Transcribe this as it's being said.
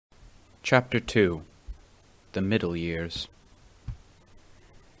Chapter 2. The Middle Years.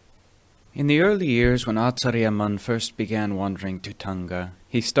 In the early years when Ajaan Mun first began wandering to Thanga,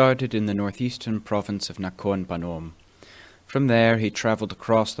 he started in the northeastern province of Nakhon Phanom. From there he travelled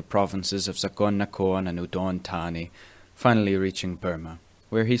across the provinces of Sakon Nakhon and Udon Thani, finally reaching Burma,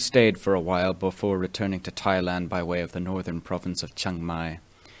 where he stayed for a while before returning to Thailand by way of the northern province of Chiang Mai.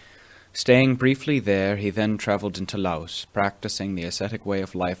 Staying briefly there, he then travelled into Laos, practicing the ascetic way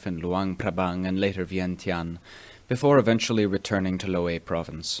of life in Luang Prabang and later Vientiane, before eventually returning to Loei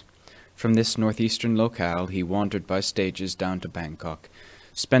province. From this northeastern locale, he wandered by stages down to Bangkok,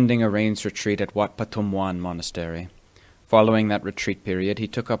 spending a rains retreat at Wat Pathumwan Monastery. Following that retreat period, he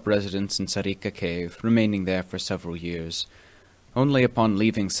took up residence in Sarika Cave, remaining there for several years. Only upon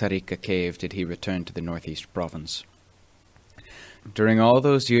leaving Sarika Cave did he return to the northeast province. During all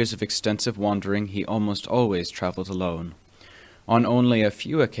those years of extensive wandering, he almost always travelled alone. On only a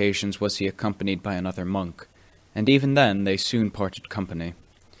few occasions was he accompanied by another monk, and even then they soon parted company.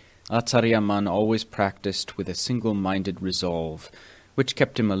 Ajaan Mun always practiced with a single-minded resolve, which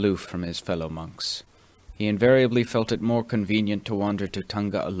kept him aloof from his fellow monks. He invariably felt it more convenient to wander to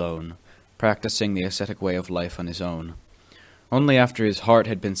Thanga alone, practicing the ascetic way of life on his own. Only after his heart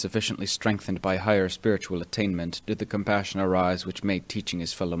had been sufficiently strengthened by higher spiritual attainment did the compassion arise which made teaching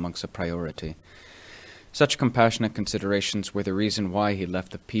his fellow monks a priority. Such compassionate considerations were the reason why he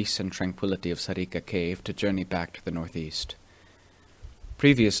left the peace and tranquility of Sarika Cave to journey back to the northeast.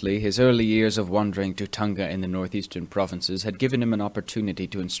 Previously, his early years of wandering to Thanga in the northeastern provinces had given him an opportunity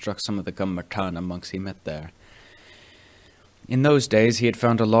to instruct some of the Gammartana monks he met there. In those days, he had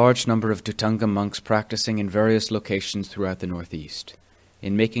found a large number of Thanga monks practicing in various locations throughout the northeast.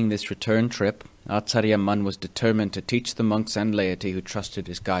 In making this return trip, Ajaan Mun was determined to teach the monks and laity who trusted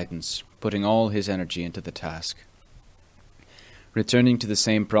his guidance, putting all his energy into the task. Returning to the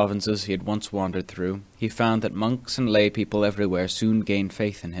same provinces he had once wandered through, he found that monks and lay people everywhere soon gained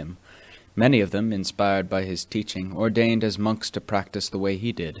faith in him. Many of them, inspired by his teaching, ordained as monks to practice the way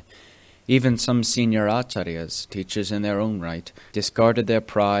he did. Even some senior acharyas, teachers in their own right, discarded their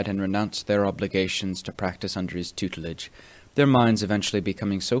pride and renounced their obligations to practice under his tutelage, their minds eventually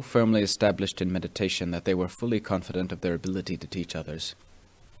becoming so firmly established in meditation that they were fully confident of their ability to teach others.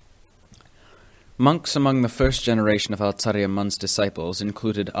 Monks among the first generation of Ajaan Mun's disciples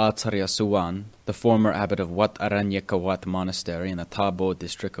included Acharya Suwan, the former abbot of Wat Aranyakawat Monastery in the Thabo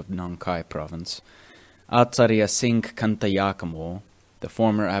district of Nong Khai province, Acharya Singh Kantayakamo, the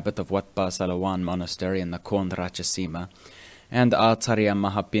former abbot of Wat Pa Salawan Monastery in Nakhon Ratchasima, and Acharya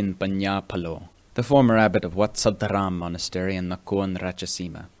Mahapin Panyapalo, the former abbot of Wat Sadharam Monastery in Nakhon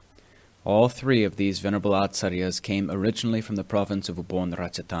Ratchasima. All three of these venerable acharyas came originally from the province of Ubon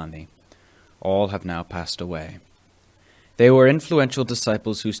Ratchathani. All have now passed away. They were influential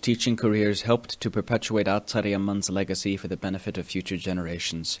disciples whose teaching careers helped to perpetuate Ajaan Mun's legacy for the benefit of future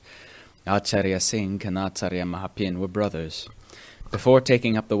generations. Acharya Singh and Acharya Mahapin were brothers. Before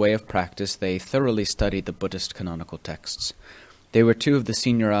taking up the way of practice, they thoroughly studied the Buddhist canonical texts. They were two of the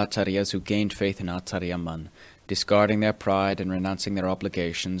senior acharyas who gained faith in Ajaan Mun, discarding their pride and renouncing their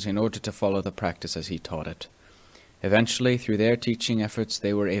obligations in order to follow the practice as he taught it. Eventually, through their teaching efforts,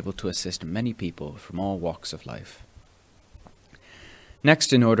 they were able to assist many people from all walks of life.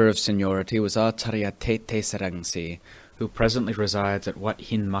 Next in order of seniority was Acharya Tete Sarangsi, who presently resides at Wat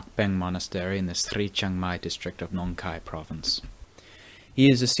Hin Makbeng Monastery in the Sri Chiang Mai district of Nong Khai province. He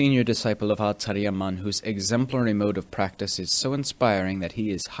is a senior disciple of Ajaan Mun whose exemplary mode of practice is so inspiring that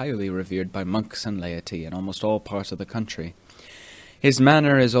he is highly revered by monks and laity in almost all parts of the country. His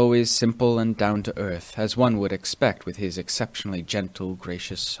manner is always simple and down-to-earth, as one would expect with his exceptionally gentle,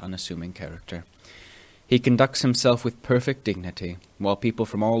 gracious, unassuming character. He conducts himself with perfect dignity, while people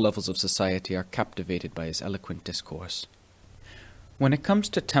from all levels of society are captivated by his eloquent discourse. When it comes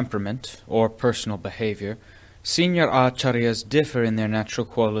to temperament, or personal behavior, senior acharyas differ in their natural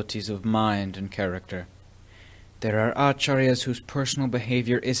qualities of mind and character. There are acharyas whose personal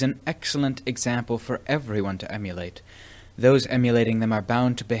behavior is an excellent example for everyone to emulate. Those emulating them are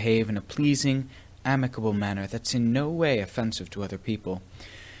bound to behave in a pleasing, amicable manner that's in no way offensive to other people.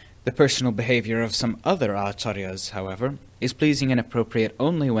 The personal behavior of some other acharyas, however, is pleasing and appropriate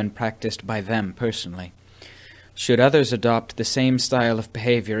only when practiced by them personally. Should others adopt the same style of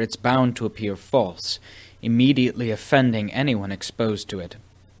behavior, it's bound to appear false, immediately offending anyone exposed to it.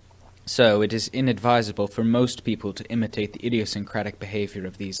 So it is inadvisable for most people to imitate the idiosyncratic behavior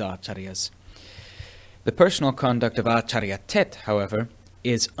of these acharyas. The personal conduct of Acharya Tet, however,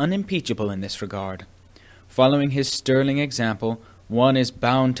 is unimpeachable in this regard. Following his sterling example, one is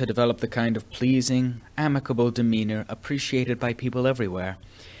bound to develop the kind of pleasing, amicable demeanor appreciated by people everywhere.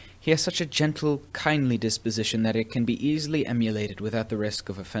 He has such a gentle, kindly disposition that it can be easily emulated without the risk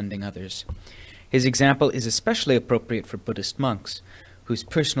of offending others. His example is especially appropriate for Buddhist monks, whose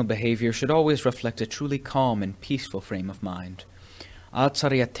personal behavior should always reflect a truly calm and peaceful frame of mind.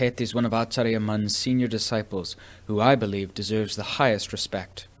 Acharya Tet is one of Acharya Mun's senior disciples, who I believe deserves the highest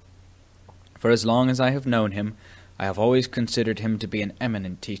respect. For as long as I have known him, I have always considered him to be an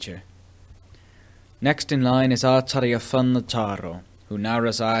eminent teacher. Next in line is Acharya Phunlacharo, who now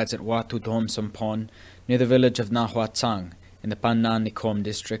resides at Wat Udom Sampon, near the village of Nahuatsang, in the Pannan Nikom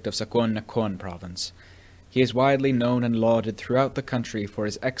district of Sakon Nakhon province. He is widely known and lauded throughout the country for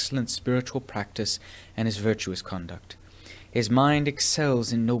his excellent spiritual practice and his virtuous conduct. His mind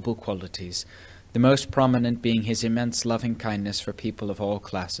excels in noble qualities, the most prominent being his immense loving-kindness for people of all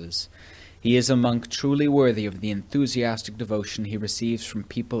classes. He is a monk truly worthy of the enthusiastic devotion he receives from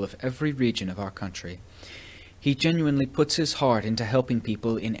people of every region of our country. He genuinely puts his heart into helping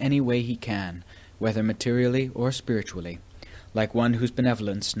people in any way he can, whether materially or spiritually, like one whose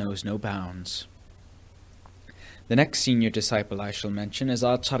benevolence knows no bounds. The next senior disciple I shall mention is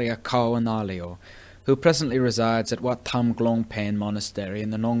Acharya Kawan Aleo, who presently resides at Wat Tham Glong Pen Monastery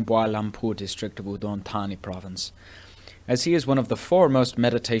in the Nongboi Lampur district of Udon Thani province. As he is one of the foremost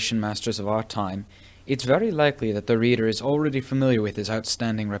meditation masters of our time, it's very likely that the reader is already familiar with his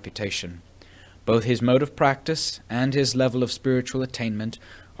outstanding reputation. Both his mode of practice and his level of spiritual attainment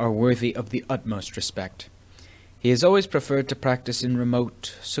are worthy of the utmost respect. He has always preferred to practice in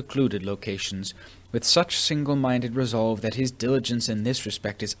remote, secluded locations, with such single-minded resolve that his diligence in this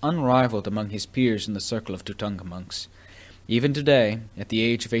respect is unrivaled among his peers in the circle of Thutanga monks. Even today, at the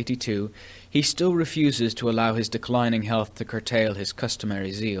age of 82, he still refuses to allow his declining health to curtail his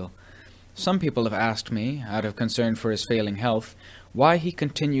customary zeal. Some people have asked me, out of concern for his failing health, why he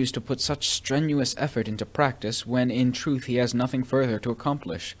continues to put such strenuous effort into practice when in truth he has nothing further to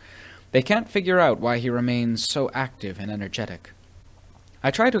accomplish. They can't figure out why he remains so active and energetic. I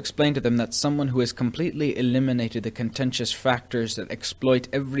try to explain to them that someone who has completely eliminated the contentious factors that exploit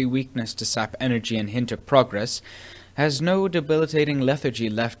every weakness to sap energy and hinder progress has no debilitating lethargy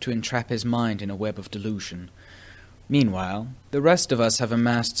left to entrap his mind in a web of delusion. Meanwhile, the rest of us have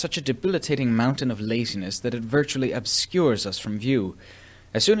amassed such a debilitating mountain of laziness that it virtually obscures us from view.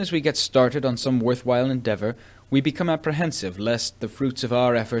 As soon as we get started on some worthwhile endeavor, we become apprehensive lest the fruits of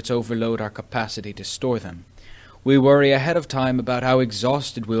our efforts overload our capacity to store them. We worry ahead of time about how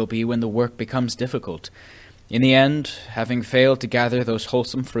exhausted we'll be when the work becomes difficult. In the end, having failed to gather those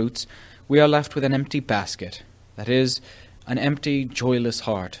wholesome fruits, we are left with an empty basket, that is, an empty, joyless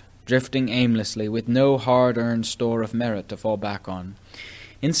heart, drifting aimlessly with no hard-earned store of merit to fall back on.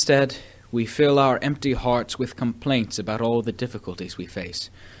 Instead, we fill our empty hearts with complaints about all the difficulties we face.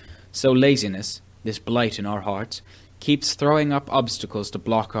 So laziness, this blight in our hearts, keeps throwing up obstacles to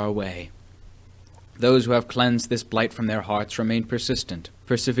block our way. Those who have cleansed this blight from their hearts remain persistent,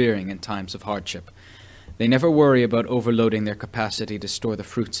 persevering in times of hardship. They never worry about overloading their capacity to store the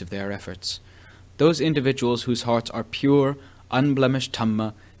fruits of their efforts. Those individuals whose hearts are pure, unblemished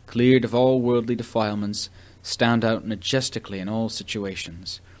Dhamma, cleared of all worldly defilements, stand out majestically in all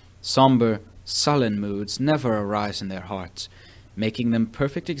situations. Somber, sullen moods never arise in their hearts, making them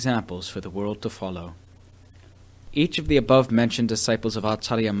perfect examples for the world to follow. Each of the above-mentioned disciples of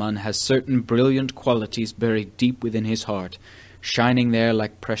Acharya Mun has certain brilliant qualities buried deep within his heart, shining there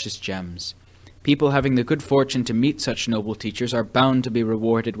like precious gems. People having the good fortune to meet such noble teachers are bound to be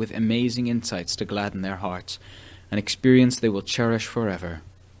rewarded with amazing insights to gladden their hearts, an experience they will cherish forever.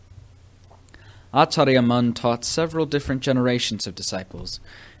 Acharya Mun taught several different generations of disciples,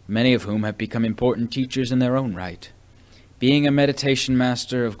 many of whom have become important teachers in their own right. Being a meditation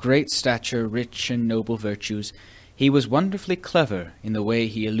master of great stature, rich in noble virtues, he was wonderfully clever in the way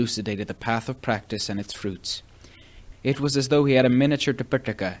he elucidated the path of practice and its fruits. It was as though he had a miniature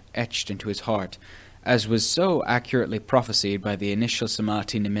Tipitaka etched into his heart, as was so accurately prophesied by the initial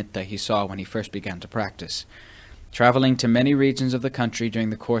samadhi nimitta he saw when he first began to practice. Traveling to many regions of the country during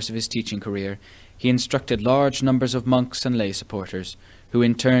the course of his teaching career, he instructed large numbers of monks and lay supporters, who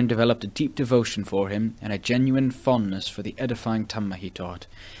in turn developed a deep devotion for him and a genuine fondness for the edifying Dhamma he taught.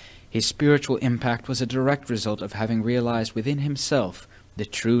 His spiritual impact was a direct result of having realized within himself the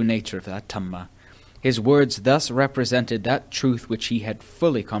true nature of that Dhamma. His words thus represented that truth which he had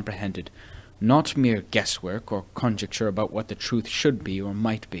fully comprehended, not mere guesswork or conjecture about what the truth should be or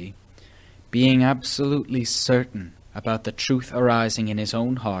might be. Being absolutely certain about the truth arising in his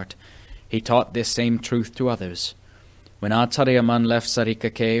own heart, he taught this same truth to others. When Acharya Mun left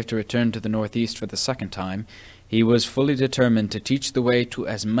Sarika cave to return to the northeast for the second time, he was fully determined to teach the way to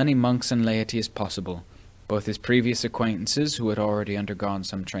as many monks and laity as possible, both his previous acquaintances who had already undergone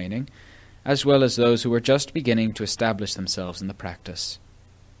some training, as well as those who were just beginning to establish themselves in the practice.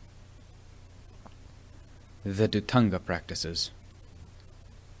 The Dhutanga practices.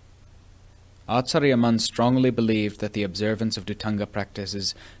 Acharya Mun strongly believed that the observance of Dhutanga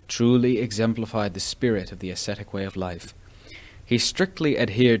practices truly exemplified the spirit of the ascetic way of life. He strictly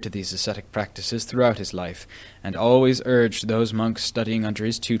adhered to these ascetic practices throughout his life, and always urged those monks studying under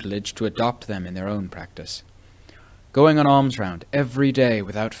his tutelage to adopt them in their own practice. Going on alms round every day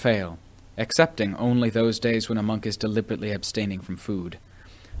without fail, excepting only those days when a monk is deliberately abstaining from food.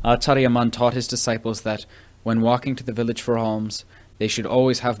 Acharya Mun taught his disciples that, when walking to the village for alms, they should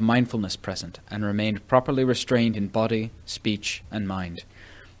always have mindfulness present and remain properly restrained in body, speech, and mind.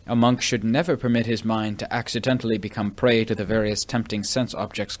 A monk should never permit his mind to accidentally become prey to the various tempting sense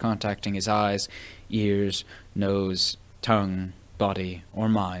objects contacting his eyes, ears, nose, tongue, body, or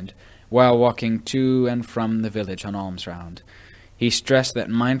mind, while walking to and from the village on alms round. He stressed that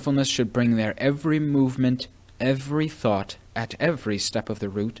mindfulness should bring their every movement, every thought, at every step of the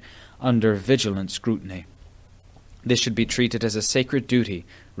route, under vigilant scrutiny. This should be treated as a sacred duty,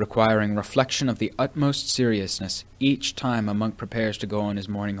 requiring reflection of the utmost seriousness each time a monk prepares to go on his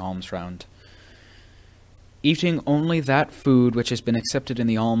morning alms round. Eating only that food which has been accepted in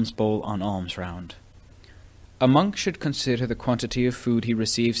the alms bowl on alms round. A monk should consider the quantity of food he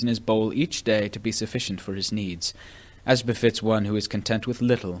receives in his bowl each day to be sufficient for his needs, as befits one who is content with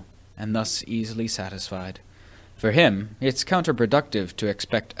little, and thus easily satisfied. For him, it's counterproductive to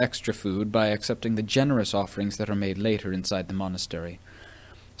expect extra food by accepting the generous offerings that are made later inside the monastery.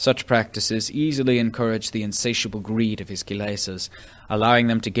 Such practices easily encourage the insatiable greed of his kilesas, allowing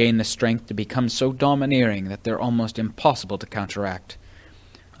them to gain the strength to become so domineering that they're almost impossible to counteract.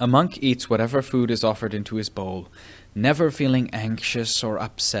 A monk eats whatever food is offered into his bowl, never feeling anxious or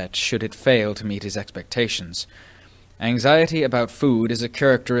upset should it fail to meet his expectations. Anxiety about food is a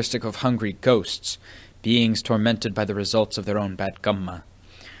characteristic of hungry ghosts, beings tormented by the results of their own bad kamma.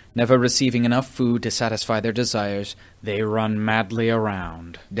 Never receiving enough food to satisfy their desires, they run madly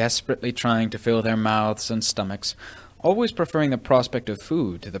around, desperately trying to fill their mouths and stomachs, always preferring the prospect of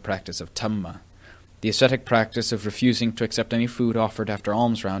food to the practice of Dhamma. The ascetic practice of refusing to accept any food offered after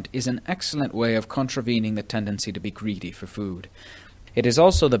alms round is an excellent way of contravening the tendency to be greedy for food. It is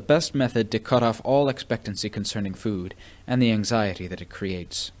also the best method to cut off all expectancy concerning food and the anxiety that it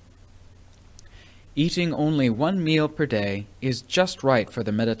creates. Eating only one meal per day is just right for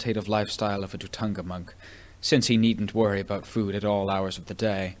the meditative lifestyle of a Dhutanga monk, since he needn't worry about food at all hours of the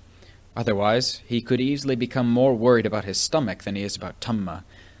day. Otherwise, he could easily become more worried about his stomach than he is about Dhamma,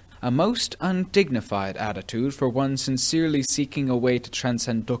 a most undignified attitude for one sincerely seeking a way to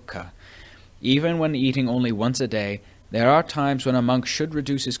transcend dukkha. Even when eating only once a day, there are times when a monk should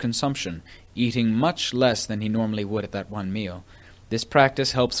reduce his consumption, eating much less than he normally would at that one meal. This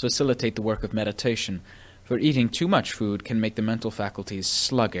practice helps facilitate the work of meditation, for eating too much food can make the mental faculties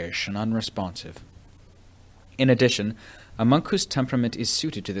sluggish and unresponsive. In addition, a monk whose temperament is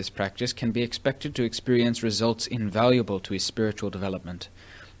suited to this practice can be expected to experience results invaluable to his spiritual development.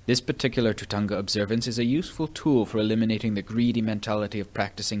 This particular Dhutanga observance is a useful tool for eliminating the greedy mentality of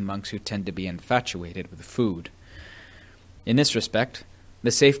practicing monks who tend to be infatuated with food. In this respect, the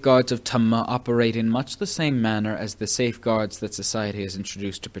safeguards of Dhamma operate in much the same manner as the safeguards that society has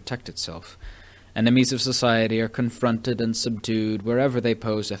introduced to protect itself. Enemies of society are confronted and subdued wherever they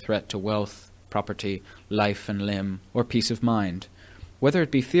pose a threat to wealth, property, life and limb, or peace of mind. Whether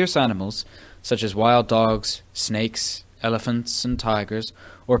it be fierce animals, such as wild dogs, snakes, elephants and tigers,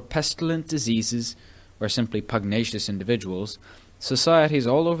 or pestilent diseases, or simply pugnacious individuals, societies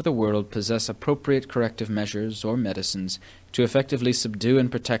all over the world possess appropriate corrective measures or medicines to effectively subdue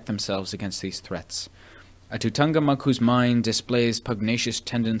and protect themselves against these threats. A Dhutanga monk whose mind displays pugnacious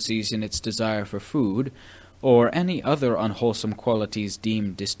tendencies in its desire for food, or any other unwholesome qualities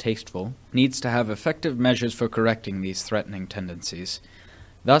deemed distasteful, needs to have effective measures for correcting these threatening tendencies.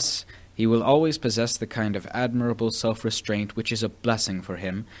 Thus, he will always possess the kind of admirable self-restraint which is a blessing for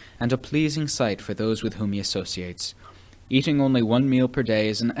him and a pleasing sight for those with whom he associates. Eating only one meal per day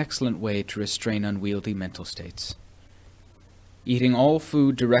is an excellent way to restrain unwieldy mental states. Eating all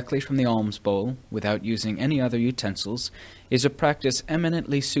food directly from the alms bowl, without using any other utensils, is a practice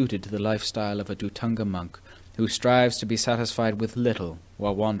eminently suited to the lifestyle of a Dhutanga monk, who strives to be satisfied with little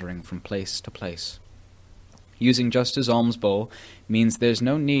while wandering from place to place. Using just his alms bowl means there's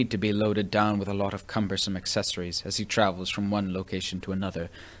no need to be loaded down with a lot of cumbersome accessories as he travels from one location to another,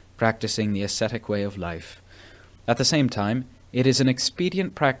 practicing the ascetic way of life. At the same time, it is an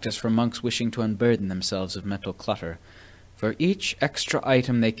expedient practice for monks wishing to unburden themselves of mental clutter, For each extra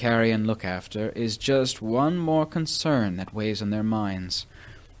item they carry and look after is just one more concern that weighs on their minds.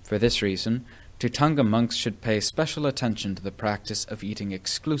 For this reason, Thutanga monks should pay special attention to the practice of eating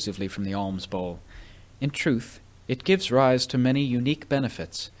exclusively from the alms bowl. In truth, it gives rise to many unique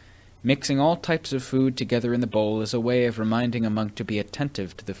benefits. Mixing all types of food together in the bowl is a way of reminding a monk to be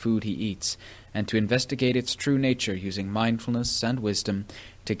attentive to the food he eats, and to investigate its true nature using mindfulness and wisdom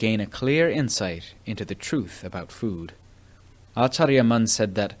to gain a clear insight into the truth about food. Acharya Mun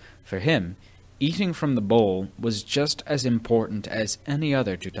said that, for him, eating from the bowl was just as important as any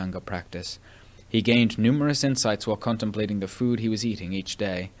other Thutanga practice. He gained numerous insights while contemplating the food he was eating each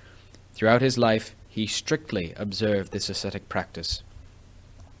day. Throughout his life, he strictly observed this ascetic practice.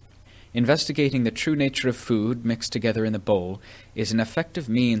 Investigating the true nature of food mixed together in the bowl is an effective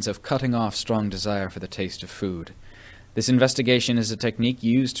means of cutting off strong desire for the taste of food. This investigation is a technique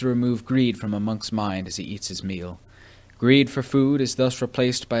used to remove greed from a monk's mind as he eats his meal. Greed for food is thus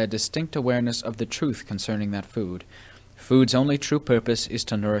replaced by a distinct awareness of the truth concerning that food. Food's only true purpose is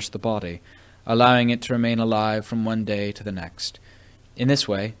to nourish the body, allowing it to remain alive from one day to the next. In this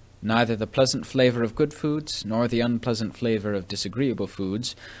way, neither the pleasant flavor of good foods nor the unpleasant flavor of disagreeable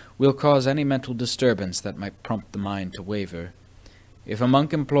foods will cause any mental disturbance that might prompt the mind to waver. If a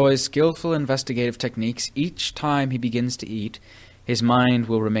monk employs skillful investigative techniques each time he begins to eat, his mind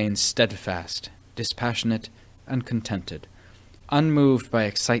will remain steadfast, dispassionate, and contented, unmoved by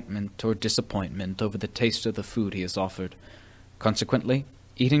excitement or disappointment over the taste of the food he is offered. Consequently,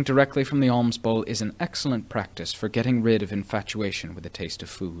 eating directly from the alms bowl is an excellent practice for getting rid of infatuation with the taste of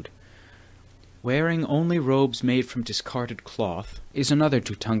food. Wearing only robes made from discarded cloth is another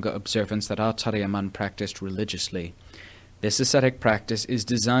Thutanga observance that Acharya Mun practiced religiously. This ascetic practice is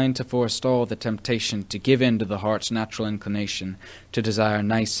designed to forestall the temptation to give in to the heart's natural inclination to desire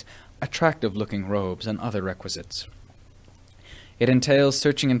nice, attractive-looking robes and other requisites. It entails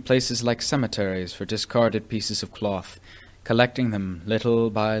searching in places like cemeteries for discarded pieces of cloth, collecting them little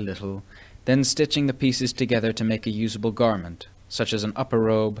by little, then stitching the pieces together to make a usable garment, such as an upper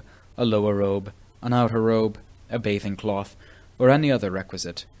robe, a lower robe, an outer robe, a bathing cloth, or any other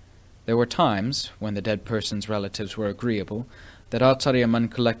requisite. There were times, when the dead person's relatives were agreeable, that Acharya Mun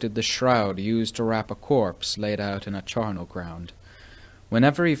collected the shroud used to wrap a corpse laid out in a charnel ground.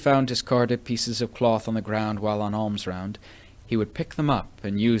 Whenever he found discarded pieces of cloth on the ground while on alms round, he would pick them up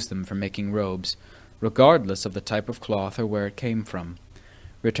and use them for making robes, regardless of the type of cloth or where it came from.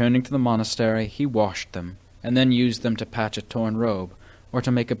 Returning to the monastery, he washed them, and then used them to patch a torn robe, or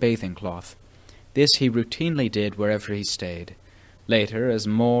to make a bathing cloth. This he routinely did wherever he stayed. Later, as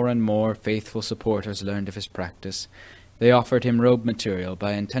more and more faithful supporters learned of his practice, they offered him robe material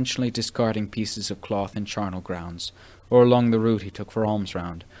by intentionally discarding pieces of cloth in charnel grounds, or along the route he took for alms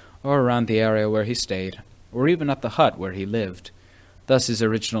round, or around the area where he stayed, or even at the hut where he lived. Thus his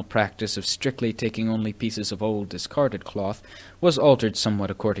original practice of strictly taking only pieces of old discarded cloth was altered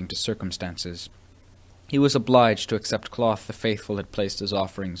somewhat according to circumstances. He was obliged to accept cloth the faithful had placed as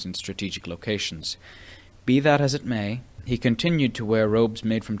offerings in strategic locations. Be that as it may, he continued to wear robes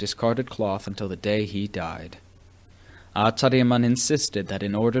made from discarded cloth until the day he died. Acharya Mun insisted that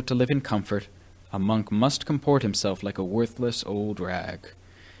in order to live in comfort, a monk must comport himself like a worthless old rag.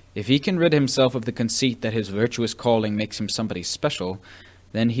 If he can rid himself of the conceit that his virtuous calling makes him somebody special,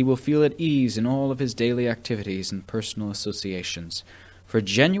 then he will feel at ease in all of his daily activities and personal associations. For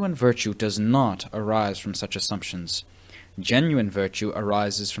genuine virtue does not arise from such assumptions. Genuine virtue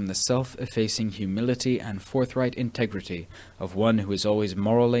arises from the self-effacing humility and forthright integrity of one who is always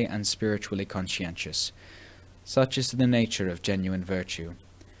morally and spiritually conscientious. Such is the nature of genuine virtue.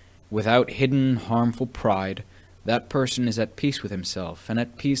 Without hidden, harmful pride, that person is at peace with himself and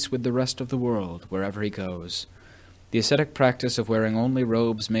at peace with the rest of the world wherever he goes. The ascetic practice of wearing only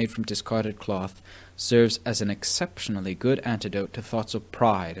robes made from discarded cloth serves as an exceptionally good antidote to thoughts of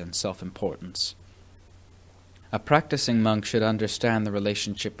pride and self-importance. A practicing monk should understand the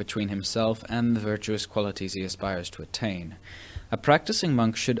relationship between himself and the virtuous qualities he aspires to attain. A practicing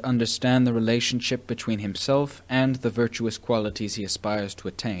monk should understand the relationship between himself and the virtuous qualities he aspires to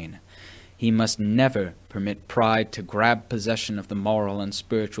attain. He must never permit pride to grab possession of the moral and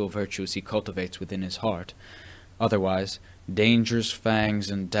spiritual virtues he cultivates within his heart. Otherwise, dangers, fangs,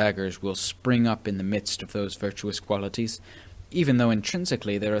 and daggers will spring up in the midst of those virtuous qualities, even though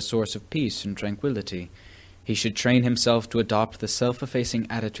intrinsically they are a source of peace and tranquility. He should train himself to adopt the self-effacing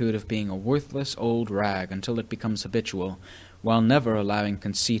attitude of being a worthless old rag until it becomes habitual, while never allowing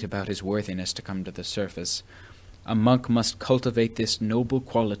conceit about his worthiness to come to the surface. A monk must cultivate this noble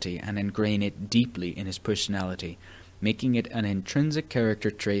quality and ingrain it deeply in his personality, making it an intrinsic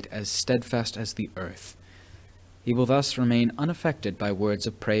character trait as steadfast as the earth. He will thus remain unaffected by words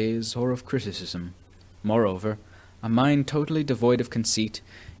of praise or of criticism. Moreover, a mind totally devoid of conceit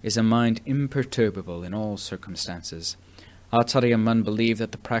is a mind imperturbable in all circumstances. Acharya Mun believed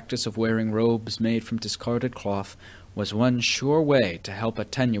that the practice of wearing robes made from discarded cloth was one sure way to help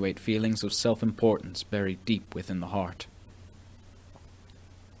attenuate feelings of self-importance buried deep within the heart.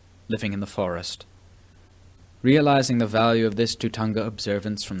 Living in the forest. Realizing the value of this Dhutanga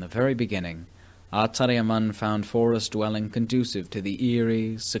observance from the very beginning, Acharya Mun found forest dwelling conducive to the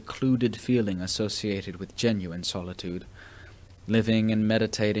eerie, secluded feeling associated with genuine solitude. Living and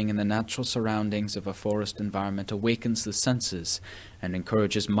meditating in the natural surroundings of a forest environment awakens the senses and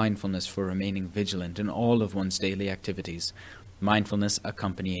encourages mindfulness for remaining vigilant in all of one's daily activities, mindfulness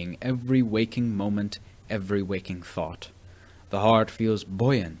accompanying every waking moment, every waking thought. The heart feels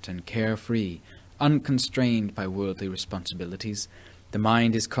buoyant and carefree, unconstrained by worldly responsibilities. The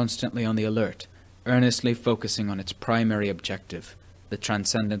mind is constantly on the alert, earnestly focusing on its primary objective, the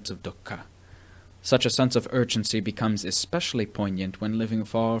transcendence of dukkha. Such a sense of urgency becomes especially poignant when living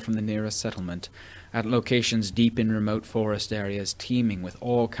far from the nearest settlement, at locations deep in remote forest areas teeming with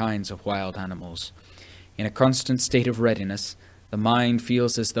all kinds of wild animals. In a constant state of readiness, the mind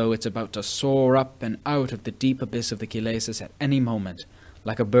feels as though it's about to soar up and out of the deep abyss of the kilesas at any moment,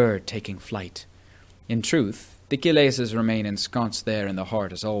 like a bird taking flight. In truth, the kilesas remain ensconced there in the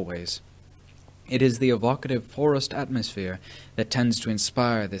heart as always. It is the evocative forest atmosphere that tends to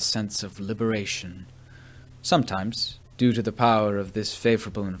inspire this sense of liberation. Sometimes, due to the power of this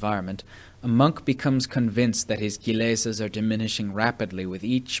favorable environment, a monk becomes convinced that his kilesas are diminishing rapidly with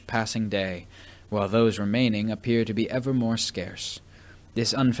each passing day, while those remaining appear to be ever more scarce.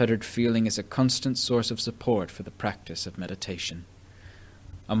 This unfettered feeling is a constant source of support for the practice of meditation.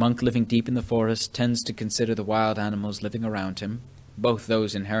 A monk living deep in the forest tends to consider the wild animals living around him, both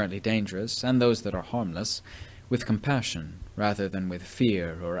those inherently dangerous and those that are harmless, with compassion rather than with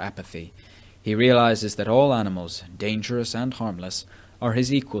fear or apathy. He realizes that all animals, dangerous and harmless, are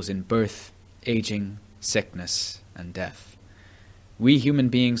his equals in birth, aging, sickness, and death. We human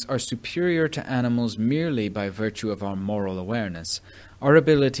beings are superior to animals merely by virtue of our moral awareness, our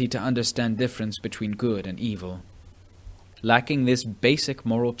ability to understand difference between good and evil. Lacking this basic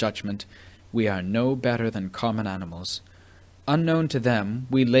moral judgment, we are no better than common animals. Unknown to them,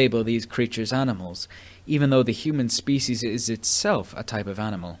 we label these creatures animals, even though the human species is itself a type of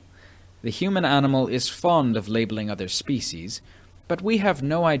animal. The human animal is fond of labeling other species, but we have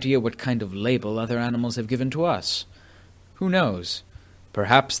no idea what kind of label other animals have given to us. Who knows?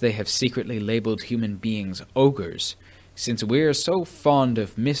 Perhaps they have secretly labeled human beings ogres, since we are so fond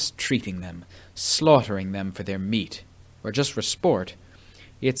of mistreating them, slaughtering them for their meat, or just for sport.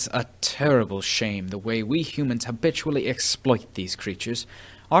 It's a terrible shame the way we humans habitually exploit these creatures.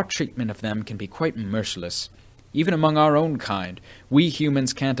 Our treatment of them can be quite merciless. Even among our own kind, we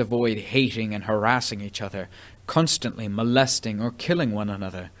humans can't avoid hating and harassing each other, constantly molesting or killing one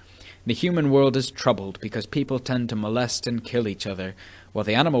another. The human world is troubled because people tend to molest and kill each other, while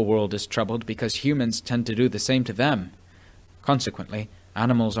the animal world is troubled because humans tend to do the same to them. Consequently,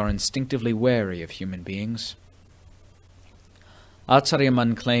 animals are instinctively wary of human beings. Acharya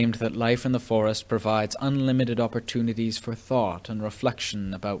Mun claimed that life in the forest provides unlimited opportunities for thought and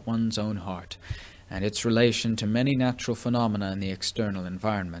reflection about one's own heart, and its relation to many natural phenomena in the external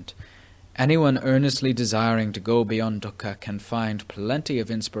environment. Anyone earnestly desiring to go beyond dukkha can find plenty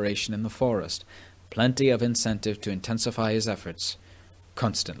of inspiration in the forest, plenty of incentive to intensify his efforts,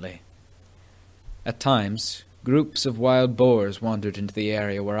 constantly. At times, groups of wild boars wandered into the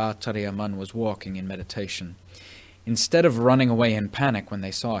area where Acharya Mun was walking in meditation. Instead of running away in panic when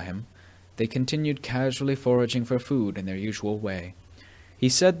they saw him, they continued casually foraging for food in their usual way. He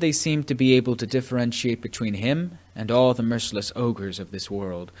said they seemed to be able to differentiate between him and all the merciless ogres of this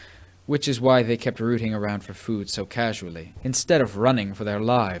world, which is why they kept rooting around for food so casually, instead of running for their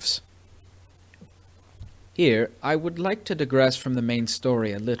lives. Here, I would like to digress from the main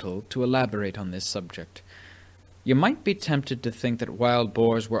story a little to elaborate on this subject. You might be tempted to think that wild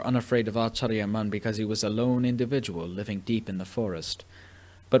boars were unafraid of Acharya Mun because he was a lone individual living deep in the forest.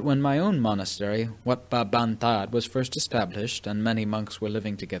 But when my own monastery, Wat Pa Bantad, was first established and many monks were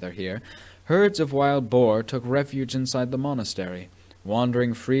living together here, herds of wild boar took refuge inside the monastery,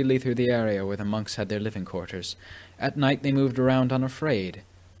 wandering freely through the area where the monks had their living quarters. At night they moved around unafraid,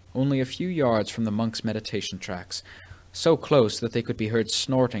 only a few yards from the monks' meditation tracks, so close that they could be heard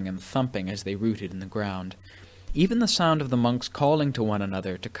snorting and thumping as they rooted in the ground. Even the sound of the monks calling to one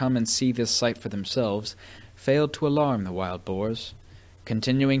another to come and see this sight for themselves failed to alarm the wild boars.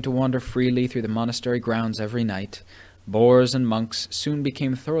 Continuing to wander freely through the monastery grounds every night, boars and monks soon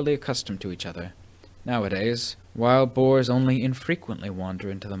became thoroughly accustomed to each other. Nowadays, wild boars only infrequently wander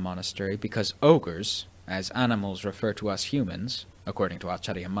into the monastery because ogres, as animals refer to us humans, according to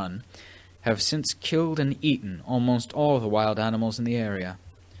Ajaan Mun, have since killed and eaten almost all the wild animals in the area.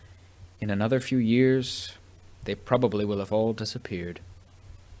 In another few years, they probably will have all disappeared.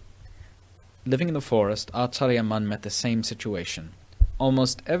 Living in the forest, Ajaan Mun met the same situation.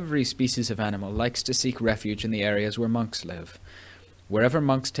 Almost every species of animal likes to seek refuge in the areas where monks live. Wherever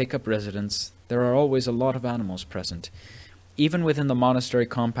monks take up residence, there are always a lot of animals present. Even within the monastery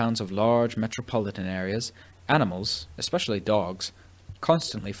compounds of large metropolitan areas, animals, especially dogs,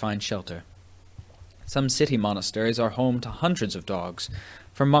 constantly find shelter. Some city monasteries are home to hundreds of dogs,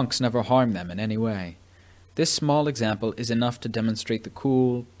 for monks never harm them in any way. This small example is enough to demonstrate the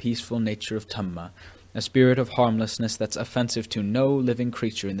cool, peaceful nature of Dhamma, a spirit of harmlessness that's offensive to no living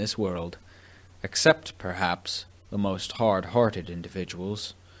creature in this world, except, perhaps, the most hard-hearted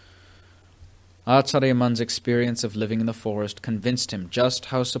individuals. Ajaan Mun's experience of living in the forest convinced him just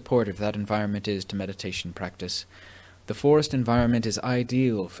how supportive that environment is to meditation practice. The forest environment is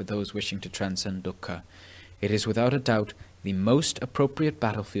ideal for those wishing to transcend dukkha. It is without a doubt the most appropriate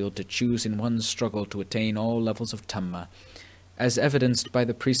battlefield to choose in one's struggle to attain all levels of Dhamma, as evidenced by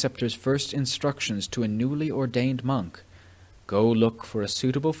the preceptor's first instructions to a newly ordained monk. Go look for a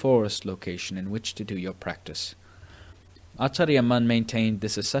suitable forest location in which to do your practice. Ajaan Mun maintained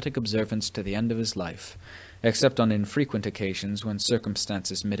this ascetic observance to the end of his life, except on infrequent occasions when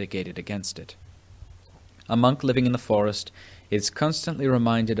circumstances mitigated against it. A monk living in the forest is constantly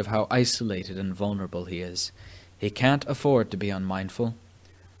reminded of how isolated and vulnerable he is. He can't afford to be unmindful.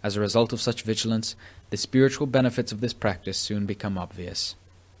 As a result of such vigilance, the spiritual benefits of this practice soon become obvious.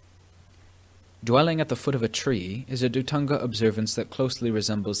 Dwelling at the foot of a tree is a Dhutanga observance that closely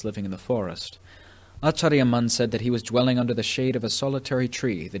resembles living in the forest. Ajaan Mun said that he was dwelling under the shade of a solitary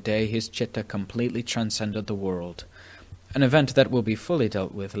tree the day his citta completely transcended the world, an event that will be fully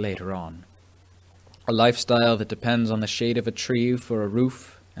dealt with later on. A lifestyle that depends on the shade of a tree for a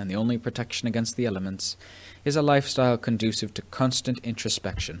roof and the only protection against the elements is a lifestyle conducive to constant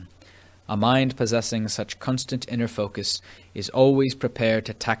introspection. A mind possessing such constant inner focus is always prepared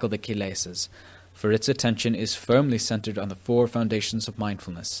to tackle the kilesas, for its attention is firmly centered on the four foundations of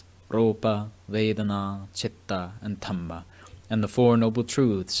mindfulness, Rupa, Vedana, Chitta, and Dhamma, and the Four Noble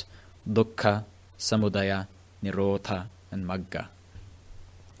Truths, Dukkha, Samudaya, Nirodha, and Magga.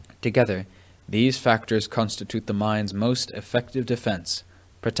 Together, these factors constitute the mind's most effective defense,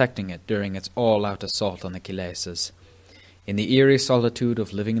 protecting it during its all-out assault on the kilesas. In the eerie solitude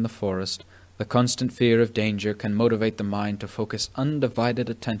of living in the forest, the constant fear of danger can motivate the mind to focus undivided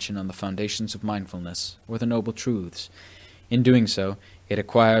attention on the foundations of mindfulness, or the Noble Truths. In doing so, it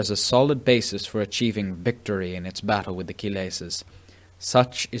acquires a solid basis for achieving victory in its battle with the kilesas.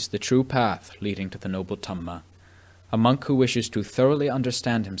 Such is the true path leading to the noble Dhamma. A monk who wishes to thoroughly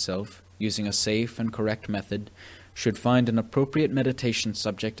understand himself, using a safe and correct method, should find an appropriate meditation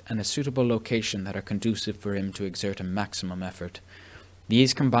subject and a suitable location that are conducive for him to exert a maximum effort.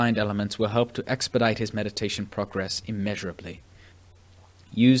 These combined elements will help to expedite his meditation progress immeasurably.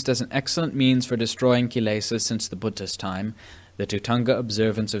 Used as an excellent means for destroying kilesas since the Buddha's time, the Dhutanga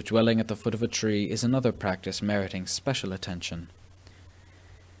observance of dwelling at the foot of a tree is another practice meriting special attention.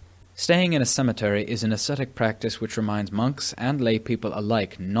 Staying in a cemetery is an ascetic practice which reminds monks and lay people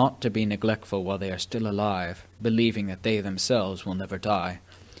alike not to be neglectful while they are still alive, believing that they themselves will never die.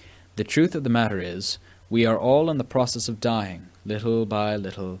 The truth of the matter is, we are all in the process of dying, little by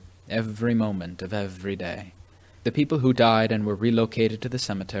little, every moment of every day. The people who died and were relocated to the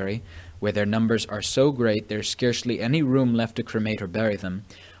cemetery, where their numbers are so great there's scarcely any room left to cremate or bury them,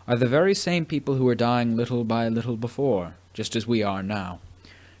 are the very same people who were dying little by little before, just as we are now.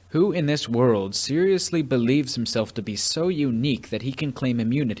 Who in this world seriously believes himself to be so unique that he can claim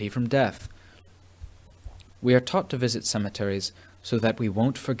immunity from death? We are taught to visit cemeteries so that we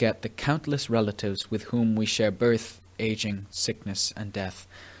won't forget the countless relatives with whom we share birth, aging, sickness, and death,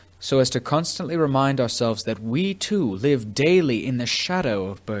 so as to constantly remind ourselves that we too live daily in the shadow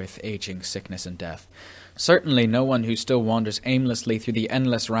of birth, aging, sickness, and death. Certainly no one who still wanders aimlessly through the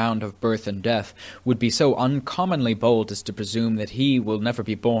endless round of birth and death would be so uncommonly bold as to presume that he will never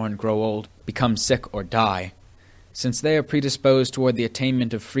be born, grow old, become sick, or die. Since they are predisposed toward the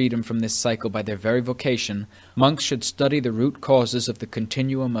attainment of freedom from this cycle by their very vocation, monks should study the root causes of the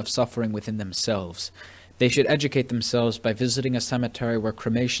continuum of suffering within themselves. They should educate themselves by visiting a cemetery where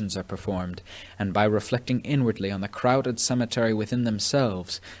cremations are performed, and by reflecting inwardly on the crowded cemetery within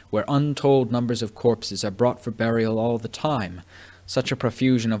themselves, where untold numbers of corpses are brought for burial all the time. Such a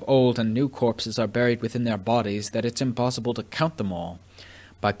profusion of old and new corpses are buried within their bodies that it's impossible to count them all.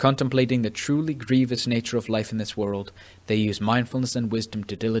 By contemplating the truly grievous nature of life in this world, they use mindfulness and wisdom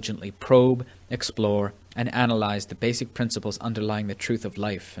to diligently probe, explore, and analyze the basic principles underlying the truth of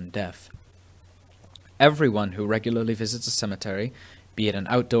life and death. Everyone who regularly visits a cemetery, be it an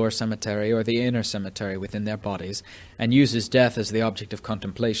outdoor cemetery or the inner cemetery within their bodies, and uses death as the object of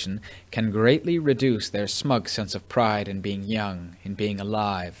contemplation, can greatly reduce their smug sense of pride in being young, in being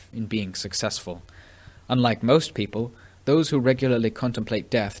alive, in being successful. Unlike most people, those who regularly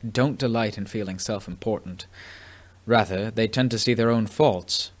contemplate death don't delight in feeling self-important. Rather, they tend to see their own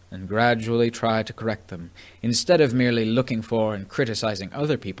faults and gradually try to correct them, instead of merely looking for and criticizing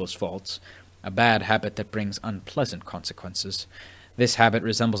other people's faults, a bad habit that brings unpleasant consequences. This habit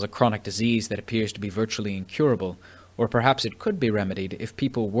resembles a chronic disease that appears to be virtually incurable, or perhaps it could be remedied if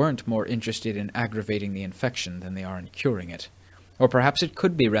people weren't more interested in aggravating the infection than they are in curing it. Or perhaps it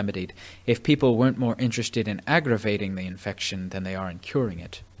could be remedied if people weren't more interested in aggravating the infection than they are in curing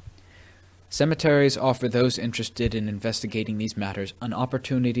it. Cemeteries offer those interested in investigating these matters an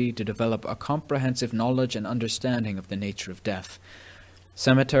opportunity to develop a comprehensive knowledge and understanding of the nature of death.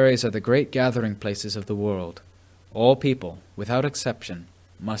 Cemeteries are the great gathering places of the world. All people, without exception,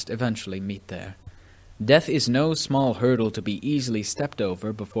 must eventually meet there. Death is no small hurdle to be easily stepped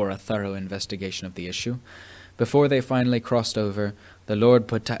over before a thorough investigation of the issue. Before they finally crossed over, the Lord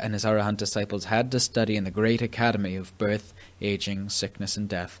Buddha and his Arahant disciples had to study in the great academy of birth, aging, sickness, and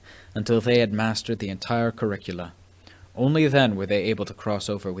death until they had mastered the entire curricula. Only then were they able to cross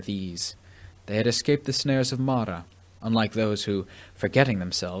over with ease. They had escaped the snares of Mara, unlike those who, forgetting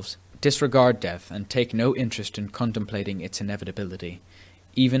themselves, disregard death and take no interest in contemplating its inevitability,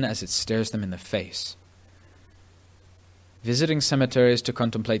 even as it stares them in the face. Visiting cemeteries to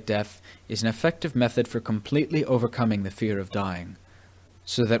contemplate death is an effective method for completely overcoming the fear of dying,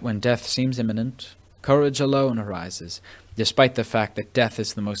 so that when death seems imminent, courage alone arises, despite the fact that death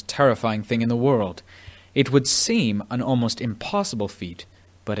is the most terrifying thing in the world. It would seem an almost impossible feat,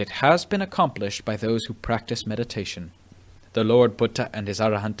 but it has been accomplished by those who practice meditation, the Lord Buddha and his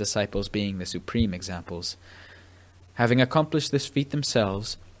Arahant disciples being the supreme examples. Having accomplished this feat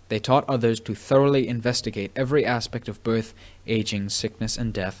themselves, they taught others to thoroughly investigate every aspect of birth, aging, sickness,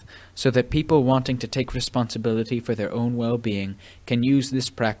 and death, so that people wanting to take responsibility for their own well-being can use this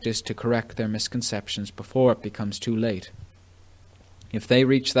practice to correct their misconceptions before it becomes too late. If they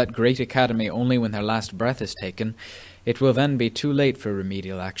reach that great academy only when their last breath is taken, it will then be too late for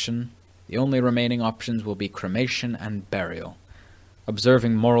remedial action. The only remaining options will be cremation and burial.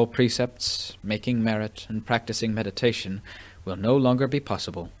 Observing moral precepts, making merit, and practicing meditation will no longer be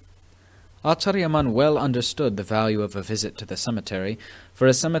possible. Acharya Mun well understood the value of a visit to the cemetery, for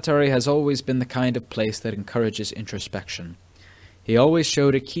a cemetery has always been the kind of place that encourages introspection. He always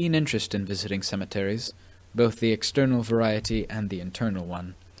showed a keen interest in visiting cemeteries, both the external variety and the internal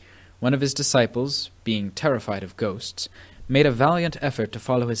one. One of his disciples, being terrified of ghosts, made a valiant effort to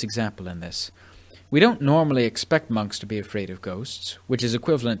follow his example in this. We don't normally expect monks to be afraid of ghosts, which is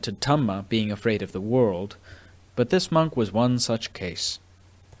equivalent to Dhamma being afraid of the world, but this monk was one such case.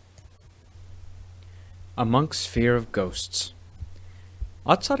 A monk's fear of ghosts.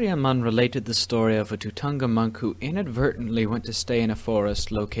 Acharya Mun related the story of a Dhutanga monk who inadvertently went to stay in a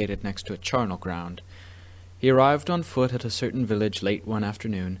forest located next to a charnel ground. He arrived on foot at a certain village late one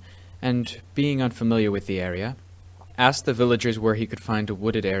afternoon, and, being unfamiliar with the area, asked the villagers where he could find a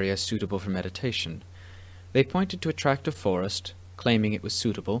wooded area suitable for meditation. They pointed to a tract of forest, claiming it was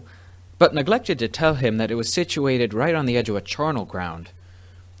suitable, but neglected to tell him that it was situated right on the edge of a charnel ground.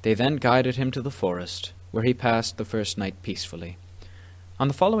 They then guided him to the forest, where he passed the first night peacefully. On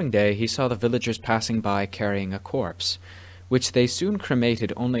the following day he saw the villagers passing by carrying a corpse, which they soon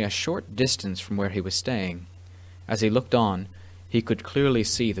cremated only a short distance from where he was staying. As he looked on, he could clearly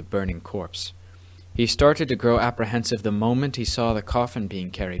see the burning corpse. He started to grow apprehensive the moment he saw the coffin being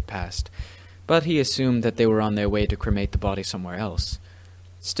carried past, but he assumed that they were on their way to cremate the body somewhere else.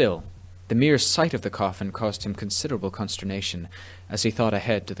 Still, the mere sight of the coffin caused him considerable consternation as he thought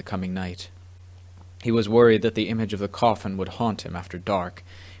ahead to the coming night. He was worried that the image of the coffin would haunt him after dark,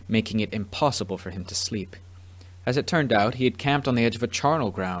 making it impossible for him to sleep. As it turned out, he had camped on the edge of a charnel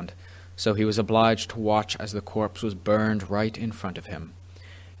ground, so he was obliged to watch as the corpse was burned right in front of him.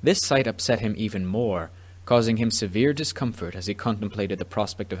 This sight upset him even more, causing him severe discomfort as he contemplated the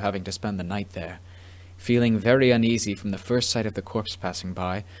prospect of having to spend the night there. Feeling very uneasy from the first sight of the corpse passing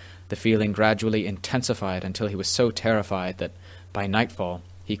by, the feeling gradually intensified until he was so terrified that, by nightfall,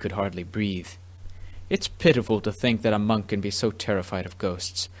 he could hardly breathe. It's pitiful to think that a monk can be so terrified of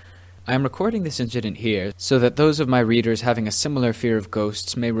ghosts. I am recording this incident here so that those of my readers having a similar fear of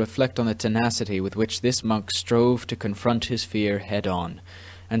ghosts may reflect on the tenacity with which this monk strove to confront his fear head-on.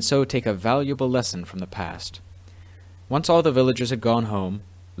 and so take a valuable lesson from the past. Once all the villagers had gone home,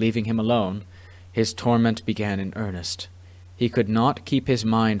 leaving him alone, his torment began in earnest. He could not keep his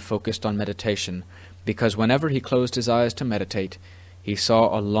mind focused on meditation, because whenever he closed his eyes to meditate, he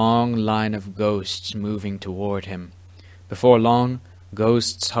saw a long line of ghosts moving toward him. Before long,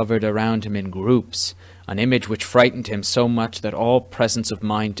 ghosts hovered around him in groups, an image which frightened him so much that all presence of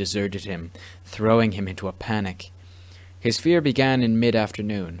mind deserted him, throwing him into a panic. His fear began in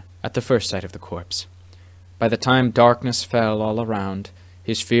mid-afternoon, at the first sight of the corpse. By the time darkness fell all around,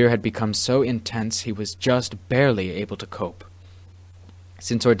 his fear had become so intense he was just barely able to cope.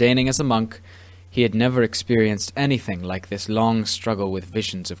 Since ordaining as a monk, he had never experienced anything like this long struggle with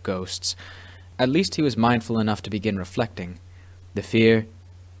visions of ghosts. At least he was mindful enough to begin reflecting. The fear,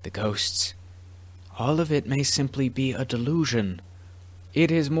 the ghosts, all of it may simply be a delusion. It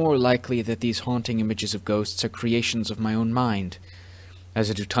is more likely that these haunting images of ghosts are creations of my own mind. As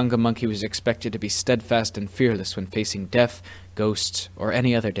a Dhutanga monk, he was expected to be steadfast and fearless when facing death, ghosts, or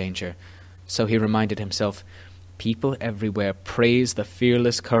any other danger. So he reminded himself, people everywhere praise the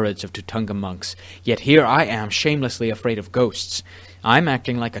fearless courage of Dhutanga monks, yet here I am shamelessly afraid of ghosts. I'm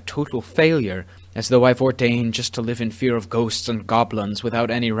acting like a total failure, as though I've ordained just to live in fear of ghosts and goblins without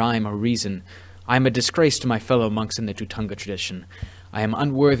any rhyme or reason. I am a disgrace to my fellow monks in the Dhutanga tradition. I am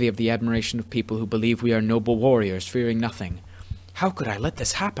unworthy of the admiration of people who believe we are noble warriors, fearing nothing. How could I let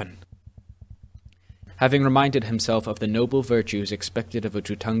this happen? Having reminded himself of the noble virtues expected of a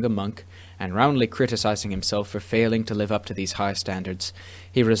Dhutanga monk, and roundly criticizing himself for failing to live up to these high standards,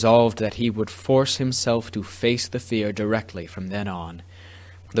 he resolved that he would force himself to face the fear directly from then on.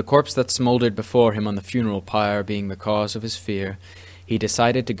 The corpse that smoldered before him on the funeral pyre being the cause of his fear, he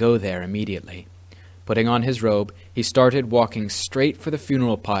decided to go there immediately. Putting on his robe, he started walking straight for the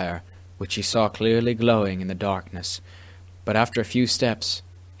funeral pyre, which he saw clearly glowing in the darkness. But after a few steps,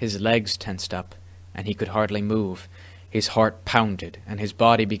 his legs tensed up, and he could hardly move. His heart pounded, and his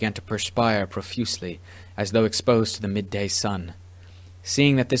body began to perspire profusely, as though exposed to the midday sun.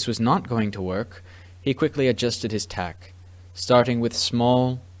 Seeing that this was not going to work, he quickly adjusted his tack. Starting with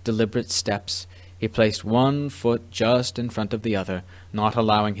small, deliberate steps, he placed one foot just in front of the other, not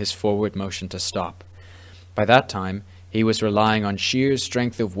allowing his forward motion to stop. By that time, he was relying on sheer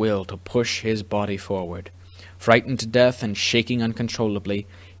strength of will to push his body forward. Frightened to death and shaking uncontrollably,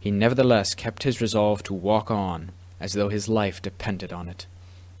 he nevertheless kept his resolve to walk on, as though his life depended on it.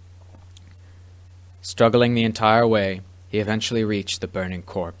 Struggling the entire way, he eventually reached the burning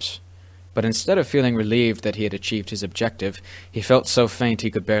corpse. But instead of feeling relieved that he had achieved his objective, he felt so faint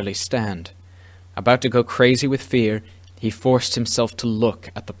he could barely stand. About to go crazy with fear, he forced himself to look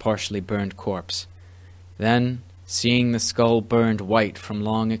at the partially burned corpse. Then, seeing the skull burned white from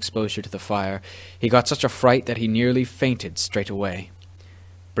long exposure to the fire, he got such a fright that he nearly fainted straight away.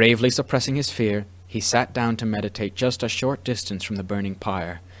 Bravely suppressing his fear, he sat down to meditate just a short distance from the burning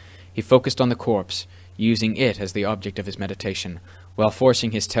pyre. He focused on the corpse, using it as the object of his meditation, while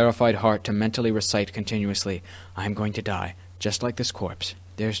forcing his terrified heart to mentally recite continuously, "I am going to die, just like this corpse.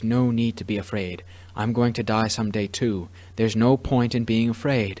 There's no need to be afraid. I'm going to die someday too. There's no point in being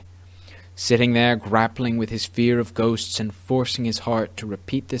afraid." Sitting there, grappling with his fear of ghosts and forcing his heart to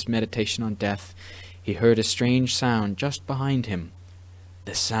repeat this meditation on death, he heard a strange sound just behind him.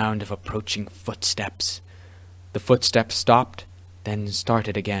 The sound of approaching footsteps. The footsteps stopped, then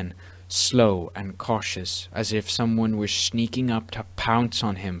started again, slow and cautious, as if someone were sneaking up to pounce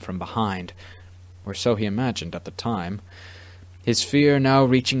on him from behind, or so he imagined at the time. His fear now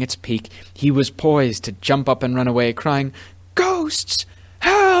reaching its peak, he was poised to jump up and run away, crying, "Ghosts!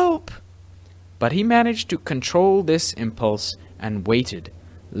 Help!" But he managed to control this impulse and waited,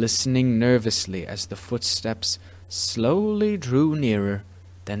 listening nervously as the footsteps slowly drew nearer,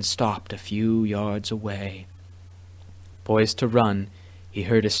 then stopped a few yards away. Poised to run, he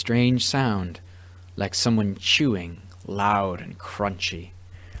heard a strange sound, like someone chewing, loud and crunchy.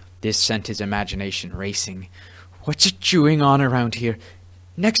 This sent his imagination racing. "What's it chewing on around here?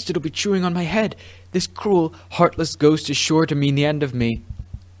 Next it'll be chewing on my head. This cruel, heartless ghost is sure to mean the end of me."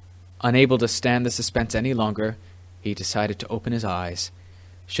 Unable to stand the suspense any longer, he decided to open his eyes.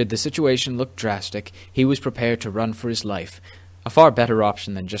 Should the situation look drastic, he was prepared to run for his life, a far better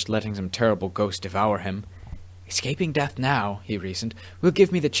option than just letting some terrible ghost devour him. "Escaping death now," he reasoned, "will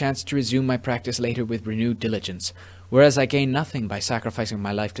give me the chance to resume my practice later with renewed diligence, whereas I gain nothing by sacrificing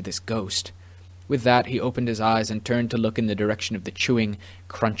my life to this ghost." With that, he opened his eyes and turned to look in the direction of the chewing,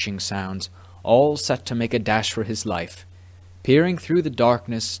 crunching sounds, all set to make a dash for his life. Peering through the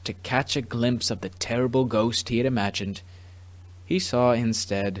darkness to catch a glimpse of the terrible ghost he had imagined, he saw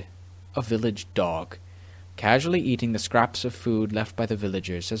instead a village dog, casually eating the scraps of food left by the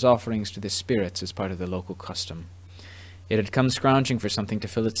villagers as offerings to the spirits as part of the local custom. It had come scrounging for something to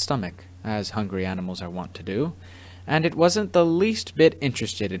fill its stomach, as hungry animals are wont to do, and it wasn't the least bit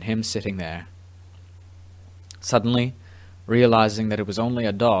interested in him sitting there. Suddenly, realizing that it was only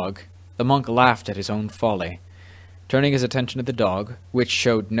a dog, the monk laughed at his own folly. Turning his attention to the dog, which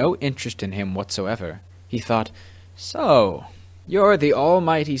showed no interest in him whatsoever, he thought, "So, you're the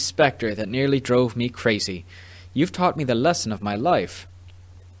almighty spectre that nearly drove me crazy. You've taught me the lesson of my life."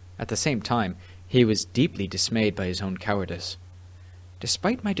 At the same time, he was deeply dismayed by his own cowardice.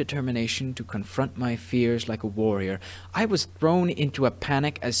 Despite my determination to confront my fears like a warrior, I was thrown into a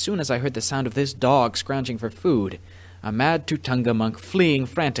panic as soon as I heard the sound of this dog scrounging for food, a mad Thutanga monk fleeing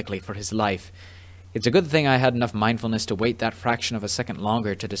frantically for his life. It's a good thing I had enough mindfulness to wait that fraction of a second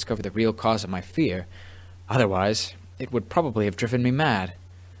longer to discover the real cause of my fear. Otherwise, it would probably have driven me mad.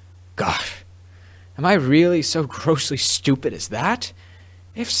 Gosh, am I really so grossly stupid as that?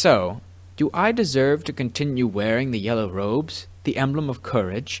 If so, do I deserve to continue wearing the yellow robes, the emblem of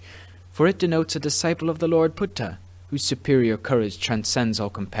courage? For it denotes a disciple of the Lord Buddha, whose superior courage transcends all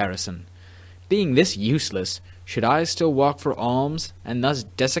comparison. Being this useless, should I still walk for alms, and thus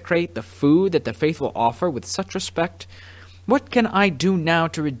desecrate the food that the faithful offer with such respect? What can I do now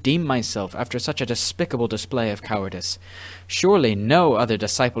to redeem myself after such a despicable display of cowardice? Surely no other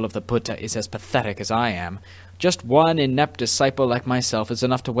disciple of the Buddha is as pathetic as I am. Just one inept disciple like myself is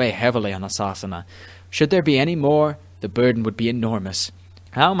enough to weigh heavily on a sasana. Should there be any more, the burden would be enormous.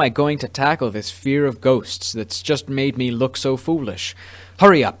 How am I going to tackle this fear of ghosts that's just made me look so foolish?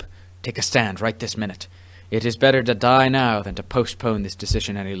 Hurry up! Take a stand right this minute. It is better to die now than to postpone this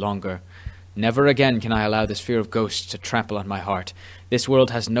decision any longer. Never again can I allow this fear of ghosts to trample on my heart. This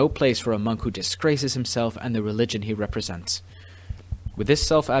world has no place for a monk who disgraces himself and the religion he represents. With this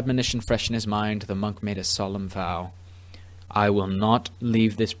self-admonition fresh in his mind, the monk made a solemn vow. I will not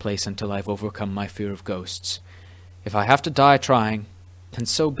leave this place until I've overcome my fear of ghosts. If I have to die trying, then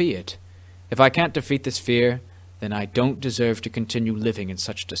so be it. If I can't defeat this fear, then I don't deserve to continue living in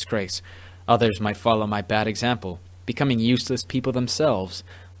such disgrace. Others might follow my bad example, becoming useless people themselves,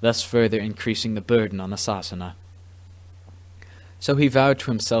 thus further increasing the burden on the sasana. So he vowed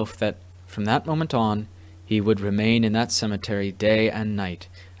to himself that, from that moment on, he would remain in that cemetery day and night,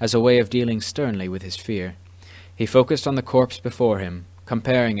 as a way of dealing sternly with his fear. He focused on the corpse before him,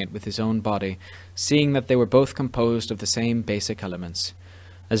 comparing it with his own body, seeing that they were both composed of the same basic elements.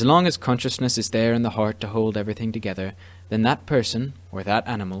 As long as consciousness is there in the heart to hold everything together, then that person, or that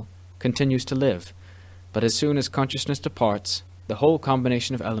animal, continues to live. But as soon as consciousness departs, the whole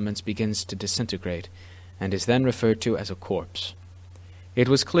combination of elements begins to disintegrate, and is then referred to as a corpse. It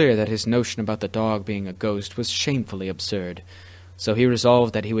was clear that his notion about the dog being a ghost was shamefully absurd, so he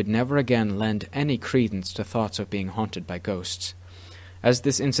resolved that he would never again lend any credence to thoughts of being haunted by ghosts. As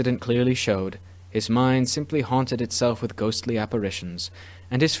this incident clearly showed, his mind simply haunted itself with ghostly apparitions,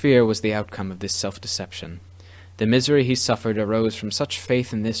 and his fear was the outcome of this self-deception. The misery he suffered arose from such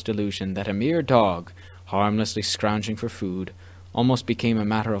faith in this delusion that a mere dog, harmlessly scrounging for food, almost became a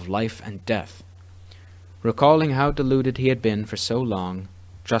matter of life and death. Recalling how deluded he had been for so long,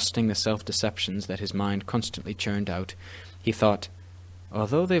 trusting the self-deceptions that his mind constantly churned out, he thought,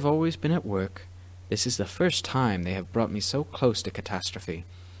 although they've always been at work, this is the first time they have brought me so close to catastrophe.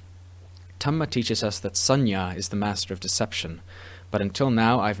 Dhamma teaches us that Sanya is the master of deception, but until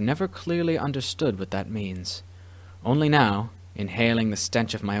now I've never clearly understood what that means. Only now, inhaling the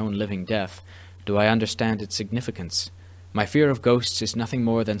stench of my own living death, do I understand its significance. My fear of ghosts is nothing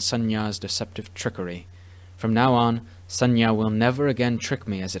more than Sanya's deceptive trickery. From now on, Sanya will never again trick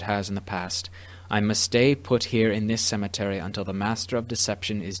me as it has in the past. I must stay put here in this cemetery until the master of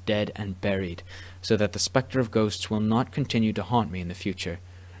deception is dead and buried, so that the spectre of ghosts will not continue to haunt me in the future.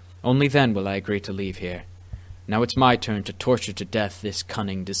 Only then will I agree to leave here. Now it's my turn to torture to death this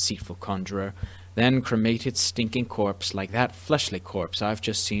cunning, deceitful conjurer, then cremate its stinking corpse like that fleshly corpse I've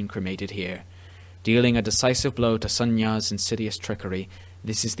just seen cremated here. Dealing a decisive blow to Sanya's insidious trickery,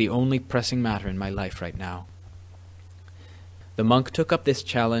 this is the only pressing matter in my life right now. The monk took up this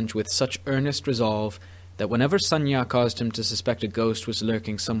challenge with such earnest resolve that whenever Sanya caused him to suspect a ghost was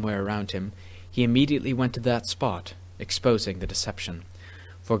lurking somewhere around him, he immediately went to that spot, exposing the deception.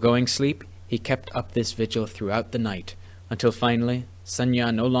 Foregoing sleep, he kept up this vigil throughout the night, until finally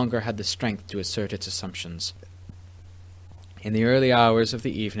Sanya no longer had the strength to assert its assumptions. In the early hours of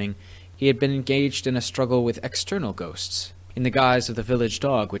the evening, he had been engaged in a struggle with external ghosts, in the guise of the village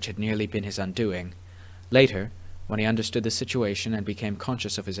dog which had nearly been his undoing. Later, when he understood the situation and became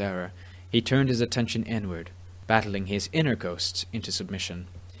conscious of his error, he turned his attention inward, battling his inner ghosts into submission.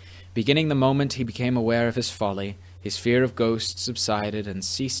 Beginning the moment he became aware of his folly, his fear of ghosts subsided and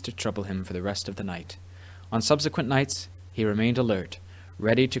ceased to trouble him for the rest of the night. On subsequent nights, he remained alert,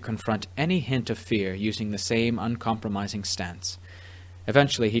 ready to confront any hint of fear using the same uncompromising stance.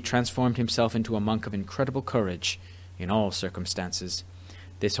 Eventually, he transformed himself into a monk of incredible courage in all circumstances.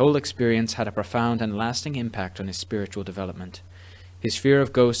 This whole experience had a profound and lasting impact on his spiritual development. His fear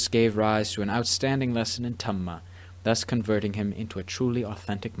of ghosts gave rise to an outstanding lesson in Dhamma, thus converting him into a truly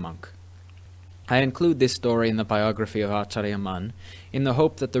authentic monk. I include this story in the biography of Ajaan Mun in the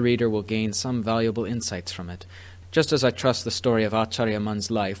hope that the reader will gain some valuable insights from it, just as I trust the story of Ajaan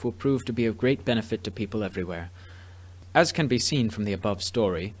Mun's life will prove to be of great benefit to people everywhere. As can be seen from the above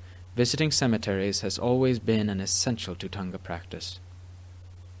story, visiting cemeteries has always been an essential Thanga practice.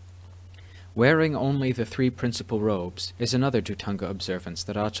 Wearing only the 3 principal robes is another Thanga observance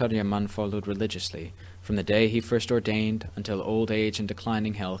that Ajaan Mun followed religiously, from the day he first ordained until old age and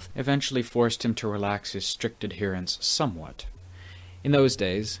declining health eventually forced him to relax his strict adherence somewhat. In those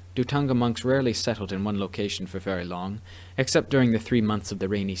days, Thanga monks rarely settled in one location for very long, except during the 3 months of the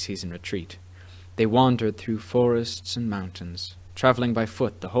rainy season retreat. They wandered through forests and mountains, traveling by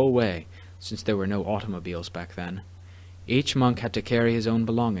foot the whole way, since there were no automobiles back then. Each monk had to carry his own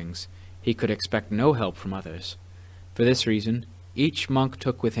belongings. He could expect no help from others. For this reason, each monk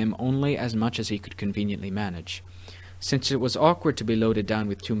took with him only as much as he could conveniently manage. Since it was awkward to be loaded down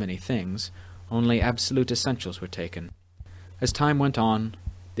with too many things, only absolute essentials were taken. As time went on,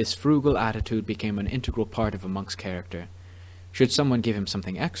 this frugal attitude became an integral part of a monk's character. Should someone give him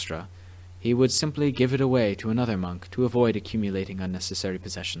something extra, he would simply give it away to another monk to avoid accumulating unnecessary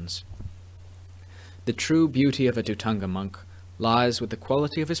possessions. The true beauty of a Thanga monk lies with the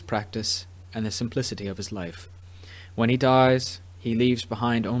quality of his practice and the simplicity of his life. When he dies, he leaves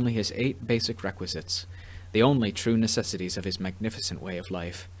behind only his 8 basic requisites, the only true necessities of his magnificent way of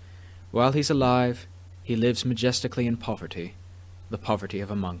life. While he's alive, he lives majestically in poverty, the poverty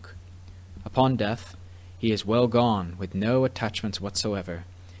of a monk. Upon death, he is well gone, with no attachments whatsoever.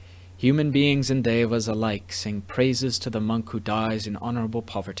 Human beings and devas alike sing praises to the monk who dies in honorable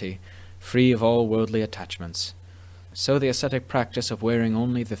poverty, free of all worldly attachments. So the ascetic practice of wearing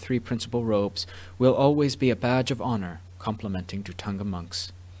only the 3 principal robes will always be a badge of honor, complementing Thanga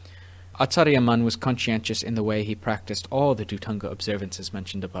monks. Ajaan Mun was conscientious in the way he practiced all the Thanga observances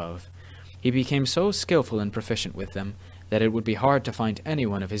mentioned above. He became so skillful and proficient with them that it would be hard to find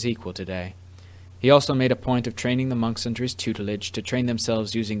anyone of his equal today. He also made a point of training the monks under his tutelage to train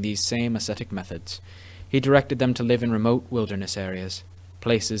themselves using these same ascetic methods. He directed them to live in remote wilderness areas,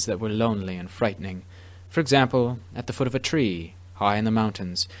 places that were lonely and frightening. For example, at the foot of a tree, high in the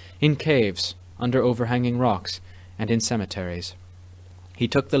mountains, in caves, under overhanging rocks, and in cemeteries. He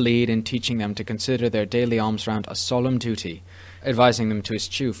took the lead in teaching them to consider their daily alms round a solemn duty, advising them to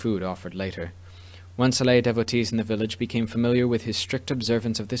eschew food offered later. Once lay devotees in the village became familiar with his strict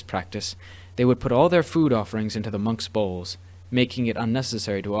observance of this practice, they would put all their food offerings into the monks' bowls, making it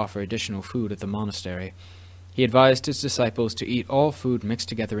unnecessary to offer additional food at the monastery. He advised his disciples to eat all food mixed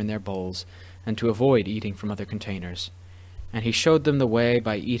together in their bowls, and to avoid eating from other containers. And he showed them the way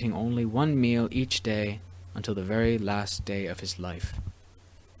by eating only 1 meal each day until the very last day of his life.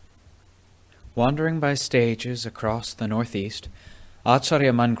 Wandering by stages across the northeast,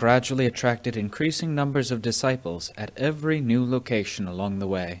 Ajaan Mun gradually attracted increasing numbers of disciples at every new location along the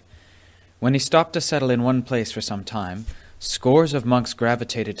way. When he stopped to settle in one place for some time, scores of monks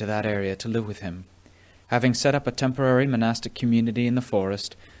gravitated to that area to live with him. Having set up a temporary monastic community in the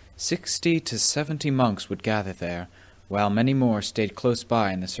forest, 60 to 70 monks would gather there, while many more stayed close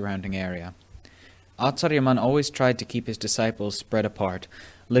by in the surrounding area. Ajaan Mun always tried to keep his disciples spread apart,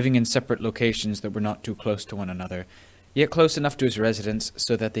 living in separate locations that were not too close to one another, yet close enough to his residence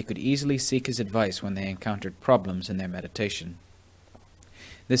so that they could easily seek his advice when they encountered problems in their meditation.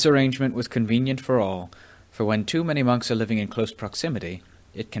 This arrangement was convenient for all, for when too many monks are living in close proximity,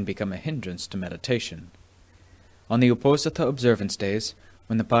 it can become a hindrance to meditation. On the Uposatha observance days,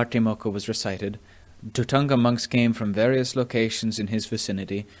 when the Patimokkha was recited, Thanga monks came from various locations in his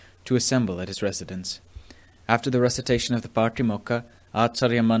vicinity to assemble at his residence. After the recitation of the Patimokkha,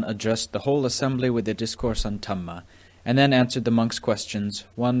 Ajaan Mun addressed the whole assembly with a discourse on Dhamma, and then answered the monks' questions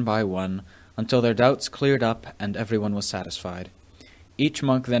one by one until their doubts cleared up and everyone was satisfied. Each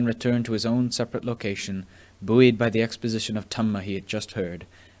monk then returned to his own separate location, buoyed by the exposition of Dhamma he had just heard,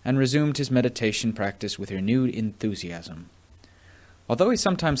 and resumed his meditation practice with renewed enthusiasm. Although he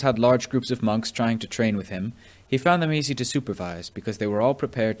sometimes had large groups of monks trying to train with him, he found them easy to supervise because they were all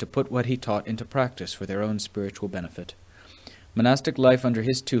prepared to put what he taught into practice for their own spiritual benefit. Monastic life under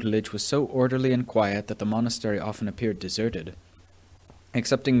his tutelage was so orderly and quiet that the monastery often appeared deserted.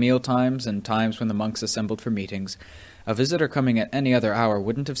 Excepting meal times and times when the monks assembled for meetings, a visitor coming at any other hour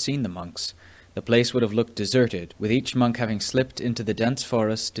wouldn't have seen the monks. The place would have looked deserted, with each monk having slipped into the dense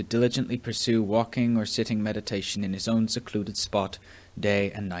forest to diligently pursue walking or sitting meditation in his own secluded spot,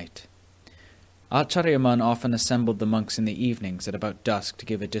 day and night. Acharya Mun often assembled the monks in the evenings at about dusk to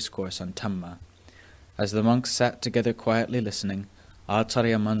give a discourse on Dhamma. As the monks sat together quietly listening,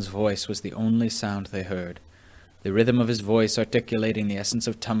 Acharya Mun's voice was the only sound they heard. The rhythm of his voice articulating the essence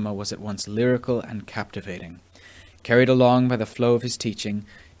of Dhamma was at once lyrical and captivating. Carried along by the flow of his teaching,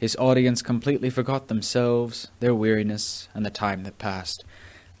 his audience completely forgot themselves, their weariness, and the time that passed.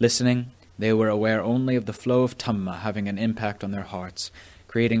 Listening, they were aware only of the flow of Dhamma having an impact on their hearts,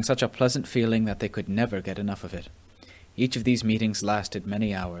 creating such a pleasant feeling that they could never get enough of it. Each of these meetings lasted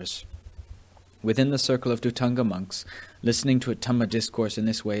many hours. Within the circle of Dhutanga monks, listening to a Dhamma discourse in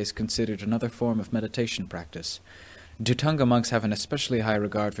this way is considered another form of meditation practice. Dhutanga monks have an especially high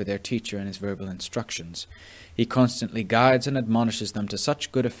regard for their teacher and his verbal instructions. He constantly guides and admonishes them to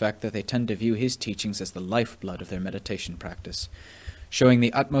such good effect that they tend to view his teachings as the lifeblood of their meditation practice. Showing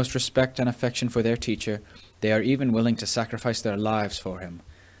the utmost respect and affection for their teacher, they are even willing to sacrifice their lives for him.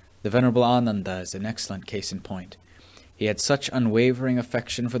 The Venerable Ananda is an excellent case in point. He had such unwavering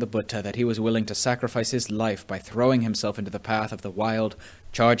affection for the Buddha that he was willing to sacrifice his life by throwing himself into the path of the wild,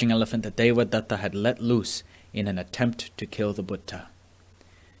 charging elephant that Devadatta had let loose in an attempt to kill the Buddha.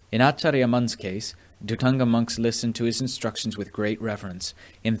 In Acharya Mun's case, Dhutanga monks listened to his instructions with great reverence,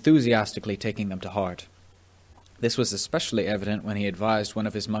 enthusiastically taking them to heart. This was especially evident when he advised one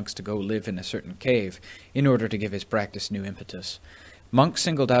of his monks to go live in a certain cave in order to give his practice new impetus. Monks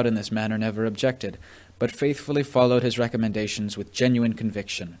singled out in this manner never objected, but faithfully followed his recommendations with genuine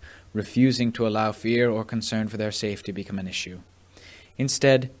conviction, refusing to allow fear or concern for their safety become an issue.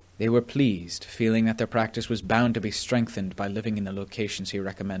 Instead, they were pleased, feeling that their practice was bound to be strengthened by living in the locations he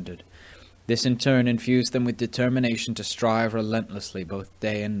recommended. This in turn infused them with determination to strive relentlessly both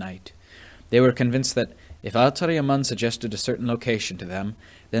day and night. They were convinced that if Acharya Mun suggested a certain location to them,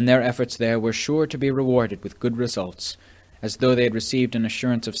 then their efforts there were sure to be rewarded with good results, as though they had received an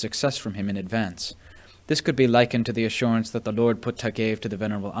assurance of success from him in advance. This could be likened to the assurance that the Lord Buddha gave to the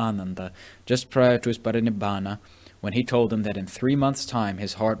Venerable Ananda just prior to his parinibbana, when he told him that in 3 months' time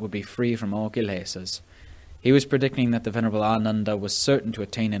his heart would be free from all kilesas. He was predicting that the Venerable Ananda was certain to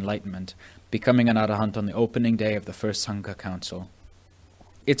attain enlightenment, becoming an arahant on the opening day of the first Sangha Council.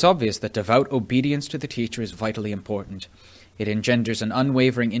 It's obvious that devout obedience to the teacher is vitally important. It engenders an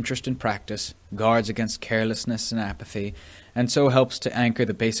unwavering interest in practice, guards against carelessness and apathy, and so helps to anchor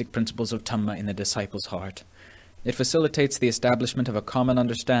the basic principles of Dhamma in the disciple's heart. It facilitates the establishment of a common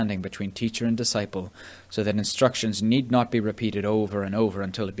understanding between teacher and disciple, so that instructions need not be repeated over and over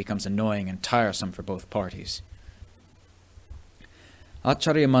until it becomes annoying and tiresome for both parties.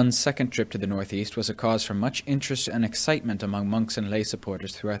 Acharya Mun's second trip to the northeast was a cause for much interest and excitement among monks and lay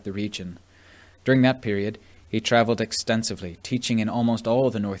supporters throughout the region. During that period, he travelled extensively, teaching in almost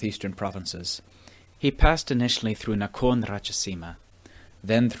all the northeastern provinces. He passed initially through Nakhon Ratchasima,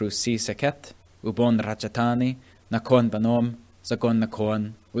 then through Si Saket, Ubon Ratchathani, Nakhon Panom, Sagon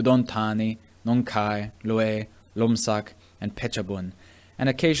Nakhon, Udon Thani, Nong Khai, Loe, Lomsak, and Phetchabun, and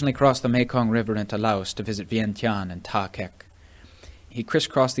occasionally crossed the Mekong River into Laos to visit Vientiane and Ta Kek. He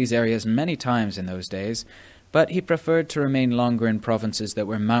crisscrossed these areas many times in those days, but he preferred to remain longer in provinces that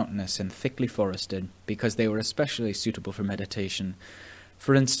were mountainous and thickly forested, because they were especially suitable for meditation.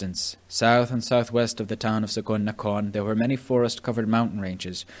 For instance, south and southwest of the town of Sagon Nakhon, there were many forest-covered mountain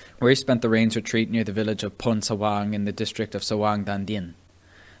ranges, where he spent the rains retreat near the village of Pon Sawang in the district of Sawang Dandin.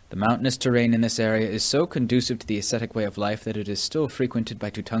 The mountainous terrain in this area is so conducive to the ascetic way of life that it is still frequented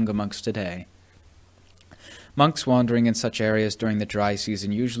by Dhutanga monks today. Monks wandering in such areas during the dry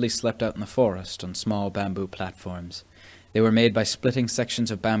season usually slept out in the forest on small bamboo platforms. They were made by splitting sections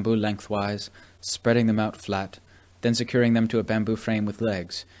of bamboo lengthwise, spreading them out flat, then securing them to a bamboo frame with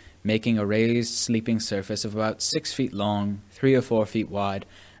legs, making a raised sleeping surface of about 6 feet long, 3 or 4 feet wide,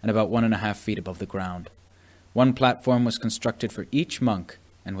 and about 1.5 feet above the ground. One platform was constructed for each monk,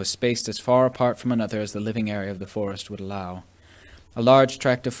 and was spaced as far apart from another as the living area of the forest would allow. A large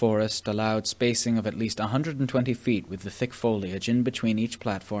tract of forest allowed spacing of at least 120 feet with the thick foliage in between each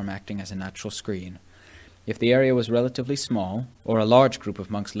platform acting as a natural screen. If the area was relatively small, or a large group of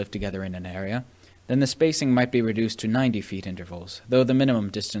monks lived together in an area, then the spacing might be reduced to 90 feet intervals, though the minimum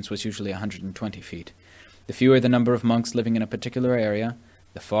distance was usually 120 feet. The fewer the number of monks living in a particular area,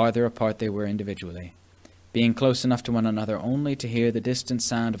 the farther apart they were individually, being close enough to one another only to hear the distant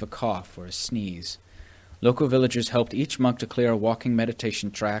sound of a cough or a sneeze. Local villagers helped each monk to clear a walking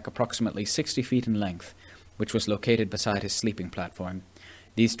meditation track approximately 60 feet in length, which was located beside his sleeping platform.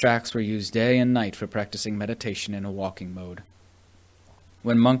 These tracks were used day and night for practicing meditation in a walking mode.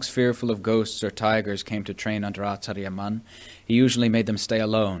 When monks fearful of ghosts or tigers came to train under Acharya Mun, he usually made them stay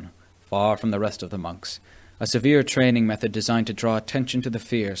alone, far from the rest of the monks, a severe training method designed to draw attention to the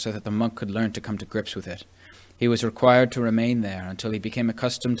fear so that the monk could learn to come to grips with it. He was required to remain there until he became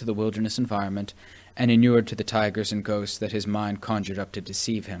accustomed to the wilderness environment and inured to the tigers and ghosts that his mind conjured up to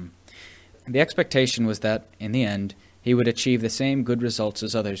deceive him. The expectation was that, in the end, he would achieve the same good results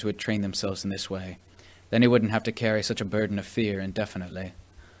as others who had trained themselves in this way. Then he wouldn't have to carry such a burden of fear indefinitely.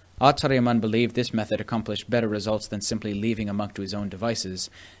 Acharya Mun believed this method accomplished better results than simply leaving a monk to his own devices,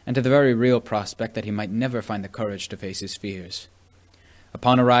 and to the very real prospect that he might never find the courage to face his fears.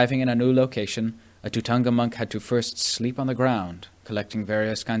 Upon arriving in a new location, a Thutanga monk had to first sleep on the ground, collecting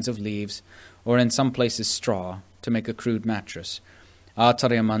various kinds of leaves, or in some places straw, to make a crude mattress.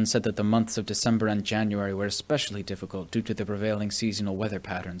 Acharya Mun said that the months of December and January were especially difficult due to the prevailing seasonal weather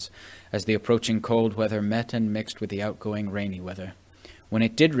patterns, as the approaching cold weather met and mixed with the outgoing rainy weather. When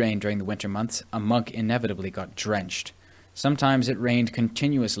it did rain during the winter months, a monk inevitably got drenched. Sometimes it rained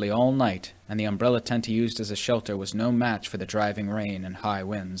continuously all night, and the umbrella tent he used as a shelter was no match for the driving rain and high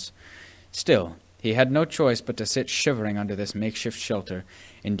winds. Still, he had no choice but to sit shivering under this makeshift shelter,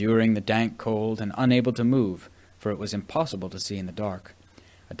 enduring the dank cold and unable to move, for it was impossible to see in the dark.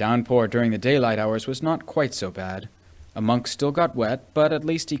 A downpour during the daylight hours was not quite so bad. A monk still got wet, but at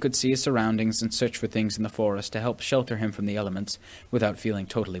least he could see his surroundings and search for things in the forest to help shelter him from the elements without feeling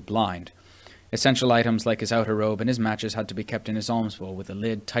totally blind. Essential items like his outer robe and his matches had to be kept in his alms bowl with the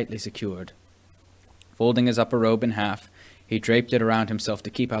lid tightly secured. Folding his upper robe in half, he draped it around himself to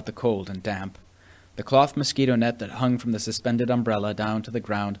keep out the cold and damp. The cloth mosquito net that hung from the suspended umbrella down to the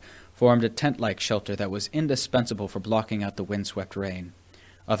ground formed a tent-like shelter that was indispensable for blocking out the windswept rain.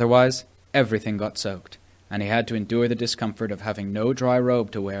 Otherwise, everything got soaked, and he had to endure the discomfort of having no dry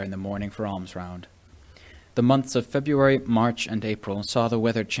robe to wear in the morning for alms round. The months of February, March, and April saw the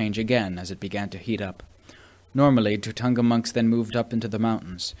weather change again as it began to heat up. Normally, Thutanga monks then moved up into the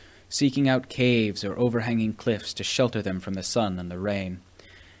mountains, seeking out caves or overhanging cliffs to shelter them from the sun and the rain.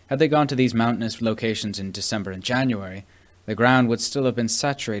 Had they gone to these mountainous locations in December and January, the ground would still have been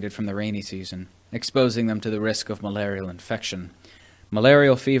saturated from the rainy season, exposing them to the risk of malarial infection.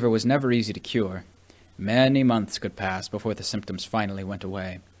 Malarial fever was never easy to cure. Many months could pass before the symptoms finally went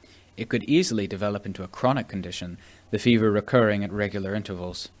away. It could easily develop into a chronic condition, the fever recurring at regular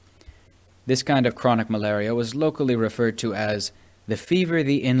intervals. This kind of chronic malaria was locally referred to as the fever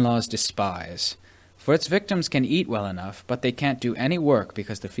the in-laws despise, for its victims can eat well enough, but they can't do any work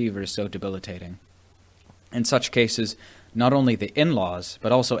because the fever is so debilitating. In such cases, not only the in-laws,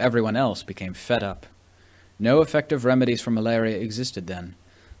 but also everyone else became fed up. No effective remedies for malaria existed then,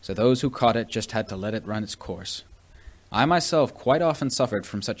 so those who caught it just had to let it run its course. I myself quite often suffered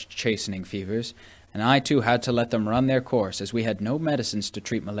from such chastening fevers, and I too had to let them run their course, as we had no medicines to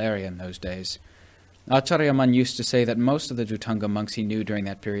treat malaria in those days. Acharya Mun used to say that most of the Thutanga monks he knew during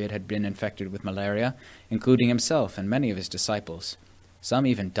that period had been infected with malaria, including himself and many of his disciples. Some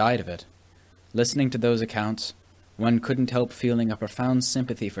even died of it. Listening to those accounts, one couldn't help feeling a profound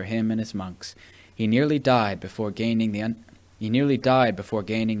sympathy for him and his monks. He nearly died before gaining the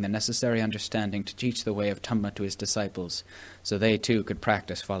necessary understanding to teach the way of Dhamma to his disciples, so they too could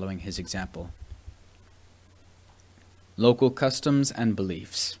practice following his example. Local customs and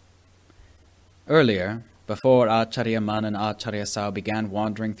beliefs. Earlier, before Acharya Mun and Acharya Sao began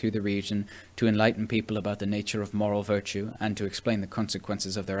wandering through the region to enlighten people about the nature of moral virtue and to explain the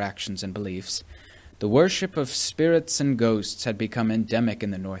consequences of their actions and beliefs, the worship of spirits and ghosts had become endemic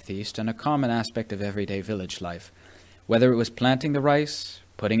in the Northeast and a common aspect of everyday village life. Whether it was planting the rice,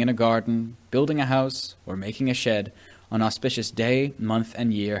 putting in a garden, building a house, or making a shed, an auspicious day, month,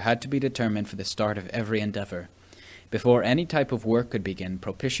 and year had to be determined for the start of every endeavor. Before any type of work could begin,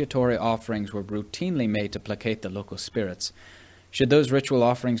 propitiatory offerings were routinely made to placate the local spirits. Should those ritual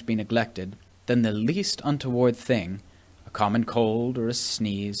offerings be neglected, then the least untoward thing, a common cold or a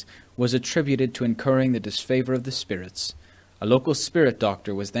sneeze, was attributed to incurring the disfavor of the spirits. A local spirit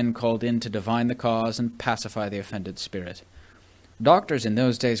doctor was then called in to divine the cause and pacify the offended spirit. Doctors in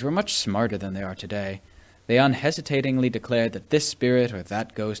those days were much smarter than they are today. They unhesitatingly declared that this spirit or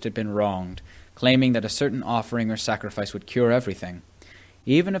that ghost had been wronged, claiming that a certain offering or sacrifice would cure everything.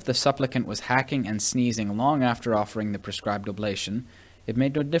 Even if the supplicant was hacking and sneezing long after offering the prescribed oblation, it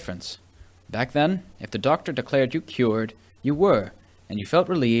made no difference. Back then, if the doctor declared you cured, you were, and you felt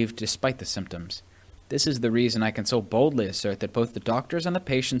relieved despite the symptoms. This is the reason I can so boldly assert that both the doctors and the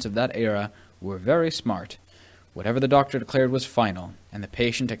patients of that era were very smart. Whatever the doctor declared was final, and the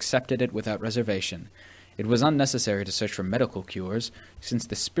patient accepted it without reservation. It was unnecessary to search for medical cures, since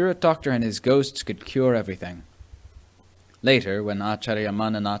the spirit doctor and his ghosts could cure everything. Later, when Acharya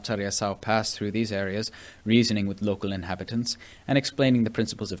Mun and Acharya Sao passed through these areas, reasoning with local inhabitants and explaining the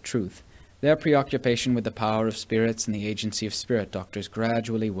principles of truth, their preoccupation with the power of spirits and the agency of spirit doctors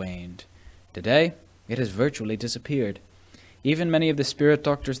gradually waned. Today, it has virtually disappeared. Even many of the spirit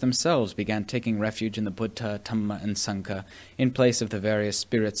doctors themselves began taking refuge in the Buddha, Dhamma, and Sangha in place of the various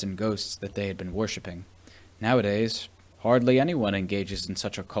spirits and ghosts that they had been worshipping. Nowadays, hardly anyone engages in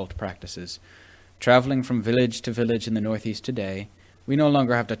such occult practices. Traveling from village to village in the northeast today, we no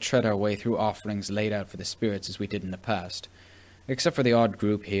longer have to tread our way through offerings laid out for the spirits as we did in the past. Except for the odd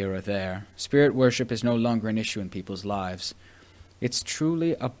group here or there, spirit worship is no longer an issue in people's lives. It's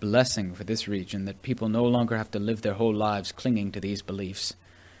truly a blessing for this region that people no longer have to live their whole lives clinging to these beliefs.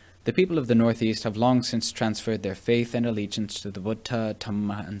 The people of the Northeast have long since transferred their faith and allegiance to the Buddha,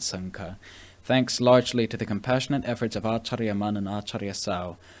 Dhamma, and Sangha, thanks largely to the compassionate efforts of Acharya Mun and Acharya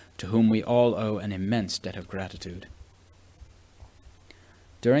Sao, to whom we all owe an immense debt of gratitude.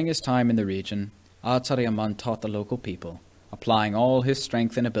 During his time in the region, Acharya Mun taught the local people, applying all his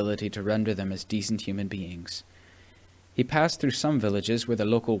strength and ability to render them as decent human beings. He passed through some villages where the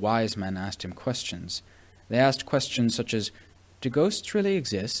local wise men asked him questions. They asked questions such as, do ghosts really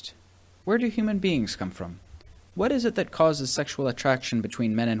exist? Where do human beings come from? What is it that causes sexual attraction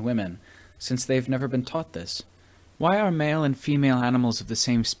between men and women, since they've never been taught this? Why are male and female animals of the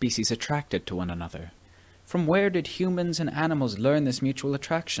same species attracted to one another? From where did humans and animals learn this mutual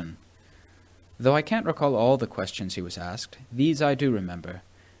attraction? Though I can't recall all the questions he was asked, these I do remember.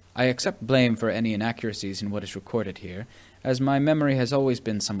 I accept blame for any inaccuracies in what is recorded here, as my memory has always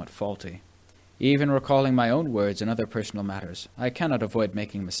been somewhat faulty. Even recalling my own words and other personal matters, I cannot avoid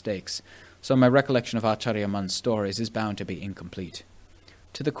making mistakes, so my recollection of Acharya Mun's stories is bound to be incomplete.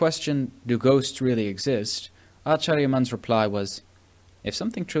 To the question, do ghosts really exist, Acharya Mun's reply was, if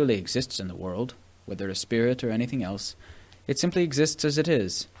something truly exists in the world, whether a spirit or anything else, it simply exists as it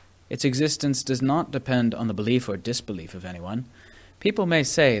is. Its existence does not depend on the belief or disbelief of anyone. People may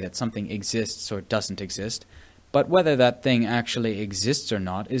say that something exists or doesn't exist, but whether that thing actually exists or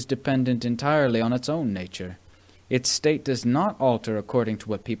not is dependent entirely on its own nature. Its state does not alter according to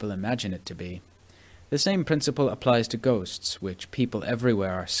what people imagine it to be. The same principle applies to ghosts, which people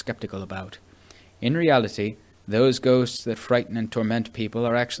everywhere are skeptical about. In reality, those ghosts that frighten and torment people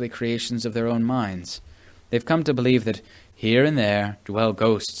are actually creations of their own minds. They've come to believe that here and there dwell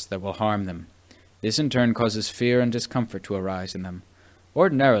ghosts that will harm them. This in turn causes fear and discomfort to arise in them.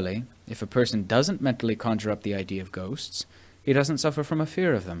 Ordinarily, if a person doesn't mentally conjure up the idea of ghosts, he doesn't suffer from a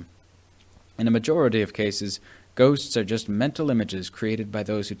fear of them. In a majority of cases, ghosts are just mental images created by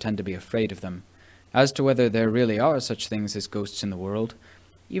those who tend to be afraid of them. As to whether there really are such things as ghosts in the world,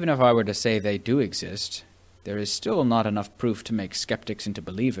 even if I were to say they do exist, there is still not enough proof to make skeptics into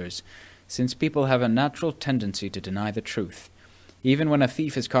believers, since people have a natural tendency to deny the truth. Even when a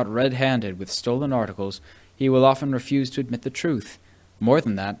thief is caught red-handed with stolen articles, he will often refuse to admit the truth. More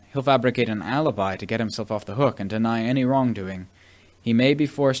than that, he'll fabricate an alibi to get himself off the hook and deny any wrongdoing. He may be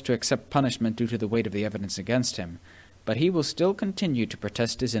forced to accept punishment due to the weight of the evidence against him, but he will still continue to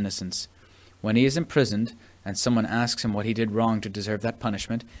protest his innocence. When he is imprisoned, and someone asks him what he did wrong to deserve that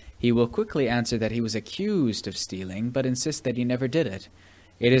punishment, he will quickly answer that he was accused of stealing, but insist that he never did it.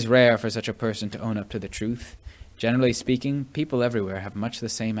 It is rare for such a person to own up to the truth. Generally speaking, people everywhere have much the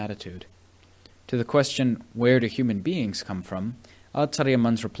same attitude. To the question, where do human beings come from, Acharya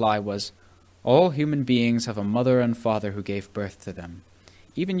Mun's reply was, all human beings have a mother and father who gave birth to them.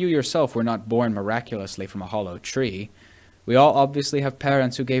 Even you yourself were not born miraculously from a hollow tree. We all obviously have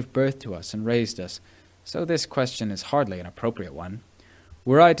parents who gave birth to us and raised us, so this question is hardly an appropriate one.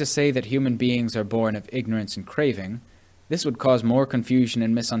 Were I to say that human beings are born of ignorance and craving, this would cause more confusion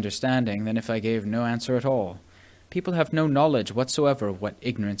and misunderstanding than if I gave no answer at all. People have no knowledge whatsoever of what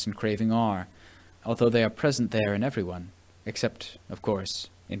ignorance and craving are, although they are present there in everyone, except, of course,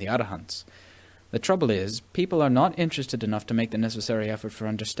 in the Arahants. The trouble is, people are not interested enough to make the necessary effort for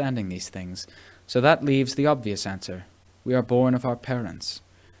understanding these things, so that leaves the obvious answer. We are born of our parents.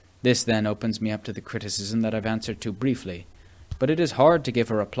 This then opens me up to the criticism that I've answered to briefly, but it is hard to give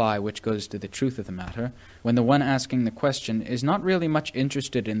a reply which goes to the truth of the matter, when the one asking the question is not really much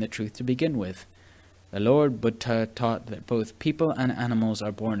interested in the truth to begin with. The Lord Buddha taught that both people and animals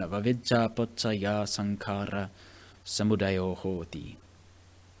are born of avidya paccaya sankhara samudayo hoti.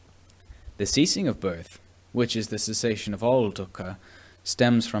 The ceasing of birth, which is the cessation of all dukkha,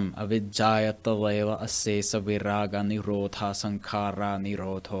 stems from avidjayataveva asesa viraga nirodha sankhara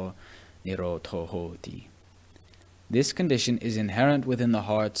nirodho hoti. This condition is inherent within the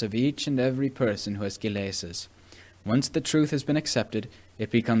hearts of each and every person who has kilesas. Once the truth has been accepted,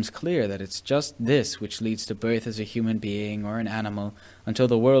 it becomes clear that it's just this which leads to birth as a human being or an animal, until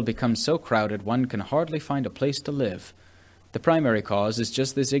the world becomes so crowded one can hardly find a place to live. The primary cause is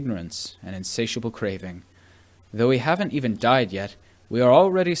just this ignorance, an insatiable craving. Though we haven't even died yet, we are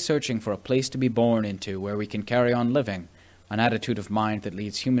already searching for a place to be born into where we can carry on living, an attitude of mind that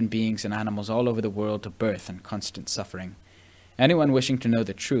leads human beings and animals all over the world to birth and constant suffering. Anyone wishing to know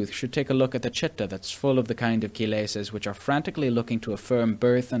the truth should take a look at the chitta that's full of the kind of kilesas which are frantically looking to affirm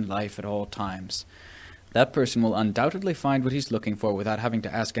birth and life at all times. That person will undoubtedly find what he's looking for without having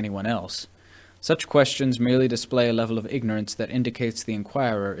to ask anyone else. Such questions merely display a level of ignorance that indicates the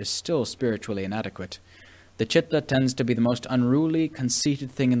inquirer is still spiritually inadequate. The chitta tends to be the most unruly,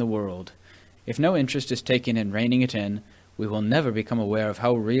 conceited thing in the world. If no interest is taken in reining it in, we will never become aware of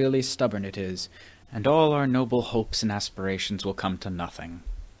how really stubborn it is, and all our noble hopes and aspirations will come to nothing.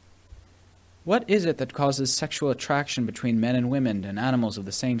 What is it that causes sexual attraction between men and women and animals of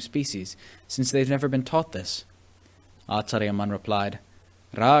the same species, since they've never been taught this? Acharya Mun replied,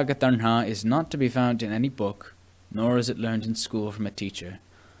 Raga Tanha is not to be found in any book, nor is it learned in school from a teacher.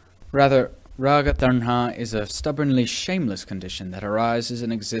 Rather, Raga Tanha is a stubbornly shameless condition that arises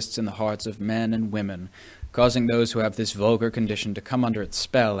and exists in the hearts of men and women, causing those who have this vulgar condition to come under its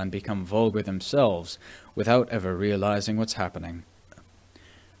spell and become vulgar themselves, without ever realizing what's happening.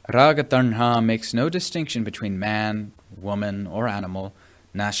 Raga Tanha makes no distinction between man, woman, or animal,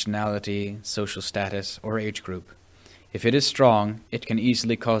 nationality, social status, or age group. If it is strong, it can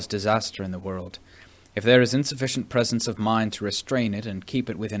easily cause disaster in the world. If there is insufficient presence of mind to restrain it and keep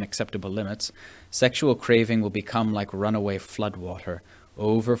it within acceptable limits, sexual craving will become like runaway floodwater,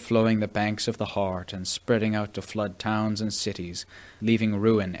 overflowing the banks of the heart and spreading out to flood towns and cities, leaving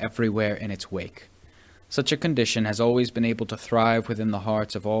ruin everywhere in its wake. Such a condition has always been able to thrive within the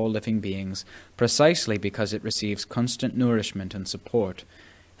hearts of all living beings, precisely because it receives constant nourishment and support,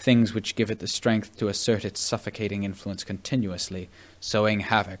 things which give it the strength to assert its suffocating influence continuously, sowing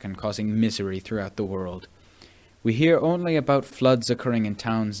havoc and causing misery throughout the world. We hear only about floods occurring in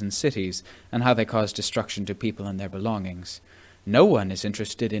towns and cities, and how they cause destruction to people and their belongings. No one is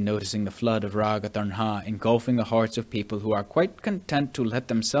interested in noticing the flood of Raga Tanha engulfing the hearts of people who are quite content to let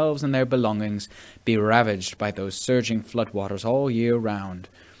themselves and their belongings be ravaged by those surging floodwaters all year round.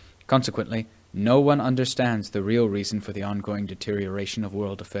 Consequently, no one understands the real reason for the ongoing deterioration of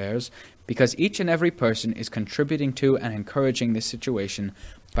world affairs, because each and every person is contributing to and encouraging this situation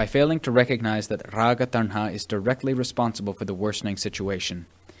by failing to recognize that Raga Tanha is directly responsible for the worsening situation.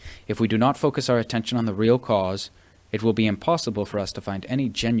 If we do not focus our attention on the real cause, it will be impossible for us to find any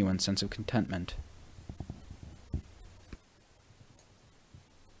genuine sense of contentment.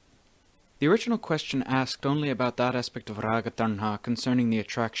 The original question asked only about that aspect of Raga Tanha concerning the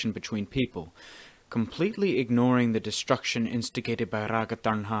attraction between people, completely ignoring the destruction instigated by Raga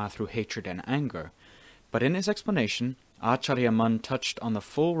Tanha through hatred and anger. But in his explanation, Acharya Mun touched on the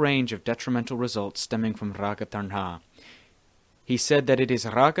full range of detrimental results stemming from Raga Tanha. He said that it is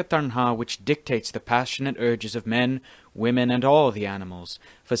Raga Tanha which dictates the passionate urges of men, women, and all the animals,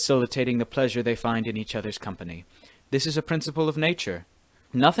 facilitating the pleasure they find in each other's company. This is a principle of nature.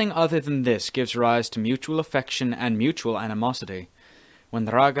 Nothing other than this gives rise to mutual affection and mutual animosity. When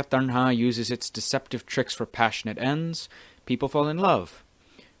Raga Tanha uses its deceptive tricks for passionate ends, people fall in love.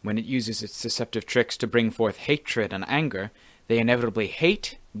 When it uses its deceptive tricks to bring forth hatred and anger, they inevitably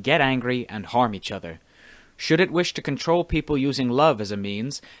hate, get angry, and harm each other. Should it wish to control people using love as a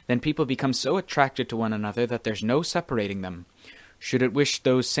means, then people become so attracted to one another that there's no separating them. Should it wish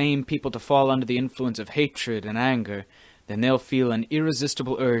those same people to fall under the influence of hatred and anger, then they'll feel an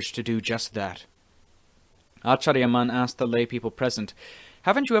irresistible urge to do just that. Acharya Mun asked the lay people present,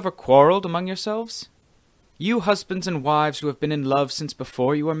 "Haven't you ever quarrelled among yourselves? You husbands and wives who have been in love since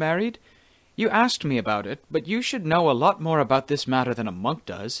before you were married? You asked me about it, but you should know a lot more about this matter than a monk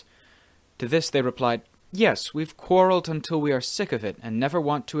does." To this they replied, "Yes, we've quarrelled until we are sick of it and never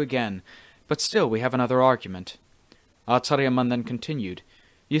want to again, but still we have another argument." Acharya Mun then continued,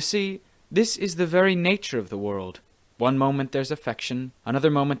 "You see, this is the very nature of the world. One moment there's affection, another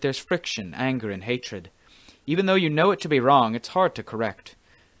moment there's friction, anger, and hatred. Even though you know it to be wrong, it's hard to correct.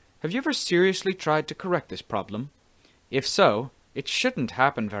 Have you ever seriously tried to correct this problem? If so, it shouldn't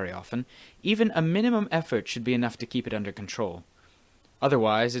happen very often. Even a minimum effort should be enough to keep it under control.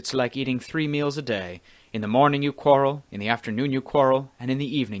 Otherwise, it's like eating 3 meals a day. In the morning you quarrel, in the afternoon you quarrel, and in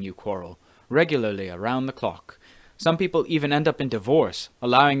the evening you quarrel, regularly around the clock. Some people even end up in divorce,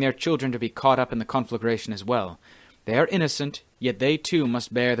 allowing their children to be caught up in the conflagration as well. They are innocent, yet they too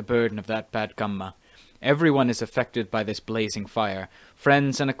must bear the burden of that bad karma. Everyone is affected by this blazing fire.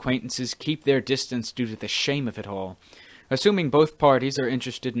 Friends and acquaintances keep their distance due to the shame of it all. Assuming both parties are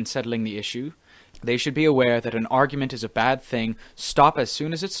interested in settling the issue, they should be aware that an argument is a bad thing, stop as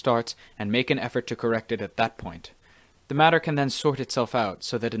soon as it starts, and make an effort to correct it at that point. The matter can then sort itself out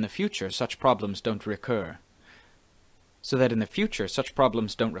so that in the future such problems don't recur.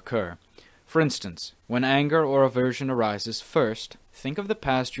 For instance, when anger or aversion arises, first, think of the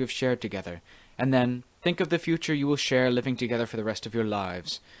past you have shared together, and then think of the future you will share living together for the rest of your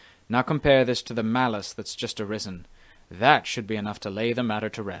lives. Now compare this to the malice that's just arisen. That should be enough to lay the matter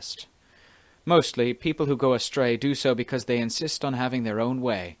to rest. Mostly, people who go astray do so because they insist on having their own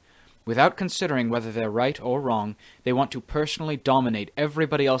way. Without considering whether they're right or wrong, they want to personally dominate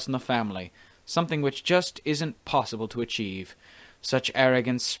everybody else in the family, something which just isn't possible to achieve. Such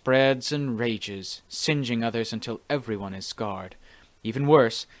arrogance spreads and rages, singeing others until everyone is scarred. Even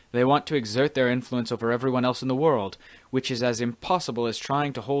worse, they want to exert their influence over everyone else in the world, which is as impossible as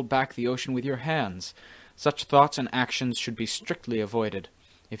trying to hold back the ocean with your hands. Such thoughts and actions should be strictly avoided.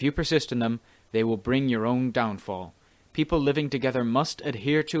 If you persist in them, they will bring your own downfall. People living together must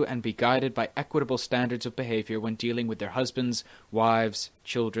adhere to and be guided by equitable standards of behavior when dealing with their husbands, wives,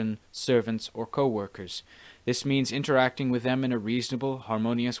 children, servants, or co-workers. This means interacting with them in a reasonable,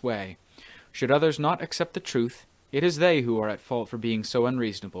 harmonious way. Should others not accept the truth, it is they who are at fault for being so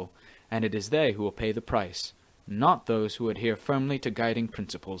unreasonable, and it is they who will pay the price, not those who adhere firmly to guiding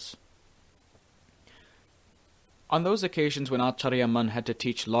principles. On those occasions when Acharya Mun had to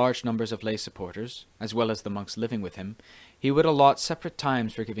teach large numbers of lay supporters, as well as the monks living with him, he would allot separate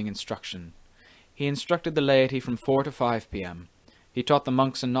times for giving instruction. He instructed the laity from 4 to 5 p.m. He taught the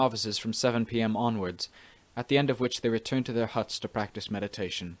monks and novices from 7 p.m. onwards, at the end of which they returned to their huts to practice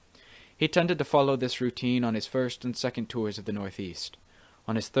meditation. He tended to follow this routine on his first and second tours of the northeast.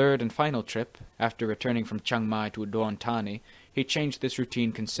 On his third and final trip, after returning from Chiang Mai to Udon Thani, he changed this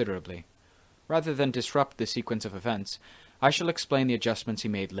routine considerably. Rather than disrupt the sequence of events, I shall explain the adjustments he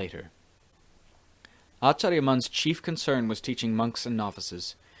made later. Acharya Mun's chief concern was teaching monks and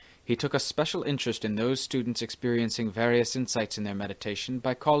novices. He took a special interest in those students experiencing various insights in their meditation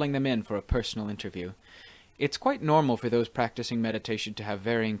by calling them in for a personal interview. It's quite normal for those practicing meditation to have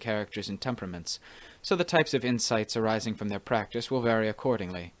varying characters and temperaments, so the types of insights arising from their practice will vary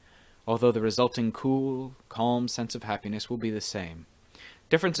accordingly, although the resulting cool, calm sense of happiness will be the same.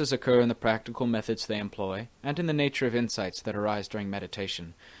 Differences occur in the practical methods they employ, and in the nature of insights that arise during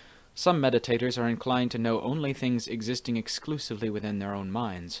meditation. Some meditators are inclined to know only things existing exclusively within their own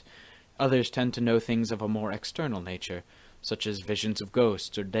minds. Others tend to know things of a more external nature, such as visions of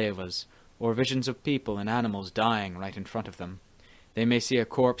ghosts or devas, or visions of people and animals dying right in front of them. They may see a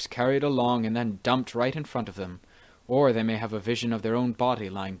corpse carried along and then dumped right in front of them, or they may have a vision of their own body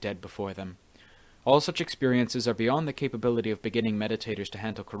lying dead before them. All such experiences are beyond the capability of beginning meditators to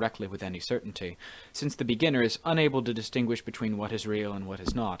handle correctly with any certainty, since the beginner is unable to distinguish between what is real and what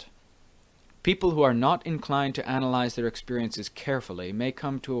is not. People who are not inclined to analyze their experiences carefully may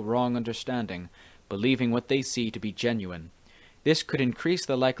come to a wrong understanding, believing what they see to be genuine. This could increase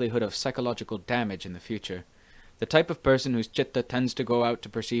the likelihood of psychological damage in the future. The type of person whose chitta tends to go out to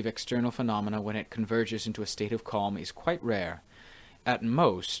perceive external phenomena when it converges into a state of calm is quite rare. At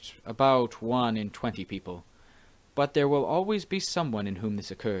most, about 1 in 20 people. But there will always be someone in whom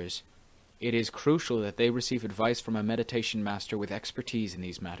this occurs. It is crucial that they receive advice from a meditation master with expertise in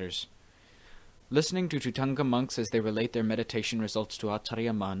these matters. Listening to Thutanga monks as they relate their meditation results to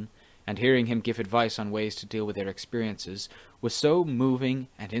Acharya Mun, and hearing him give advice on ways to deal with their experiences, was so moving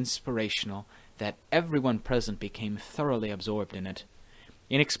and inspirational that everyone present became thoroughly absorbed in it.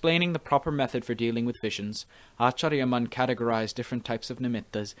 In explaining the proper method for dealing with visions, Acharya Mun categorized different types of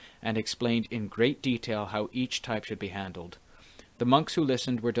nimittas and explained in great detail how each type should be handled. The monks who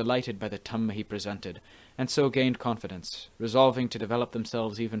listened were delighted by the Dhamma he presented, and so gained confidence, resolving to develop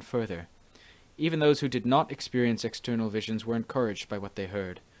themselves even further. Even those who did not experience external visions were encouraged by what they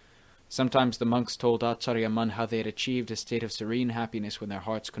heard. Sometimes the monks told Acharya Mun how they had achieved a state of serene happiness when their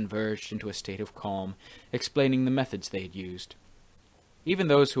hearts converged into a state of calm, explaining the methods they had used. Even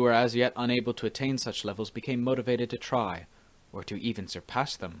those who were as yet unable to attain such levels became motivated to try, or to even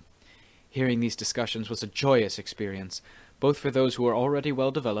surpass them. Hearing these discussions was a joyous experience, both for those who were already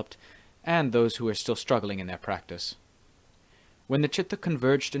well developed, and those who were still struggling in their practice. When the chitta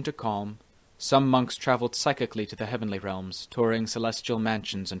converged into calm, some monks traveled psychically to the heavenly realms, touring celestial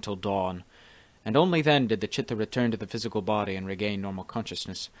mansions until dawn, and only then did the chitta return to the physical body and regain normal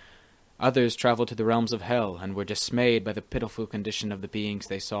consciousness. Others traveled to the realms of hell and were dismayed by the pitiful condition of the beings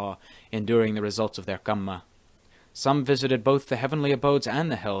they saw, enduring the results of their kamma. Some visited both the heavenly abodes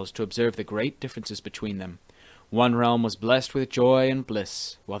and the hells to observe the great differences between them. One realm was blessed with joy and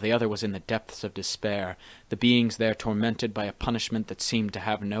bliss, while the other was in the depths of despair, the beings there tormented by a punishment that seemed to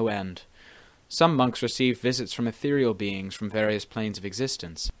have no end. Some monks received visits from ethereal beings from various planes of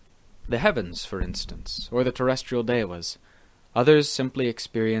existence, the heavens, for instance, or the terrestrial devas. Others simply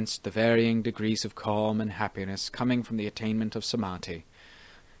experienced the varying degrees of calm and happiness coming from the attainment of samadhi.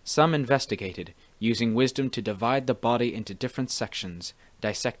 Some investigated, using wisdom to divide the body into different sections,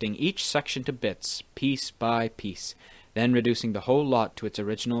 dissecting each section to bits, piece by piece, then reducing the whole lot to its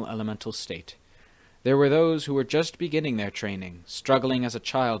original elemental state. There were those who were just beginning their training, struggling as a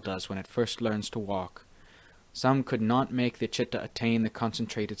child does when it first learns to walk. Some could not make the citta attain the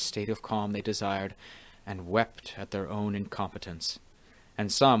concentrated state of calm they desired, and wept at their own incompetence.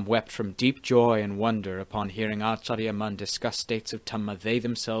 And some wept from deep joy and wonder upon hearing Acharya Mun discuss states of Dhamma they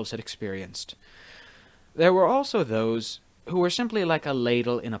themselves had experienced. There were also those who were simply like a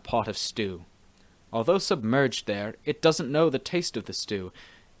ladle in a pot of stew. Although submerged there, it doesn't know the taste of the stew,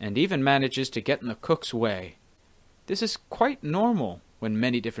 and even manages to get in the cook's way. This is quite normal when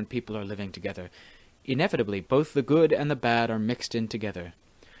many different people are living together. Inevitably, both the good and the bad are mixed in together.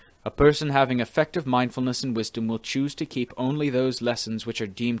 A person having effective mindfulness and wisdom will choose to keep only those lessons which are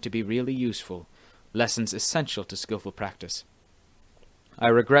deemed to be really useful, lessons essential to skillful practice. I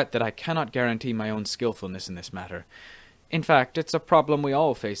regret that I cannot guarantee my own skillfulness in this matter. In fact, it's a problem we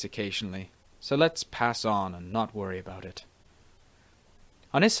all face occasionally, so let's pass on and not worry about it.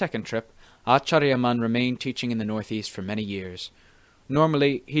 On his second trip, Acharya Mun remained teaching in the northeast for many years.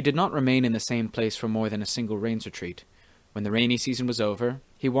 Normally, he did not remain in the same place for more than a single rains retreat. When the rainy season was over,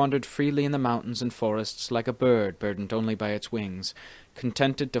 he wandered freely in the mountains and forests like a bird burdened only by its wings,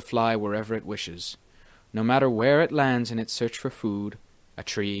 contented to fly wherever it wishes. No matter where it lands in its search for food, a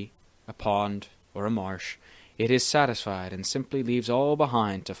tree, a pond, or a marsh, it is satisfied and simply leaves all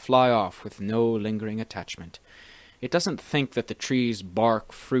behind to fly off with no lingering attachment. It doesn't think that the trees,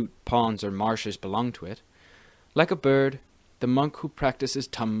 bark, fruit, ponds, or marshes belong to it. Like a bird, the monk who practices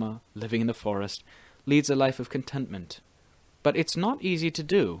Dhamma, living in the forest, leads a life of contentment. But it's not easy to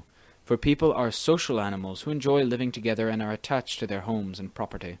do, for people are social animals who enjoy living together and are attached to their homes and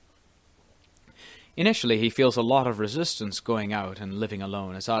property. Initially, he feels a lot of resistance going out and living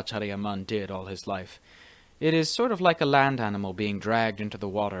alone, as Acharya Mun did all his life. It is sort of like a land animal being dragged into the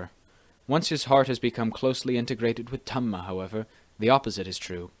water. Once his heart has become closely integrated with Dhamma, however, the opposite is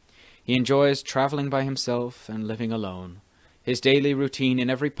true. He enjoys travelling by himself and living alone. His daily routine in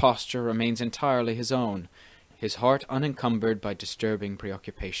every posture remains entirely his own, his heart unencumbered by disturbing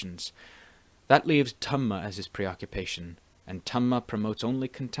preoccupations. That leaves Dhamma as his preoccupation, and Dhamma promotes only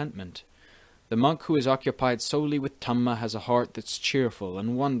contentment. The monk who is occupied solely with Dhamma has a heart that's cheerful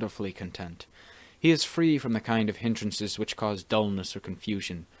and wonderfully content. He is free from the kind of hindrances which cause dullness or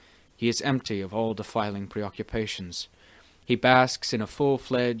confusion. He is empty of all defiling preoccupations. He basks in a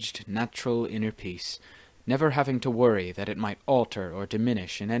full-fledged, natural inner peace, never having to worry that it might alter or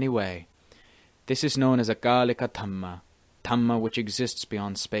diminish in any way. This is known as Akalika Dhamma, Dhamma which exists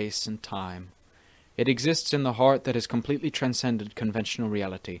beyond space and time. It exists in the heart that has completely transcended conventional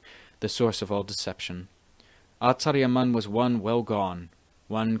reality, the source of all deception. Acharya Mun was one well gone,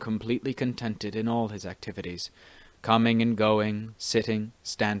 one completely contented in all his activities. Coming and going, sitting,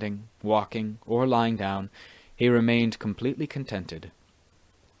 standing, walking, or lying down, he remained completely contented.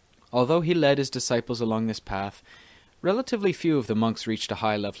 Although he led his disciples along this path, relatively few of the monks reached a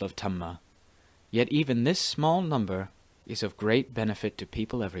high level of Dhamma. Yet even this small number is of great benefit to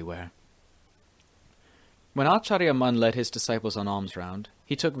people everywhere. When Acharya Mun led his disciples on alms round,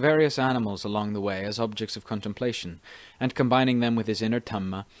 he took various animals along the way as objects of contemplation, and combining them with his inner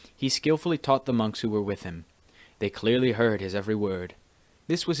Dhamma, he skillfully taught the monks who were with him. They clearly heard his every word.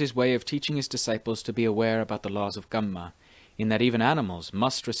 This was his way of teaching his disciples to be aware about the laws of Dhamma, in that even animals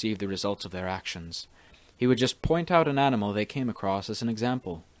must receive the results of their actions. He would just point out an animal they came across as an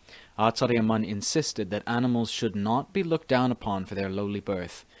example. Acharya Mun insisted that animals should not be looked down upon for their lowly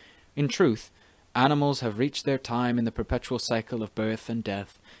birth. In truth, animals have reached their time in the perpetual cycle of birth and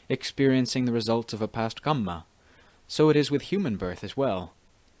death, experiencing the results of a past karma. So it is with human birth as well.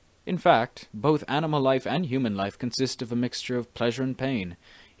 In fact, both animal life and human life consist of a mixture of pleasure and pain,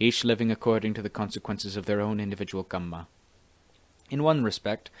 each living according to the consequences of their own individual karma. In one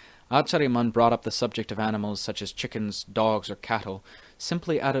respect, Acharya Mun brought up the subject of animals such as chickens, dogs, or cattle,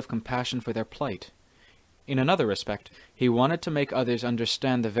 simply out of compassion for their plight. In another respect, he wanted to make others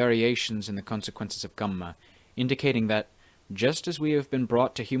understand the variations in the consequences of karma, indicating that, just as we have been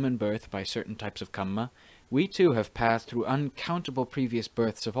brought to human birth by certain types of karma, we too have passed through uncountable previous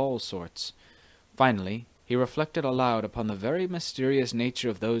births of all sorts. Finally, he he reflected aloud upon the very mysterious nature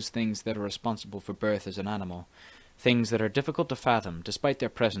of those things that are responsible for birth as an animal, things that are difficult to fathom despite their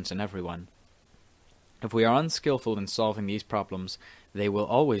presence in everyone. If we are unskillful in solving these problems, they will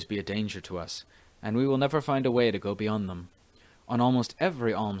always be a danger to us, and we will never find a way to go beyond them. On almost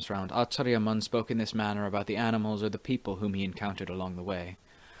every alms round, Acharya Mun spoke in this manner about the animals or the people whom he encountered along the way.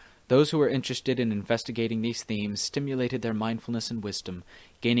 Those who were interested in investigating these themes stimulated their mindfulness and wisdom,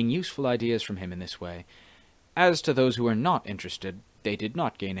 gaining useful ideas from him in this way. As to those who were not interested, they did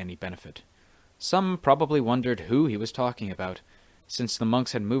not gain any benefit. Some probably wondered who he was talking about, since the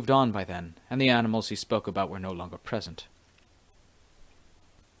monks had moved on by then, and the animals he spoke about were no longer present.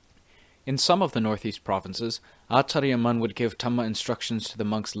 In some of the northeast provinces, Acharya Mun would give Dhamma instructions to the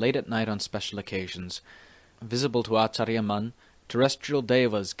monks late at night on special occasions. Visible to Acharya Mun, terrestrial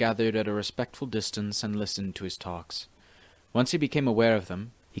devas gathered at a respectful distance and listened to his talks. Once he became aware of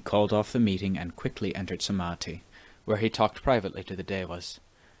them, he called off the meeting and quickly entered samadhi, where he talked privately to the devas.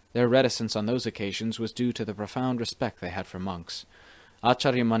 Their reticence on those occasions was due to the profound respect they had for monks.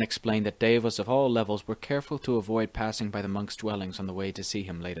 Acharya Mun explained that devas of all levels were careful to avoid passing by the monks' dwellings on the way to see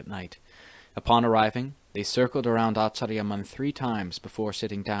him late at night. Upon arriving, they circled around Acharya Mun 3 times before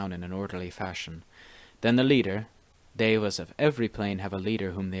sitting down in an orderly fashion. Then the leader, devas of every plane have a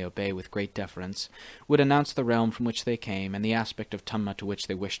leader whom they obey with great deference, would announce the realm from which they came and the aspect of Dhamma to which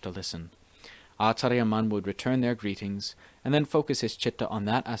they wished to listen. Acharya Mun would return their greetings, and then focus his chitta on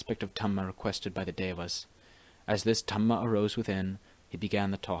that aspect of Dhamma requested by the devas. As this Dhamma arose within, he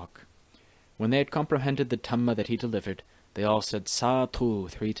began the talk. When they had comprehended the Dhamma that he delivered, they all said Sadhu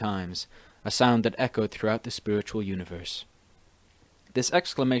 3 times, a sound that echoed throughout the spiritual universe. This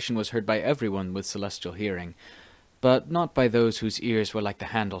exclamation was heard by everyone with celestial hearing, but not by those whose ears were like the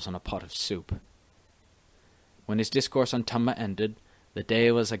handles on a pot of soup. When his discourse on Dhamma ended, the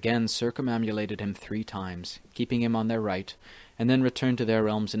devas again circumambulated him 3 times, keeping him on their right, and then returned to their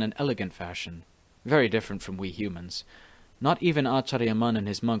realms in an elegant fashion, very different from we humans. Not even Acharya Mun and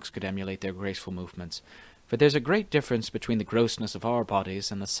his monks could emulate their graceful movements, for there's a great difference between the grossness of our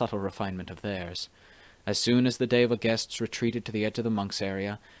bodies and the subtle refinement of theirs. As soon as the deva guests retreated to the edge of the monks'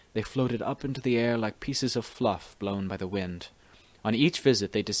 area, they floated up into the air like pieces of fluff blown by the wind. On each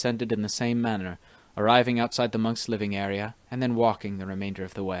visit they descended in the same manner, arriving outside the monks' living area, and then walking the remainder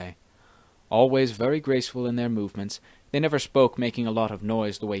of the way. Always very graceful in their movements, they never spoke, making a lot of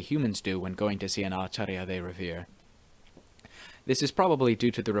noise the way humans do when going to see an acharya they revere. This is probably due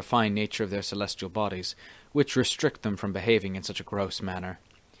to the refined nature of their celestial bodies, which restrict them from behaving in such a gross manner.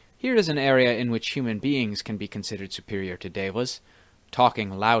 Here is an area in which human beings can be considered superior to devas, talking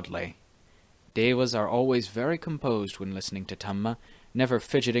loudly. Devas are always very composed when listening to Dhamma, never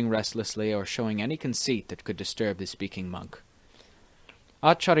fidgeting restlessly or showing any conceit that could disturb the speaking monk.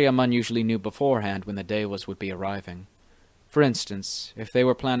 Acharya Mun usually knew beforehand when the devas would be arriving. For instance, if they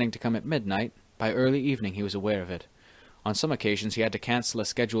were planning to come at midnight, by early evening he was aware of it. On some occasions he had to cancel a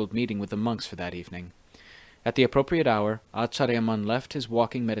scheduled meeting with the monks for that evening. At the appropriate hour, Acharya Mun left his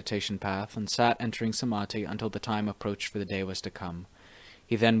walking meditation path and sat entering samadhi until the time approached for the devas to come.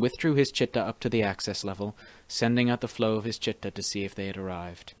 He then withdrew his chitta up to the access level, sending out the flow of his chitta to see if they had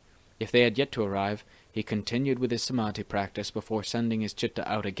arrived. If they had yet to arrive, he continued with his samadhi practice before sending his chitta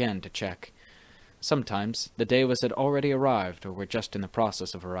out again to check. Sometimes the devas had already arrived or were just in the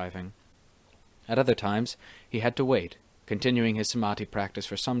process of arriving. At other times he had to wait, continuing his samadhi practice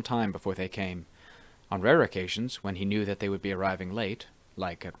for some time before they came. On rare occasions, when he knew that they would be arriving late,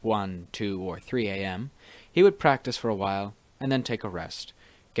 like at 1, 2, or 3 a.m., he would practice for a while and then take a rest,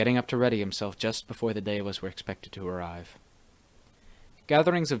 getting up to ready himself just before the devas were expected to arrive.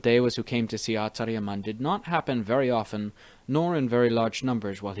 Gatherings of devas who came to see Acharya Mun did not happen very often, nor in very large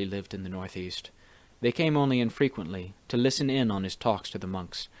numbers while he lived in the northeast. They came only infrequently, to listen in on his talks to the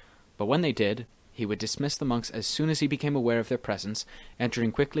monks, but when they did, he would dismiss the monks as soon as he became aware of their presence,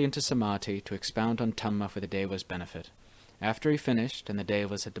 entering quickly into samadhi to expound on Dhamma for the devas' benefit. After he finished, and the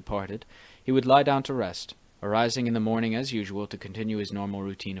devas had departed, he would lie down to rest, arising in the morning as usual to continue his normal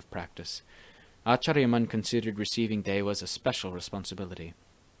routine of practice. Acharya Mun considered receiving devas a special responsibility.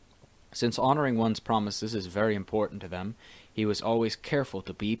 Since honoring one's promises is very important to them, he was always careful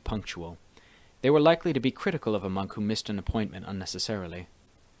to be punctual. They were likely to be critical of a monk who missed an appointment unnecessarily.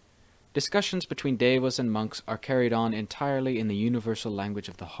 Discussions between devas and monks are carried on entirely in the universal language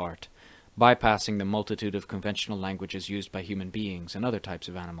of the heart, bypassing the multitude of conventional languages used by human beings and other types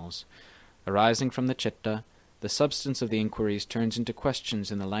of animals. Arising from the chitta, the substance of the inquiries turns into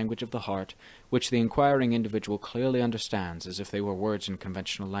questions in the language of the heart, which the inquiring individual clearly understands as if they were words in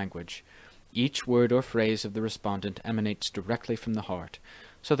conventional language. Each word or phrase of the respondent emanates directly from the heart,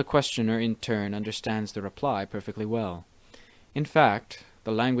 so the questioner in turn understands the reply perfectly well. In fact,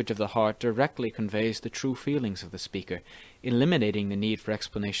 the language of the heart directly conveys the true feelings of the speaker, eliminating the need for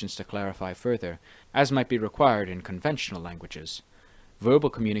explanations to clarify further, as might be required in conventional languages. Verbal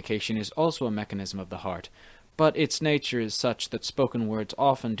communication is also a mechanism of the heart, but its nature is such that spoken words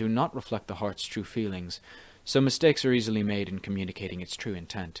often do not reflect the heart's true feelings, so mistakes are easily made in communicating its true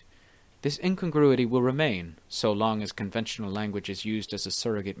intent. This incongruity will remain so long as conventional language is used as a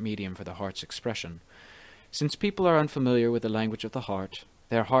surrogate medium for the heart's expression. Since people are unfamiliar with the language of the heart,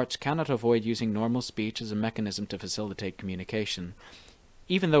 their hearts cannot avoid using normal speech as a mechanism to facilitate communication,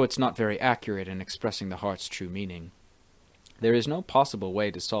 even though it's not very accurate in expressing the heart's true meaning. There is no possible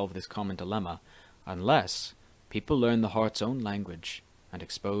way to solve this common dilemma unless people learn the heart's own language and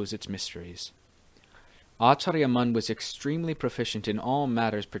expose its mysteries. Acharya Mun was extremely proficient in all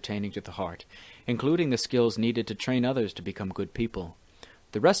matters pertaining to the heart, including the skills needed to train others to become good people.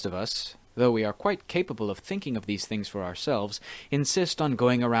 The rest of us, though we are quite capable of thinking of these things for ourselves, insist on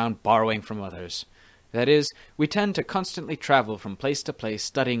going around borrowing from others. That is, we tend to constantly travel from place to place,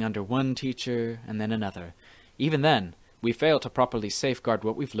 studying under one teacher and then another. Even then, we fail to properly safeguard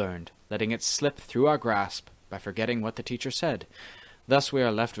what we've learned, letting it slip through our grasp by forgetting what the teacher said. Thus we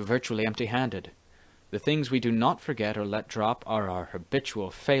are left virtually empty-handed. The things we do not forget or let drop are our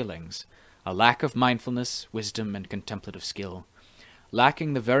habitual failings, a lack of mindfulness, wisdom, and contemplative skill.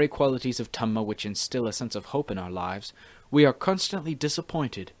 Lacking the very qualities of Dhamma which instill a sense of hope in our lives, we are constantly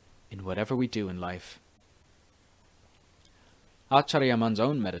disappointed in whatever we do in life. Acharya Mun's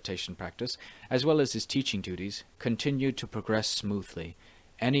own meditation practice, as well as his teaching duties, continued to progress smoothly,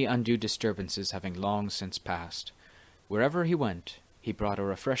 any undue disturbances having long since passed. Wherever he went, he brought a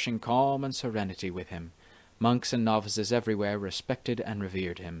refreshing calm and serenity with him. Monks and novices everywhere respected and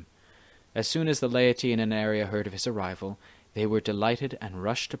revered him. As soon as the laity in an area heard of his arrival, they were delighted and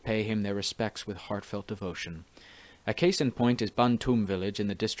rushed to pay him their respects with heartfelt devotion. A case in point is Bantum village in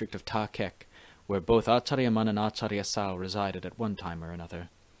the district of Ta Kek, where both Acharya Mun and Acharya Sal resided at one time or another.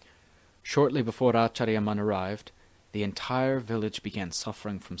 Shortly before Acharya Mun arrived, the entire village began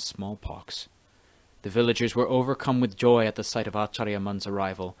suffering from smallpox. The villagers were overcome with joy at the sight of Acharya Mun's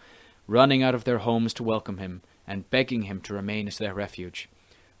arrival, running out of their homes to welcome him and begging him to remain as their refuge.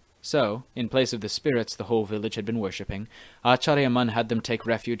 So, in place of the spirits the whole village had been worshipping, Acharya Mun had them take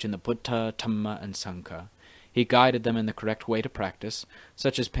refuge in the Buddha, Dhamma, and Sangha. He guided them in the correct way to practice,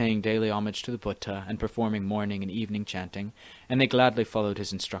 such as paying daily homage to the Buddha and performing morning and evening chanting, and they gladly followed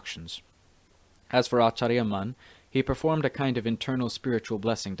his instructions. As for Acharya Mun, he performed a kind of internal spiritual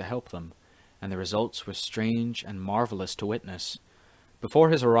blessing to help them, and the results were strange and marvelous to witness. Before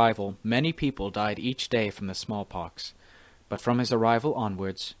his arrival, many people died each day from the smallpox, but from his arrival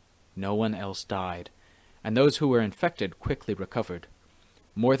onwards, no one else died, and those who were infected quickly recovered.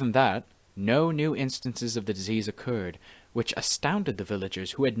 More than that, no new instances of the disease occurred, which astounded the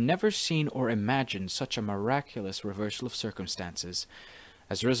villagers, who had never seen or imagined such a miraculous reversal of circumstances.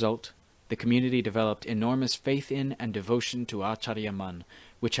 As a result, the community developed enormous faith in and devotion to Acharya Mun,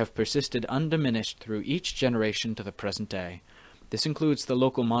 which have persisted undiminished through each generation to the present day. This includes the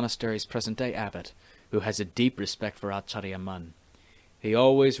local monastery's present-day abbot, who has a deep respect for Acharya Mun. He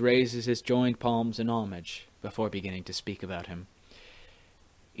always raises his joined palms in homage before beginning to speak about him.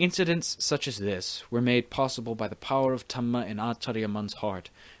 Incidents such as this were made possible by the power of Dhamma in Acharya Mun's heart,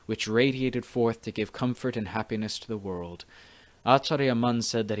 which radiated forth to give comfort and happiness to the world. Acharya Mun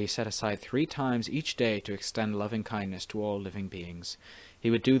said that he set aside 3 times each day to extend loving kindness to all living beings.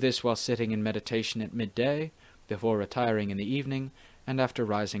 He would do this while sitting in meditation at midday, before retiring in the evening, and after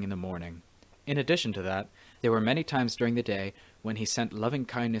rising in the morning. In addition to that, there were many times during the day when he sent loving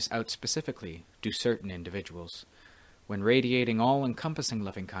kindness out specifically to certain individuals. When radiating all-encompassing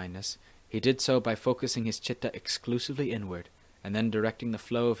loving kindness, he did so by focusing his citta exclusively inward, and then directing the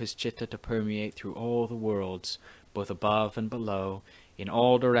flow of his citta to permeate through all the worlds, both above and below, in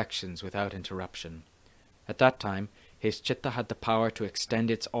all directions without interruption. At that time, his citta had the power to extend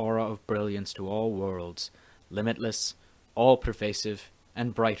its aura of brilliance to all worlds, limitless, all-pervasive,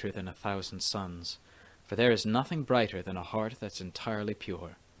 and brighter than 1,000 suns. For there is nothing brighter than a heart that's entirely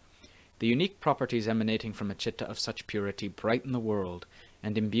pure. The unique properties emanating from a citta of such purity brighten the world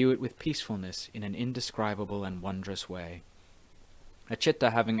and imbue it with peacefulness in an indescribable and wondrous way. A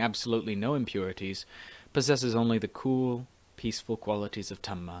citta having absolutely no impurities possesses only the cool, peaceful qualities of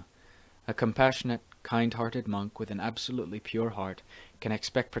Dhamma. A compassionate, kind-hearted monk with an absolutely pure heart can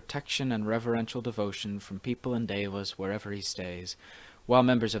expect protection and reverential devotion from people and devas wherever he stays, while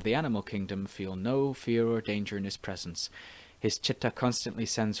members of the animal kingdom feel no fear or danger in his presence. His chitta constantly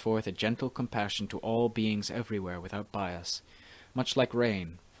sends forth a gentle compassion to all beings everywhere without bias, much like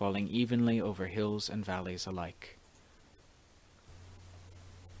rain falling evenly over hills and valleys alike.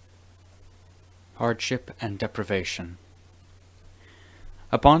 Hardship and deprivation.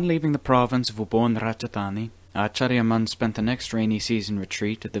 Upon leaving the province of Ubon Ratchathani, Acharya Mun spent the next rainy season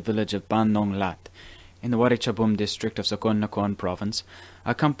retreat at the village of Ban Nong Lat, in the Warichabum district of Sakon Nakhon province,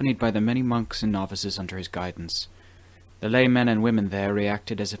 accompanied by the many monks and novices under his guidance. The laymen and women there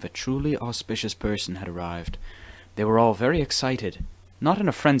reacted as if a truly auspicious person had arrived. They were all very excited, not in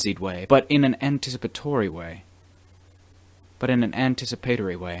a frenzied way, but in an anticipatory way, at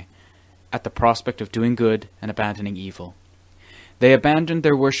the prospect of doing good and abandoning evil. They abandoned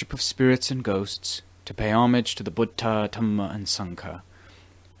their worship of spirits and ghosts to pay homage to the Buddha, Dhamma, and Sangha.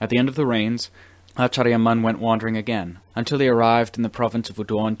 At the end of the rains, Acharya Mun went wandering again, until he arrived in the province of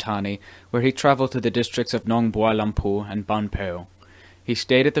Udon Thani, where he travelled to the districts of Nong Bua Lampu and Ban Peo. He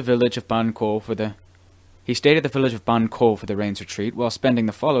stayed at the village of Ban Ko for the rains retreat, while spending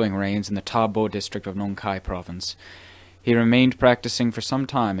the following rains in the Thabo district of Nong Khai province. He remained practicing for some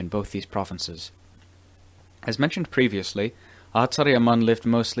time in both these provinces. As mentioned previously, Acharya Mun lived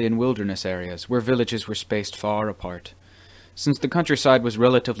mostly in wilderness areas, where villages were spaced far apart. Since the countryside was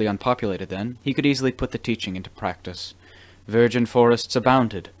relatively unpopulated then, he could easily put the teaching into practice. Virgin forests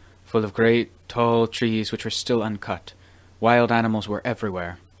abounded, full of great, tall trees which were still uncut. Wild animals were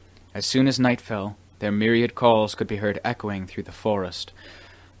everywhere. As soon as night fell, their myriad calls could be heard echoing through the forest.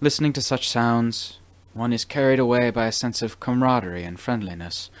 Listening to such sounds, one is carried away by a sense of camaraderie and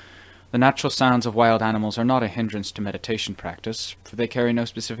friendliness. The natural sounds of wild animals are not a hindrance to meditation practice, for they carry no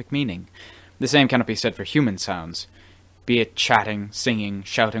specific meaning. The same cannot be said for human sounds. Be it chatting, singing,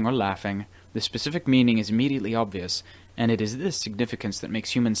 shouting, or laughing, the specific meaning is immediately obvious, and it is this significance that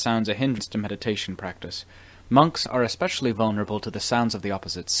makes human sounds a hindrance to meditation practice. Monks are especially vulnerable to the sounds of the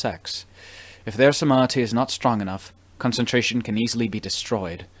opposite sex. If their samadhi is not strong enough, concentration can easily be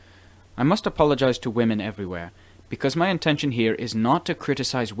destroyed. I must apologize to women everywhere, because my intention here is not to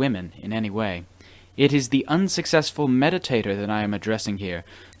criticize women in any way. It is the unsuccessful meditator that I am addressing here,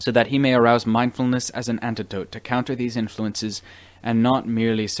 so that he may arouse mindfulness as an antidote to counter these influences and not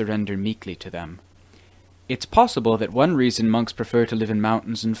merely surrender meekly to them. It's possible that one reason monks prefer to live in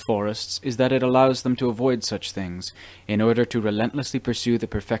mountains and forests is that it allows them to avoid such things, in order to relentlessly pursue the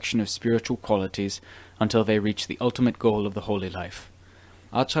perfection of spiritual qualities until they reach the ultimate goal of the holy life.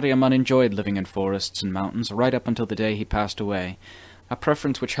 Acharya Mun enjoyed living in forests and mountains right up until the day he passed away, a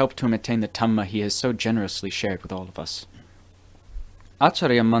preference which helped him attain the Dhamma he has so generously shared with all of us.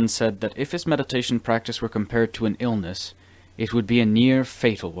 Acharya Mun said that if his meditation practice were compared to an illness, it would be a near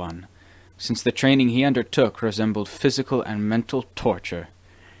fatal one, since the training he undertook resembled physical and mental torture.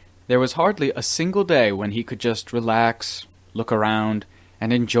 There was hardly a single day when he could just relax, look around,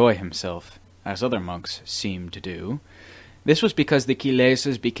 and enjoy himself, as other monks seemed to do. This was because the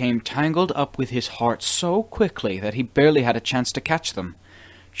kilesas became tangled up with his heart so quickly that he barely had a chance to catch them.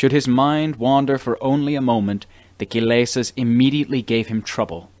 Should his mind wander for only a moment, the kilesas immediately gave him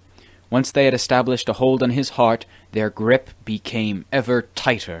trouble. Once they had established a hold on his heart, their grip became ever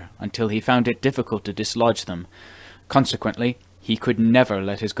tighter until he found it difficult to dislodge them. Consequently, he could never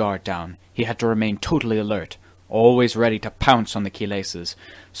let his guard down. He had to remain totally alert, always ready to pounce on the kilesas,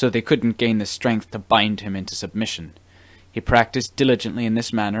 so they couldn't gain the strength to bind him into submission. He practiced diligently in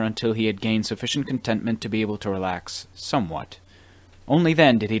this manner until he had gained sufficient contentment to be able to relax somewhat. Only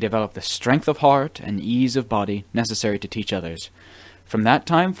then did he develop the strength of heart and ease of body necessary to teach others. From that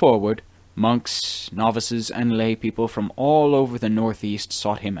time forward, monks, novices, and lay people from all over the northeast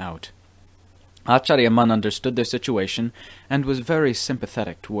sought him out. Acharya Mun understood their situation and was very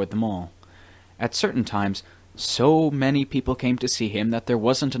sympathetic toward them all. At certain times, so many people came to see him that there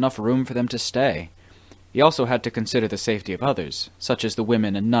wasn't enough room for them to stay. He also had to consider the safety of others, such as the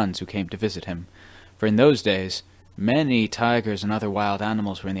women and nuns who came to visit him, for in those days many tigers and other wild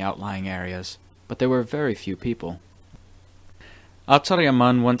animals were in the outlying areas, but there were very few people. Acharya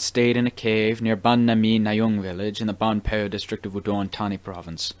Mun once stayed in a cave near Ban Nami Nayung village in the Ban Peo district of Udon Thani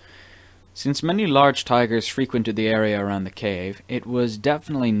province. Since many large tigers frequented the area around the cave, it was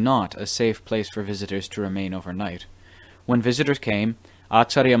definitely not a safe place for visitors to remain overnight. When visitors came,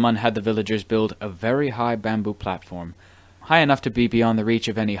 Acharya Mun had the villagers build a very high bamboo platform, high enough to be beyond the reach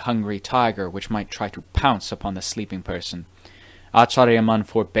of any hungry tiger which might try to pounce upon the sleeping person. Acharya Mun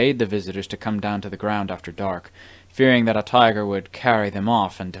forbade the visitors to come down to the ground after dark, fearing that a tiger would carry them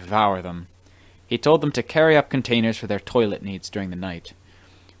off and devour them. He told them to carry up containers for their toilet needs during the night.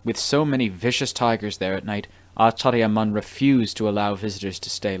 With so many vicious tigers there at night, Acharya Mun refused to allow visitors to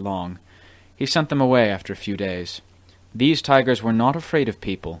stay long. He sent them away after a few days. These tigers were not afraid of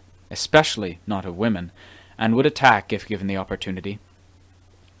people, especially not of women, and would attack if given the opportunity.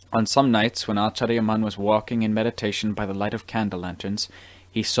 On some nights, when Acharya Mun was walking in meditation by the light of candle lanterns,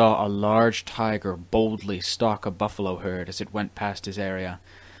 he saw a large tiger boldly stalk a buffalo herd as it went past his area.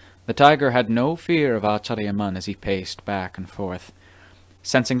 The tiger had no fear of Acharya Mun as he paced back and forth.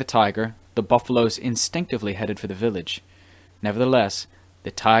 Sensing the tiger, the buffaloes instinctively headed for the village. Nevertheless,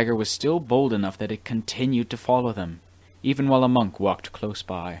 the tiger was still bold enough that it continued to follow them, even while a monk walked close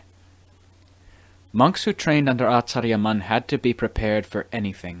by. Monks who trained under Acharya Mun had to be prepared for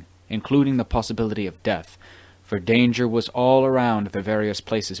anything, including the possibility of death, for danger was all around the various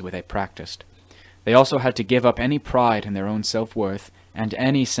places where they practiced. They also had to give up any pride in their own self-worth and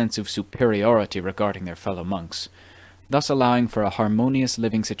any sense of superiority regarding their fellow monks, thus allowing for a harmonious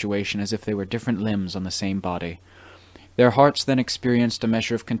living situation as if they were different limbs on the same body. Their hearts then experienced a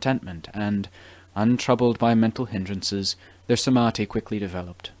measure of contentment, and, untroubled by mental hindrances, their samadhi quickly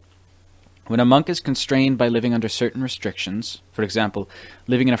developed. When a monk is constrained by living under certain restrictions, for example,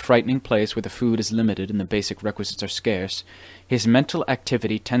 living in a frightening place where the food is limited and the basic requisites are scarce, his mental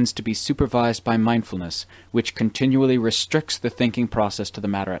activity tends to be supervised by mindfulness, which continually restricts the thinking process to the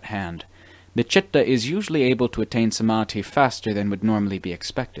matter at hand. The citta is usually able to attain samadhi faster than would normally be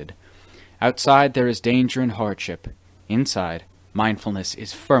expected. Outside there is danger and hardship. Inside, mindfulness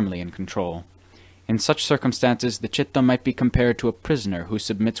is firmly in control. In such circumstances, the citta might be compared to a prisoner who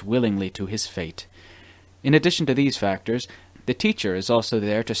submits willingly to his fate. In addition to these factors, the teacher is also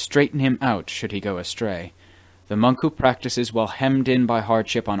there to straighten him out should he go astray. The monk who practices while hemmed in by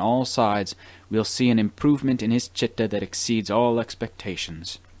hardship on all sides will see an improvement in his citta that exceeds all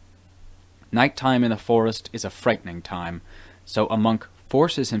expectations. Night-time in the forest is a frightening time, so a monk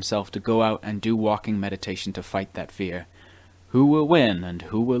forces himself to go out and do walking meditation to fight that fear. Who will win and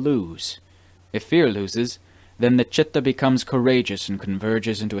who will lose? If fear loses, then the citta becomes courageous and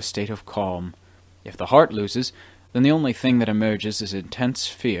converges into a state of calm. If the heart loses, then the only thing that emerges is intense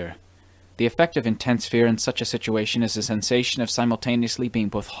fear. The effect of intense fear in such a situation is a sensation of simultaneously being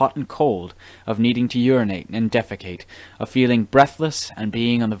both hot and cold, of needing to urinate and defecate, of feeling breathless and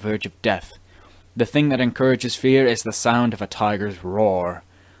being on the verge of death. The thing that encourages fear is the sound of a tiger's roar.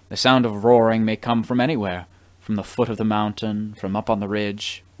 The sound of roaring may come from anywhere, from the foot of the mountain, from up on the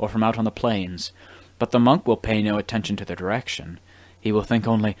ridge, or from out on the plains, but the monk will pay no attention to the direction. He will think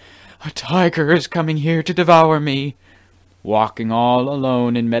only, "A tiger is coming here to devour me," walking all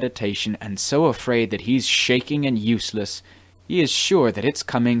alone in meditation and so afraid that he's shaking and useless, he is sure that it's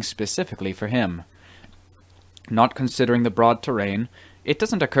coming specifically for him. Not considering the broad terrain, it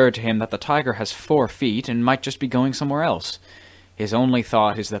doesn't occur to him that the tiger has 4 feet and might just be going somewhere else. His only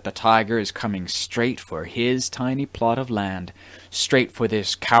thought is that the tiger is coming straight for his tiny plot of land, straight for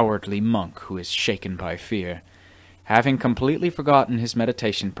this cowardly monk who is shaken by fear. Having completely forgotten his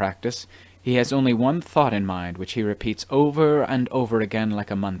meditation practice, he has only one thought in mind, which he repeats over and over again like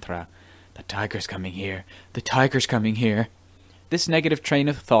a mantra. "The tiger's coming here. The tiger's coming here." This negative train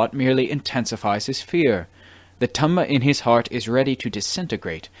of thought merely intensifies his fear. The Dhamma in his heart is ready to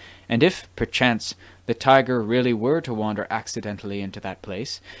disintegrate, and if, perchance, the tiger really were to wander accidentally into that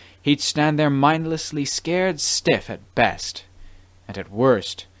place, he'd stand there mindlessly scared stiff at best, and at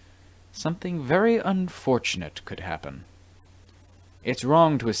worst, something very unfortunate could happen. It's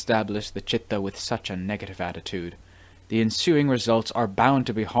wrong to establish the citta with such a negative attitude. The ensuing results are bound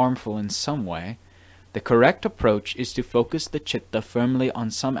to be harmful in some way. The correct approach is to focus the citta firmly on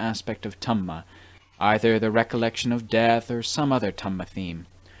some aspect of Dhamma, either the recollection of death or some other Dhamma theme.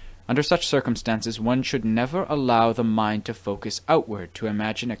 Under such circumstances, one should never allow the mind to focus outward to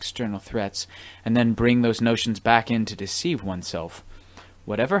imagine external threats, and then bring those notions back in to deceive oneself.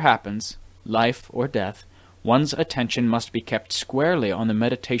 Whatever happens, life or death, one's attention must be kept squarely on the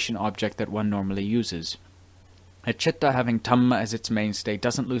meditation object that one normally uses. A citta having Dhamma as its mainstay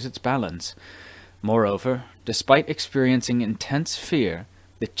doesn't lose its balance. Moreover, despite experiencing intense fear,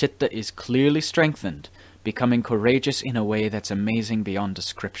 the citta is clearly strengthened, becoming courageous in a way that's amazing beyond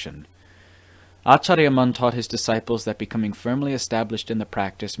description. Acharya Mun taught his disciples that becoming firmly established in the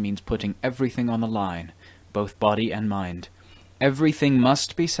practice means putting everything on the line, both body and mind. Everything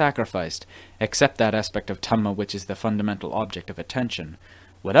must be sacrificed, except that aspect of Dhamma which is the fundamental object of attention.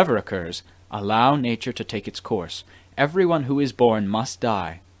 Whatever occurs, allow nature to take its course. Everyone who is born must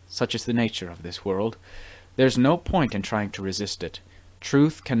die. Such is the nature of this world. There's no point in trying to resist it.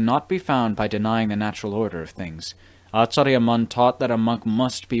 Truth cannot be found by denying the natural order of things. Acharya Mun taught that a monk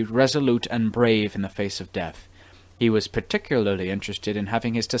must be resolute and brave in the face of death. He was particularly interested in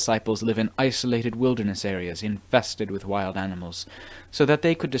having his disciples live in isolated wilderness areas infested with wild animals, so that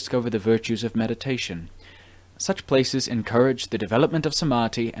they could discover the virtues of meditation. Such places encourage the development of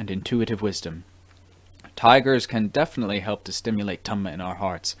samadhi and intuitive wisdom. Tigers can definitely help to stimulate Dhamma in our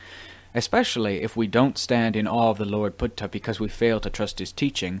hearts, especially if we don't stand in awe of the Lord Buddha because we fail to trust his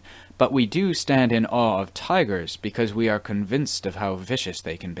teaching, but we do stand in awe of tigers because we are convinced of how vicious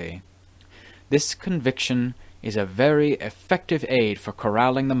they can be. This conviction is a very effective aid for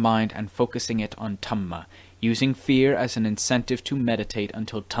corralling the mind and focusing it on Dhamma, using fear as an incentive to meditate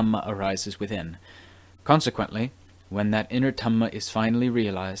until Dhamma arises within. Consequently, when that inner Dhamma is finally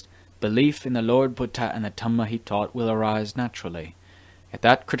realized, belief in the Lord Buddha and the Dhamma he taught will arise naturally. At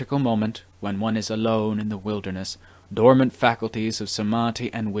that critical moment, when one is alone in the wilderness, dormant faculties of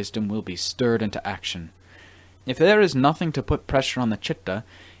samadhi and wisdom will be stirred into action. If there is nothing to put pressure on the chitta,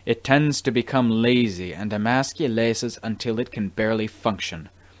 it tends to become lazy and amass kilesas until it can barely function.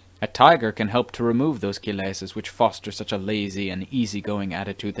 A tiger can help to remove those kilesas which foster such a lazy and easygoing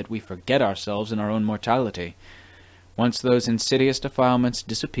attitude that we forget ourselves and our own mortality. Once those insidious defilements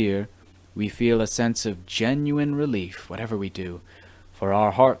disappear, we feel a sense of genuine relief, whatever we do, for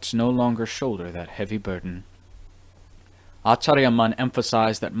our hearts no longer shoulder that heavy burden. Acharya Mun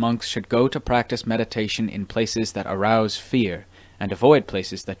emphasized that monks should go to practice meditation in places that arouse fear, and avoid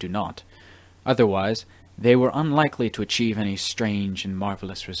places that do not. Otherwise, they were unlikely to achieve any strange and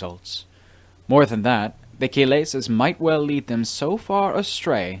marvelous results. More than that, the kilesas might well lead them so far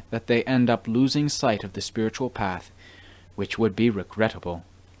astray that they end up losing sight of the spiritual path, which would be regrettable.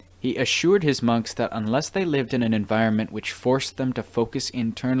 He assured his monks that unless they lived in an environment which forced them to focus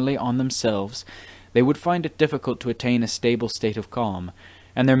internally on themselves, they would find it difficult to attain a stable state of calm,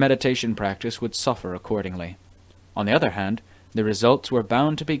 and their meditation practice would suffer accordingly. On the other hand, the results were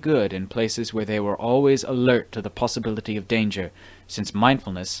bound to be good in places where they were always alert to the possibility of danger, since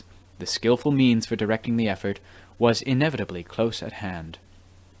mindfulness, the skillful means for directing the effort, was inevitably close at hand.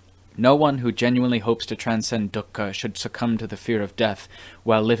 No one who genuinely hopes to transcend dukkha should succumb to the fear of death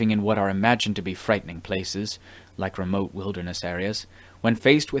while living in what are imagined to be frightening places, like remote wilderness areas. When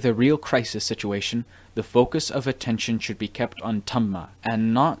faced with a real crisis situation, the focus of attention should be kept on Dhamma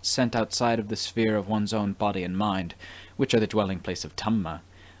and not sent outside of the sphere of one's own body and mind, which are the dwelling place of Dhamma.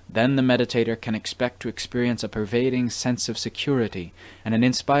 Then the meditator can expect to experience a pervading sense of security and an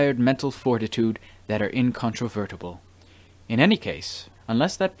inspired mental fortitude that are incontrovertible. In any case,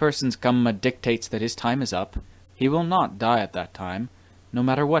 unless that person's kamma dictates that his time is up, he will not die at that time, no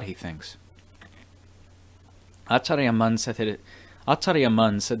matter what he thinks. Acharya Mun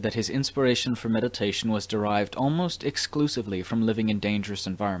said that his inspiration for meditation was derived almost exclusively from living in dangerous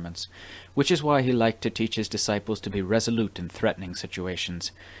environments, which is why he liked to teach his disciples to be resolute in threatening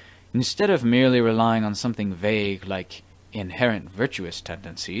situations. Instead of merely relying on something vague like inherent virtuous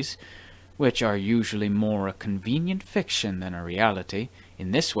tendencies, which are usually more a convenient fiction than a reality,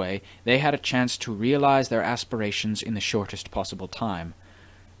 in this way they had a chance to realize their aspirations in the shortest possible time.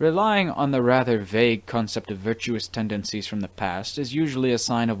 Relying on the rather vague concept of virtuous tendencies from the past is usually a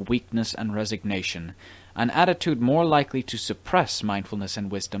sign of weakness and resignation, an attitude more likely to suppress mindfulness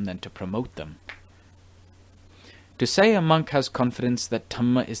and wisdom than to promote them. To say a monk has confidence that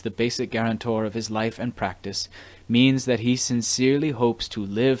Dhamma is the basic guarantor of his life and practice means that he sincerely hopes to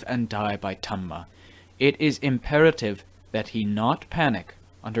live and die by Dhamma. It is imperative that he not panic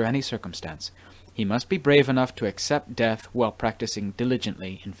under any circumstance. He must be brave enough to accept death while practicing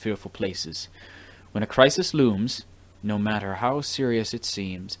diligently in fearful places. When a crisis looms, no matter how serious it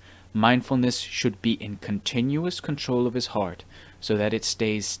seems, mindfulness should be in continuous control of his heart, so that it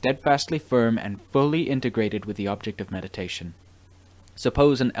stays steadfastly firm and fully integrated with the object of meditation.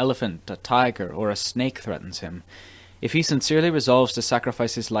 Suppose an elephant, a tiger, or a snake threatens him. If he sincerely resolves to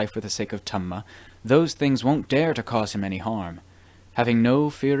sacrifice his life for the sake of Dhamma, those things won't dare to cause him any harm. Having no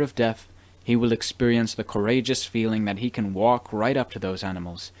fear of death, he will experience the courageous feeling that he can walk right up to those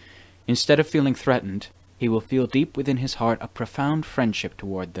animals. Instead of feeling threatened, he will feel deep within his heart a profound friendship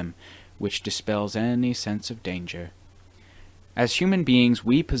toward them, which dispels any sense of danger. As human beings,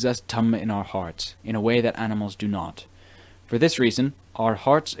 we possess Dhamma in our hearts, in a way that animals do not. For this reason, our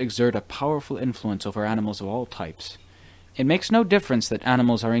hearts exert a powerful influence over animals of all types. It makes no difference that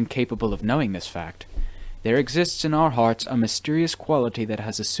animals are incapable of knowing this fact. There exists in our hearts a mysterious quality that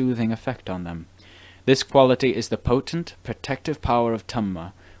has a soothing effect on them. This quality is the potent, protective power of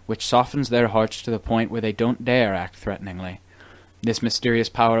Dhamma, which softens their hearts to the point where they don't dare act threateningly. This mysterious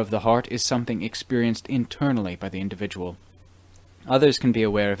power of the heart is something experienced internally by the individual. Others can be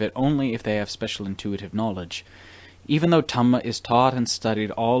aware of it only if they have special intuitive knowledge. Even though Dhamma is taught and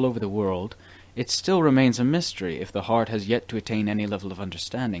studied all over the world, it still remains a mystery if the heart has yet to attain any level of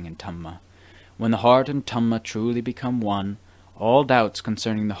understanding in Dhamma. When the heart and Dhamma truly become one, all doubts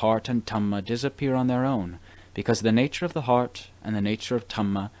concerning the heart and Dhamma disappear on their own, because the nature of the heart and the nature of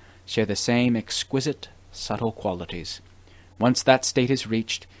Dhamma share the same exquisite, subtle qualities. Once that state is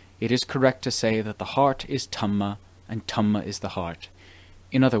reached, it is correct to say that the heart is Dhamma and Dhamma is the heart.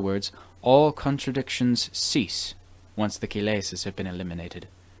 In other words, all contradictions cease once the kilesas have been eliminated.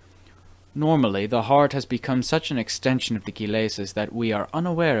 Normally, the heart has become such an extension of the kilesas that we are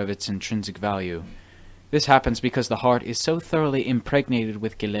unaware of its intrinsic value. This happens because the heart is so thoroughly impregnated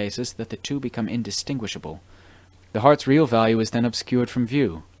with kilesas that the two become indistinguishable. The heart's real value is then obscured from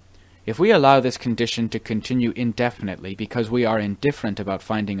view. If we allow this condition to continue indefinitely because we are indifferent about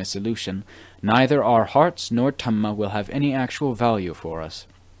finding a solution, neither our hearts nor Dhamma will have any actual value for us.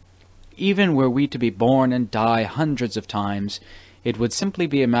 Even were we to be born and die hundreds of times, it would simply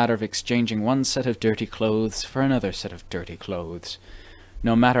be a matter of exchanging one set of dirty clothes for another set of dirty clothes.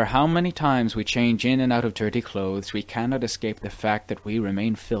 No matter how many times we change in and out of dirty clothes, we cannot escape the fact that we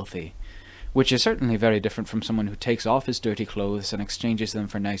remain filthy, which is certainly very different from someone who takes off his dirty clothes and exchanges them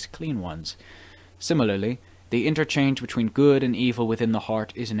for nice clean ones. Similarly, the interchange between good and evil within the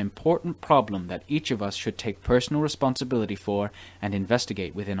heart is an important problem that each of us should take personal responsibility for and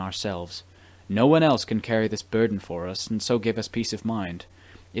investigate within ourselves. No one else can carry this burden for us and so give us peace of mind.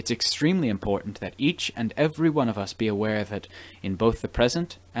 It's extremely important that each and every one of us be aware that, in both the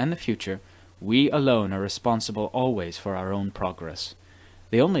present and the future, we alone are responsible always for our own progress.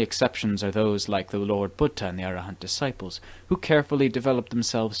 The only exceptions are those like the Lord Buddha and the Arahant disciples, who carefully developed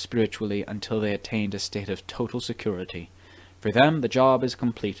themselves spiritually until they attained a state of total security. For them, the job is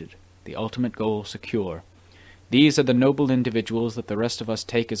completed, the ultimate goal secure. These are the noble individuals that the rest of us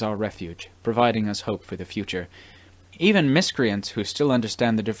take as our refuge, providing us hope for the future. Even miscreants who still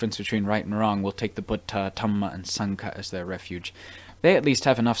understand the difference between right and wrong will take the Buddha, Dhamma, and Sangha as their refuge. They at least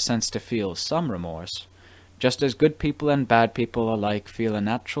have enough sense to feel some remorse. Just as good people and bad people alike feel a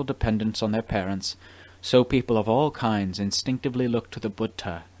natural dependence on their parents, so people of all kinds instinctively look to the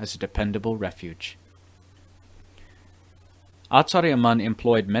Buddha as a dependable refuge. Acharya Mun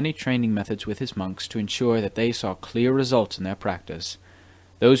employed many training methods with his monks to ensure that they saw clear results in their practice.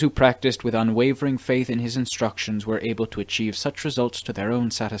 Those who practiced with unwavering faith in his instructions were able to achieve such results to their own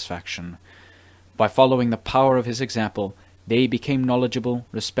satisfaction. By following the power of his example, they became knowledgeable,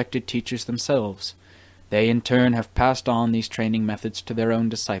 respected teachers themselves. They in turn have passed on these training methods to their own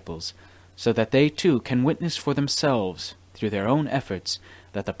disciples, so that they too can witness for themselves, through their own efforts,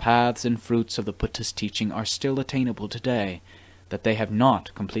 that the paths and fruits of the Buddhist teaching are still attainable today, that they have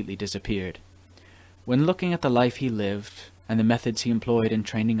not completely disappeared. When looking at the life he lived, and the methods he employed in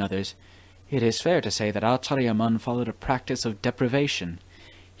training others, it is fair to say that Acharya Mun followed a practice of deprivation.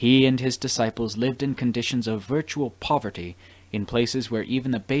 He and his disciples lived in conditions of virtual poverty, in places where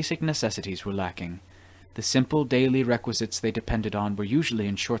even the basic necessities were lacking. The simple daily requisites they depended on were usually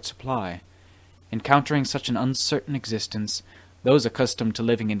in short supply. Encountering such an uncertain existence, those accustomed to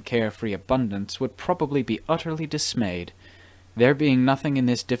living in carefree abundance would probably be utterly dismayed. There being nothing in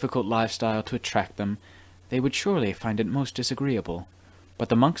this difficult lifestyle to attract them, they would surely find it most disagreeable. But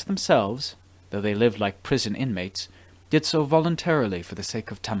the monks themselves, though they lived like prison inmates, did so voluntarily for the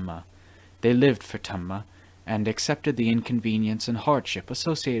sake of Dhamma. They lived for Dhamma, and accepted the inconvenience and hardship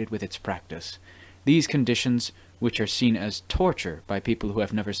associated with its practice. These conditions, which are seen as torture by people who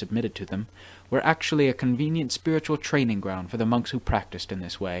have never submitted to them, were actually a convenient spiritual training ground for the monks who practiced in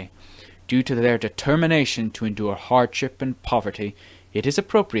this way. Due to their determination to endure hardship and poverty, it is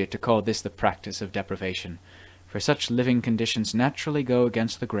appropriate to call this the practice of deprivation, for such living conditions naturally go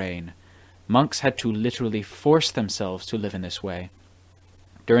against the grain. Monks had to literally force themselves to live in this way.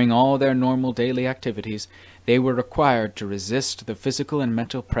 During all their normal daily activities, they were required to resist the physical and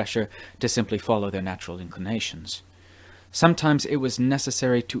mental pressure to simply follow their natural inclinations. Sometimes it was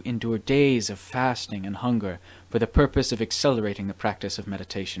necessary to endure days of fasting and hunger for the purpose of accelerating the practice of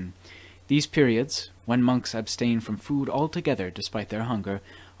meditation. These periods, when monks abstain from food altogether despite their hunger,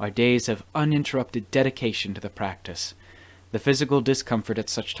 are days of uninterrupted dedication to the practice. The physical discomfort at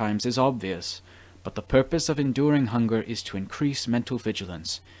such times is obvious, but the purpose of enduring hunger is to increase mental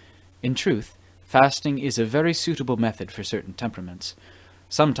vigilance. In truth, fasting is a very suitable method for certain temperaments.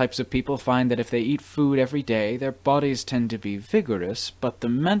 Some types of people find that if they eat food every day, their bodies tend to be vigorous, but the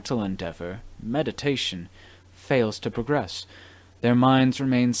mental endeavor, meditation, fails to progress. Their minds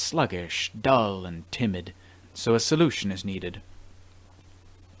remain sluggish, dull, and timid, so a solution is needed.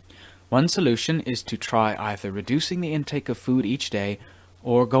 One solution is to try either reducing the intake of food each day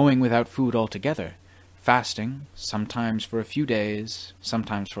or going without food altogether, fasting, sometimes for a few days,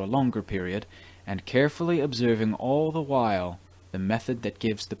 sometimes for a longer period, and carefully observing all the while the method that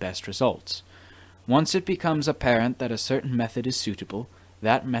gives the best results. Once it becomes apparent that a certain method is suitable,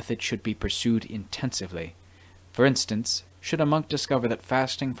 that method should be pursued intensively. For instance, should a monk discover that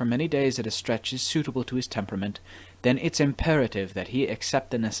fasting for many days at a stretch is suitable to his temperament, then it's imperative that he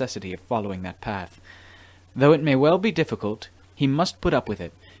accept the necessity of following that path. Though it may well be difficult, he must put up with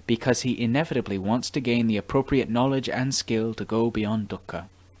it, because he inevitably wants to gain the appropriate knowledge and skill to go beyond dukkha.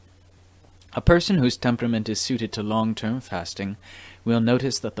 A person whose temperament is suited to long-term fasting will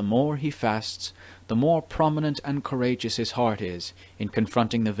notice that the more he fasts, the more prominent and courageous his heart is in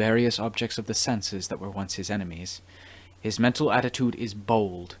confronting the various objects of the senses that were once his enemies. His mental attitude is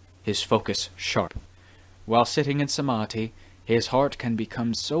bold, his focus sharp. While sitting in samadhi, his heart can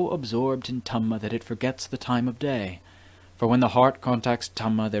become so absorbed in Dhamma that it forgets the time of day. For when the heart contacts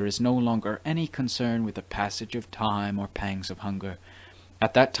Dhamma, there is no longer any concern with the passage of time or pangs of hunger.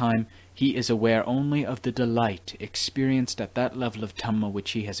 At that time, he is aware only of the delight experienced at that level of Dhamma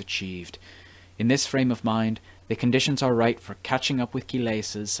which he has achieved. In this frame of mind, the conditions are right for catching up with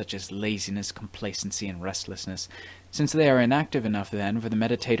kilesas such as laziness, complacency, and restlessness, since they are inactive enough then for the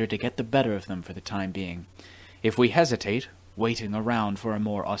meditator to get the better of them for the time being. If we hesitate, waiting around for a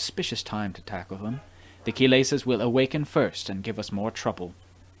more auspicious time to tackle them, the kilesas will awaken first and give us more trouble.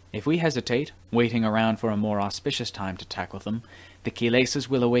 If we hesitate, waiting around for a more auspicious time to tackle them, the kilesas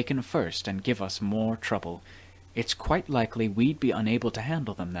will awaken first and give us more trouble. It's quite likely we'd be unable to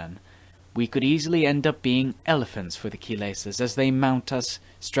handle them then. We could easily end up being elephants for the kilesas as they mount us,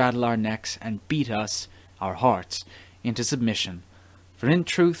 straddle our necks, and beat us, our hearts, into submission. For in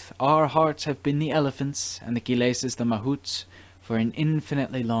truth, our hearts have been the elephants, and the kilesas the mahouts, for an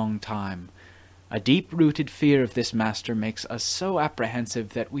infinitely long time. A deep-rooted fear of this master makes us so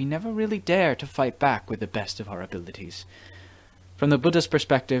apprehensive that we never really dare to fight back with the best of our abilities. From the Buddhist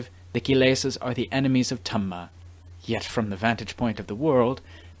perspective, the kilesas are the enemies of Dhamma. Yet from the vantage point of the world,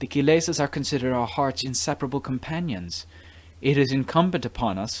 the kilesas are considered our heart's inseparable companions. It is incumbent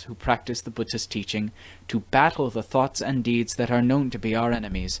upon us, who practice the Buddhist teaching, to battle the thoughts and deeds that are known to be our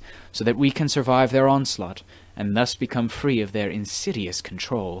enemies, so that we can survive their onslaught, and thus become free of their insidious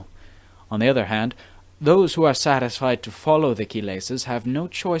control. On the other hand, those who are satisfied to follow the kilesas have no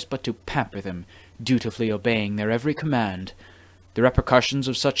choice but to pamper them, dutifully obeying their every command. The repercussions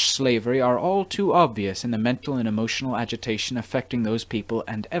of such slavery are all too obvious in the mental and emotional agitation affecting those people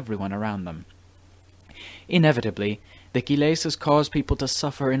and everyone around them. Inevitably, the kilesas cause people to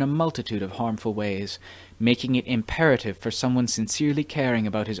suffer in a multitude of harmful ways, making it imperative for someone sincerely caring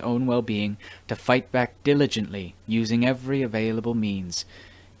about his own well-being to fight back diligently, using every available means.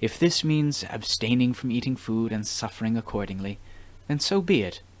 If this means abstaining from eating food and suffering accordingly, then so be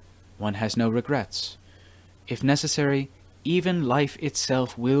it. One has no regrets. If necessary, even life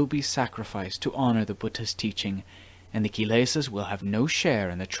itself will be sacrificed to honor the Buddha's teaching, and the kilesas will have no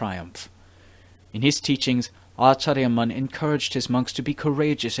share in the triumph. In his teachings, Ajaan Mun encouraged his monks to be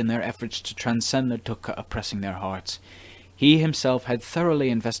courageous in their efforts to transcend the dukkha oppressing their hearts. He himself had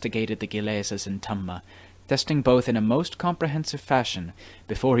thoroughly investigated the kilesas and Dhamma, testing both in a most comprehensive fashion,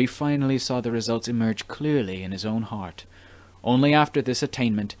 before he finally saw the results emerge clearly in his own heart. Only after this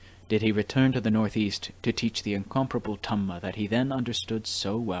attainment did he return to the northeast to teach the incomparable Dhamma that he then understood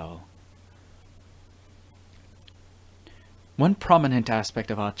so well. One prominent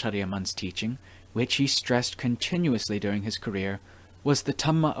aspect of Ajaan Mun's teaching, which he stressed continuously during his career, was the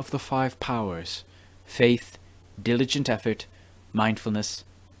Dhamma of the 5 powers: faith, diligent effort, mindfulness,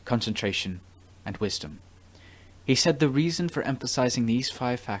 concentration, and wisdom. He said the reason for emphasizing these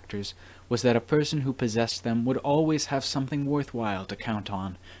 5 factors was that a person who possessed them would always have something worthwhile to count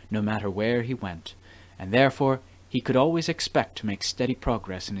on, no matter where he went, and therefore he could always expect to make steady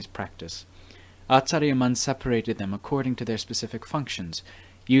progress in his practice. Ajaan Mun separated them according to their specific functions,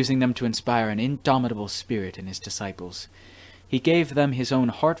 using them to inspire an indomitable spirit in his disciples. He gave them his own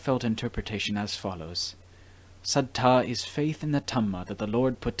heartfelt interpretation as follows: Saddha is faith in the Dhamma that the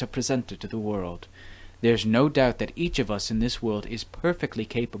Lord put to present it to the world. There's no doubt that each of us in this world is perfectly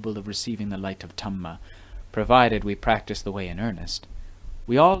capable of receiving the light of Dhamma, provided we practice the way in earnest.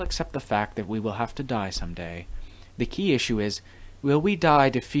 We all accept the fact that we will have to die some day. The key issue is, will we die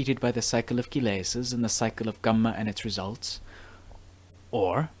defeated by the cycle of kilesas and the cycle of kamma and its results?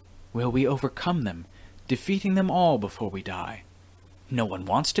 Or will we overcome them, defeating them all before we die? No one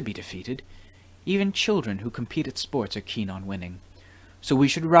wants to be defeated. Even children who compete at sports are keen on winning. So we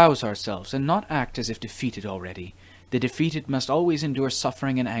should rouse ourselves and not act as if defeated already. The defeated must always endure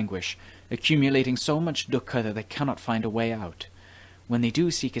suffering and anguish, accumulating so much dukkha that they cannot find a way out. When they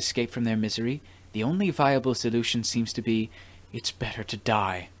do seek escape from their misery, the only viable solution seems to be, it's better to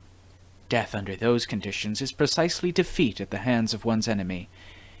die. Death under those conditions is precisely defeat at the hands of one's enemy.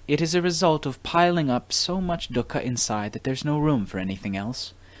 It is a result of piling up so much dukkha inside that there's no room for anything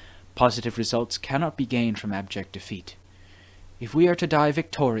else. Positive results cannot be gained from abject defeat. If we are to die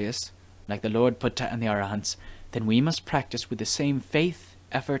victorious, like the Lord Buddha and the Arahants, then we must practice with the same faith,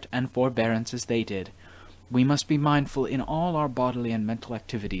 effort, and forbearance as they did. We must be mindful in all our bodily and mental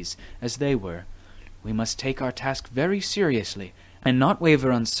activities as they were. We must take our task very seriously, and not waver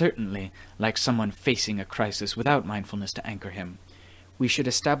uncertainly, like someone facing a crisis without mindfulness to anchor him. We should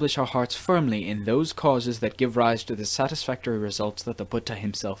establish our hearts firmly in those causes that give rise to the satisfactory results that the Buddha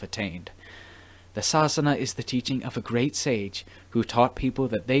himself attained. The sasana is the teaching of a great sage who taught people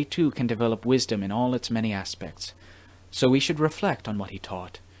that they too can develop wisdom in all its many aspects. So we should reflect on what he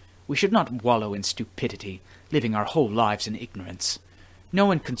taught. We should not wallow in stupidity, living our whole lives in ignorance. No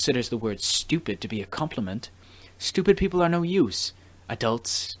one considers the word stupid to be a compliment. Stupid people are no use.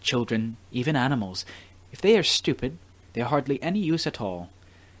 Adults, children, even animals. If they are stupid, they are hardly any use at all.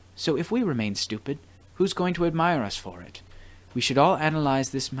 So if we remain stupid, who's going to admire us for it? We should all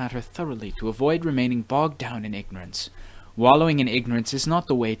analyze this matter thoroughly to avoid remaining bogged down in ignorance. Wallowing in ignorance is not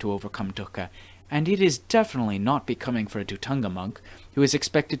the way to overcome dukkha, and it is definitely not becoming for a Dhutanga monk who is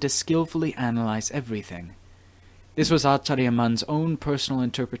expected to skillfully analyze everything. This was Acharya Mun's own personal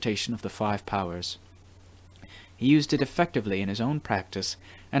interpretation of the 5 powers. He used it effectively in his own practice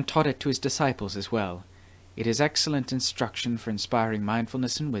and taught it to his disciples as well. It is excellent instruction for inspiring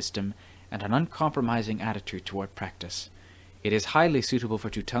mindfulness and wisdom and an uncompromising attitude toward practice. It is highly suitable for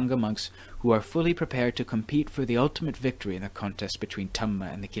Dhutanga monks who are fully prepared to compete for the ultimate victory in the contest between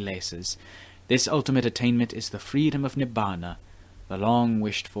Dhamma and the Kilesas. This ultimate attainment is the freedom of Nibbana, the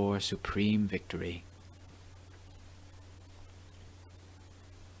long-wished-for supreme victory.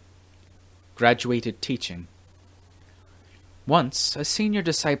 Graduated teaching. Once, a senior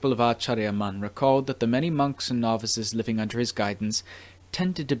disciple of Acharya Mun recalled that the many monks and novices living under his guidance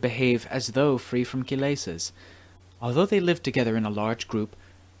tended to behave as though free from kilesas. Although they lived together in a large group,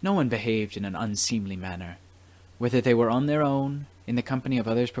 no one behaved in an unseemly manner. Whether they were on their own, in the company of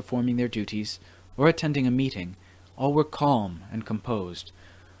others performing their duties, or attending a meeting, all were calm and composed.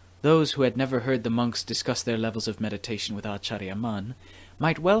 Those who had never heard the monks discuss their levels of meditation with Acharya Mun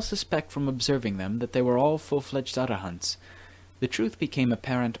might well suspect from observing them that they were all full-fledged arahants. The truth became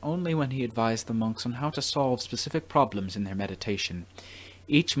apparent only when he advised the monks on how to solve specific problems in their meditation.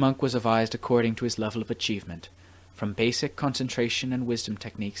 Each monk was advised according to his level of achievement, from basic concentration and wisdom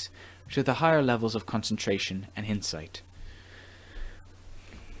techniques to the higher levels of concentration and insight.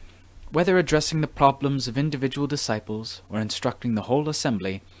 Whether addressing the problems of individual disciples or instructing the whole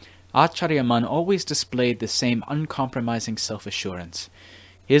assembly, Acharya Mun always displayed the same uncompromising self-assurance.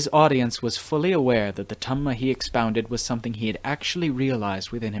 His audience was fully aware that the Dhamma he expounded was something he had actually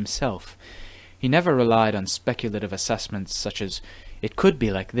realized within himself. He never relied on speculative assessments such as, "It could be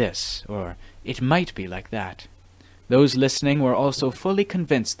like this," or "It might be like that." Those listening were also fully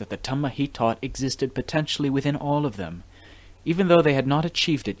convinced that the Dhamma he taught existed potentially within all of them. Even though they had not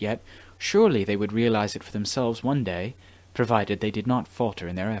achieved it yet, surely they would realize it for themselves one day, provided they did not falter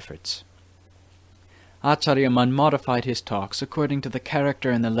in their efforts. Acharya Mun modified his talks according to the character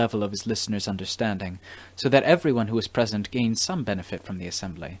and the level of his listeners' understanding, so that everyone who was present gained some benefit from the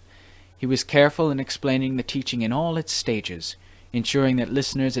assembly. He was careful in explaining the teaching in all its stages, ensuring that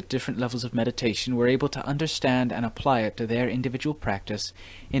listeners at different levels of meditation were able to understand and apply it to their individual practice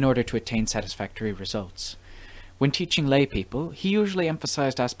in order to attain satisfactory results. When teaching lay people, he usually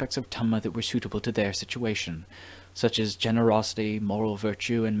emphasized aspects of Dhamma that were suitable to their situation, such as generosity, moral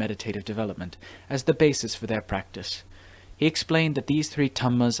virtue, and meditative development, as the basis for their practice. He explained that these 3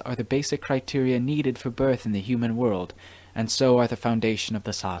 Dhammas are the basic criteria needed for birth in the human world, and so are the foundation of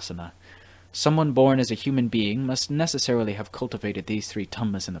the sasana. Someone born as a human being must necessarily have cultivated these 3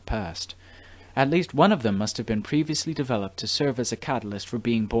 Dhammas in the past. At least one of them must have been previously developed to serve as a catalyst for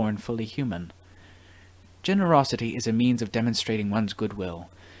being born fully human. Generosity is a means of demonstrating one's goodwill.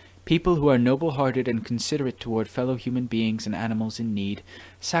 People who are noble-hearted and considerate toward fellow human beings and animals in need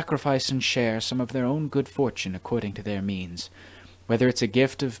sacrifice and share some of their own good fortune according to their means. Whether it's a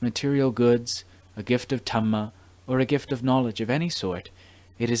gift of material goods, a gift of Dhamma, or a gift of knowledge of any sort,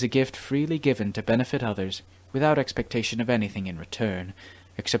 it is a gift freely given to benefit others without expectation of anything in return,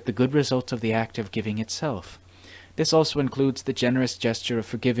 except the good results of the act of giving itself. This also includes the generous gesture of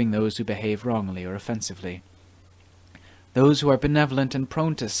forgiving those who behave wrongly or offensively. Those who are benevolent and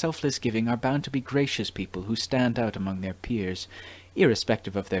prone to selfless giving are bound to be gracious people who stand out among their peers,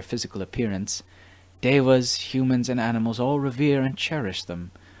 irrespective of their physical appearance. Devas, humans, and animals all revere and cherish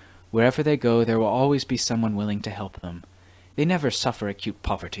them. Wherever they go, there will always be someone willing to help them. They never suffer acute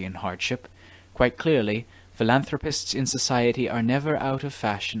poverty and hardship. Quite clearly, philanthropists in society are never out of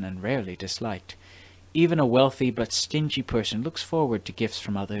fashion and rarely disliked. Even a wealthy but stingy person looks forward to gifts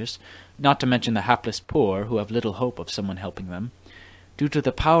from others, not to mention the hapless poor who have little hope of someone helping them. Due to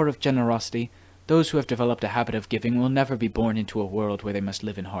the power of generosity, those who have developed a habit of giving will never be born into a world where they must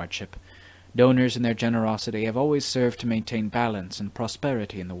live in hardship. Donors in their generosity have always served to maintain balance and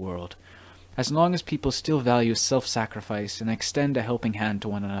prosperity in the world. As long as people still value self-sacrifice and extend a helping hand to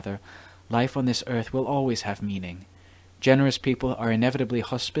one another, life on this earth will always have meaning. Generous people are inevitably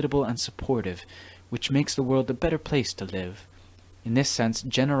hospitable and supportive, which makes the world a better place to live. In this sense,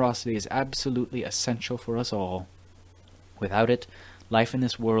 generosity is absolutely essential for us all. Without it, life in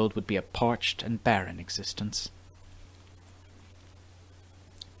this world would be a parched and barren existence.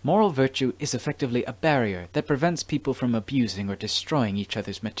 Moral virtue is effectively a barrier that prevents people from abusing or destroying each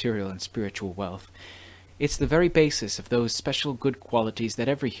other's material and spiritual wealth. It's the very basis of those special good qualities that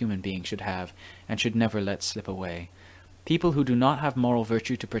every human being should have and should never let slip away. People who do not have moral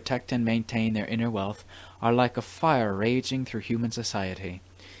virtue to protect and maintain their inner wealth are like a fire raging through human society.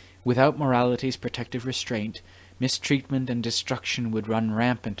 Without morality's protective restraint, mistreatment and destruction would run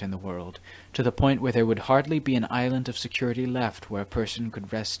rampant in the world, to the point where there would hardly be an island of security left where a person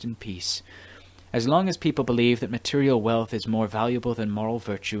could rest in peace. As long as people believe that material wealth is more valuable than moral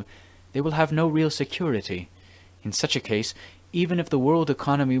virtue, they will have no real security. In such a case, even if the world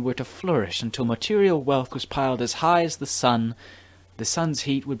economy were to flourish until material wealth was piled as high as the sun's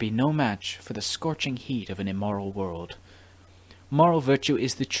heat would be no match for the scorching heat of an immoral world. Moral virtue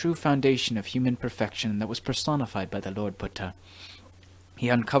is the true foundation of human perfection that was personified by the Lord Buddha. He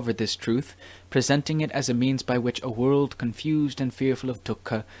uncovered this truth, presenting it as a means by which a world confused and fearful of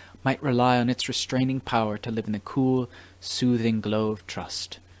dukkha might rely on its restraining power to live in the cool, soothing glow of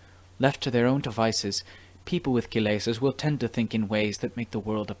trust. Left to their own devices, people with kilesas will tend to think in ways that make the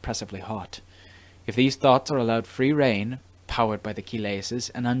world oppressively hot. If these thoughts are allowed free rein, powered by the kilesas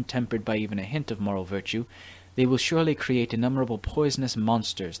and untempered by even a hint of moral virtue, they will surely create innumerable poisonous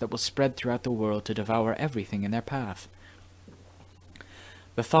monsters that will spread throughout the world to devour everything in their path.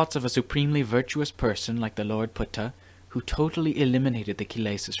 The thoughts of a supremely virtuous person like the Lord Buddha, who totally eliminated the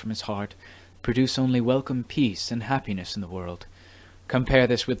kilesas from his heart, produce only welcome peace and happiness in the world. Compare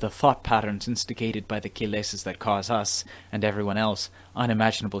this with the thought patterns instigated by the kilesas that cause us, and everyone else,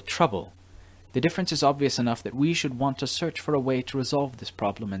 unimaginable trouble. The difference is obvious enough that we should want to search for a way to resolve this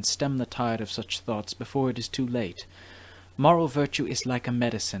problem and stem the tide of such thoughts before it is too late. Moral virtue is like a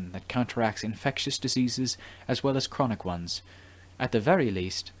medicine that counteracts infectious diseases as well as chronic ones. At the very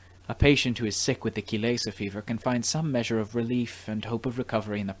least, a patient who is sick with the kilesa fever can find some measure of relief and hope of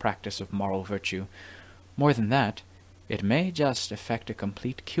recovery in the practice of moral virtue. More than that, it may just effect a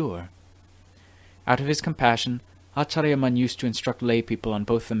complete cure. Out of his compassion, Acharya Mun used to instruct lay people on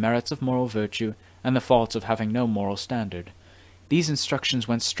both the merits of moral virtue and the faults of having no moral standard. These instructions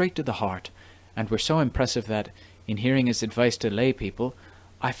went straight to the heart, and were so impressive that, in hearing his advice to lay people,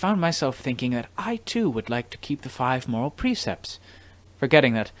 I found myself thinking that I too would like to keep the 5 moral precepts,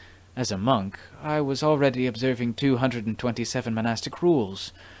 forgetting that, as a monk, I was already observing 227 monastic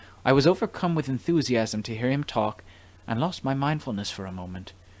rules. I was overcome with enthusiasm to hear him talk, and lost my mindfulness for a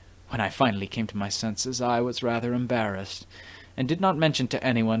moment. When I finally came to my senses, I was rather embarrassed, and did not mention to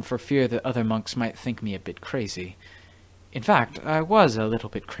anyone for fear that other monks might think me a bit crazy. In fact, I was a little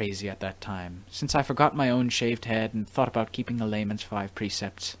bit crazy at that time, since I forgot my own shaved head and thought about keeping a layman's 5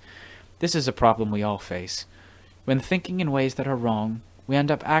 precepts. This is a problem we all face. When thinking in ways that are wrong, we end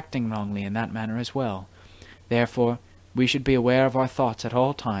up acting wrongly in that manner as well. Therefore, we should be aware of our thoughts at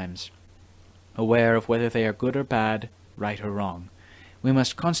all times, aware of whether they are good or bad, right or wrong. We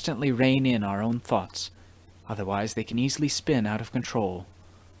must constantly rein in our own thoughts, otherwise they can easily spin out of control.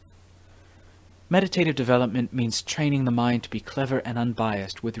 Meditative development means training the mind to be clever and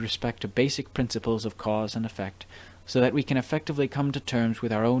unbiased with respect to basic principles of cause and effect, so that we can effectively come to terms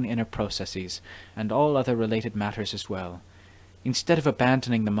with our own inner processes, and all other related matters as well. Instead of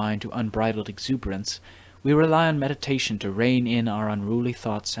abandoning the mind to unbridled exuberance, we rely on meditation to rein in our unruly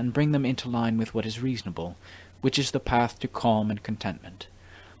thoughts and bring them into line with what is reasonable, which is the path to calm and contentment.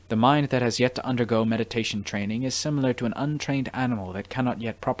 The mind that has yet to undergo meditation training is similar to an untrained animal that cannot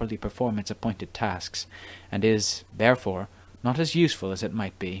yet properly perform its appointed tasks, and is, therefore, not as useful as it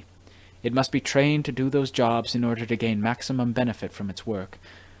might be. It must be trained to do those jobs in order to gain maximum benefit from its work.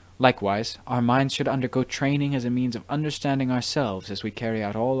 Likewise, our minds should undergo training as a means of understanding ourselves as we carry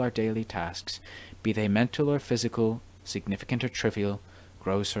out all our daily tasks, be they mental or physical, significant or trivial,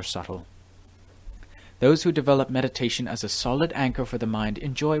 gross or subtle. Those who develop meditation as a solid anchor for the mind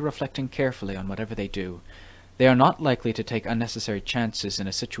enjoy reflecting carefully on whatever they do. They are not likely to take unnecessary chances in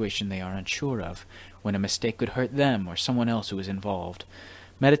a situation they are unsure of, when a mistake could hurt them or someone else who is involved.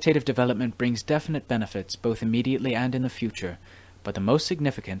 Meditative development brings definite benefits, both immediately and in the future, but the most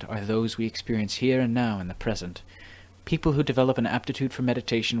significant are those we experience here and now in the present. People who develop an aptitude for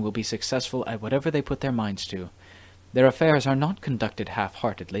meditation will be successful at whatever they put their minds to. Their affairs are not conducted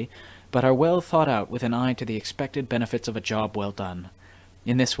half-heartedly, but are well thought out with an eye to the expected benefits of a job well done.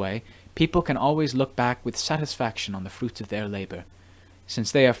 In this way, people can always look back with satisfaction on the fruits of their labor.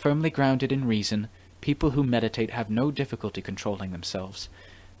 Since they are firmly grounded in reason, people who meditate have no difficulty controlling themselves.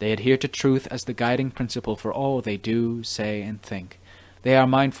 They adhere to truth as the guiding principle for all they do, say, and think. They are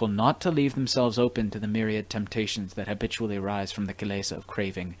mindful not to leave themselves open to the myriad temptations that habitually arise from the kilesa of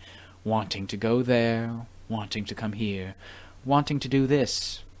craving, wanting to go there, wanting to come here, wanting to do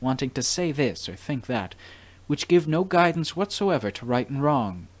this, wanting to say this or think that, which give no guidance whatsoever to right and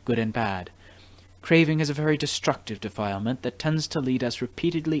wrong, good and bad. Craving is a very destructive defilement that tends to lead us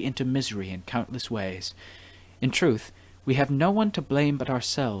repeatedly into misery in countless ways. In truth, we have no one to blame but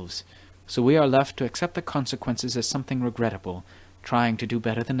ourselves, so we are left to accept the consequences as something regrettable, trying to do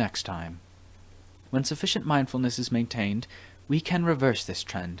better the next time. When sufficient mindfulness is maintained, we can reverse this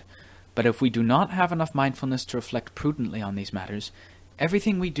trend, but if we do not have enough mindfulness to reflect prudently on these matters,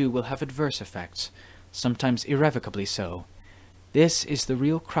 everything we do will have adverse effects, sometimes irrevocably so. This is the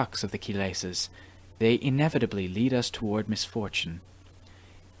real crux of the kilesas. They inevitably lead us toward misfortune.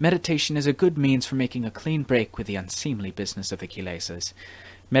 Meditation is a good means for making a clean break with the unseemly business of the kilesas.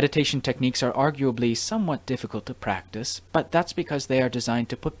 Meditation techniques are arguably somewhat difficult to practice, but that's because they are designed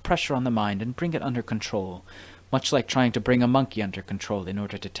to put pressure on the mind and bring it under control, much like trying to bring a monkey under control in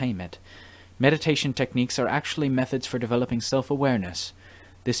order to tame it. Meditation techniques are actually methods for developing self-awareness.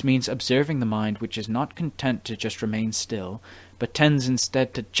 This means observing the mind which is not content to just remain still, but tends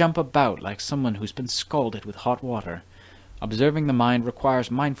instead to jump about like someone who's been scalded with hot water. Observing the mind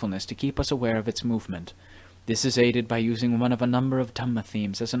requires mindfulness to keep us aware of its movement. This is aided by using one of a number of Dhamma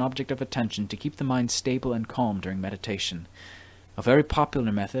themes as an object of attention to keep the mind stable and calm during meditation. A very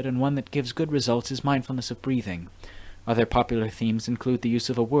popular method, and one that gives good results, is mindfulness of breathing. Other popular themes include the use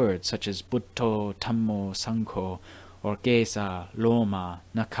of a word such as Buddho, Dhammo, Sangho, or Gesa, Loma,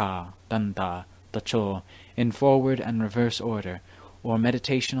 Naka, Danta, Tacho, in forward and reverse order, or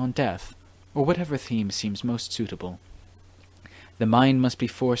meditation on death, or whatever theme seems most suitable. The mind must be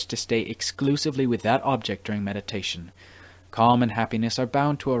forced to stay exclusively with that object during meditation. Calm and happiness are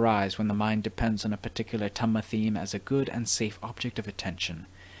bound to arise when the mind depends on a particular Dhamma theme as a good and safe object of attention.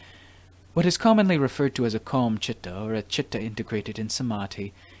 What is commonly referred to as a calm chitta, or a chitta integrated in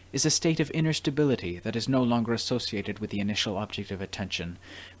samadhi, is a state of inner stability that is no longer associated with the initial object of attention,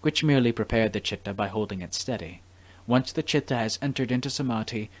 which merely prepared the chitta by holding it steady. Once the chitta has entered into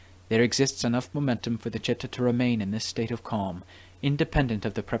samadhi, there exists enough momentum for the chitta to remain in this state of calm, independent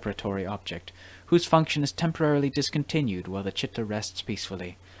of the preparatory object, whose function is temporarily discontinued while the chitta rests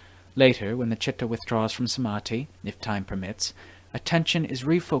peacefully. Later, when the chitta withdraws from samadhi, if time permits, attention is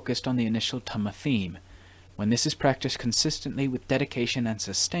refocused on the initial Dhamma theme. When this is practiced consistently with dedication and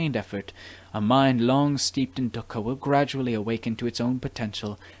sustained effort, a mind long steeped in dukkha will gradually awaken to its own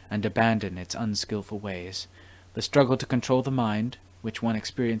potential and abandon its unskillful ways. The struggle to control the mind, which one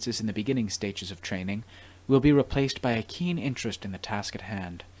experiences in the beginning stages of training, will be replaced by a keen interest in the task at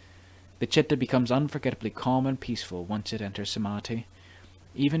hand. The chitta becomes unforgettably calm and peaceful once it enters samadhi.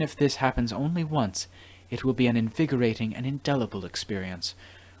 Even if this happens only once, it will be an invigorating and indelible experience.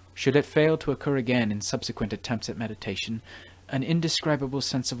 Should it fail to occur again in subsequent attempts at meditation, an indescribable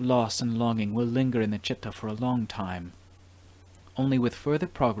sense of loss and longing will linger in the chitta for a long time. Only with further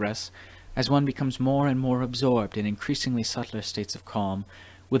progress, as one becomes more and more absorbed in increasingly subtler states of calm,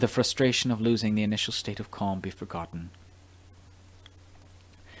 will the frustration of losing the initial state of calm be forgotten.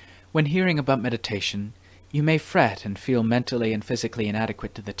 When hearing about meditation, you may fret and feel mentally and physically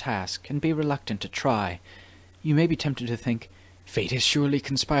inadequate to the task, and be reluctant to try. You may be tempted to think, "Fate has surely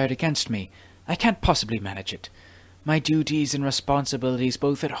conspired against me. I can't possibly manage it. My duties and responsibilities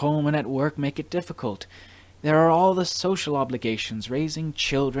both at home and at work make it difficult. There are all the social obligations, raising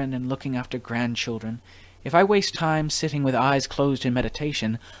children and looking after grandchildren. If I waste time sitting with eyes closed in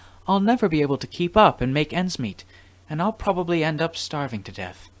meditation, I'll never be able to keep up and make ends meet, and I'll probably end up starving to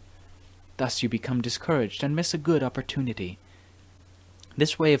death." Thus you become discouraged and miss a good opportunity.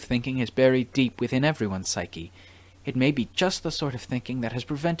 This way of thinking is buried deep within everyone's psyche. It may be just the sort of thinking that has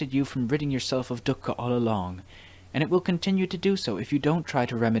prevented you from ridding yourself of dukkha all along, and it will continue to do so if you don't try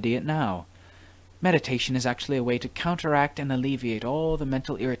to remedy it now. Meditation is actually a way to counteract and alleviate all the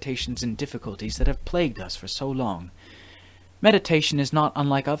mental irritations and difficulties that have plagued us for so long. Meditation is not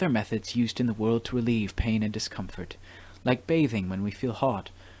unlike other methods used in the world to relieve pain and discomfort, like bathing when we feel hot.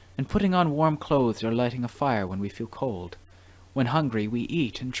 and putting on warm clothes or lighting a fire when we feel cold. When hungry, we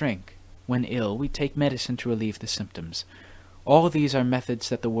eat and drink. When ill, we take medicine to relieve the symptoms. All these are methods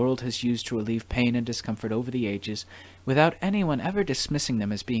that the world has used to relieve pain and discomfort over the ages, without anyone ever dismissing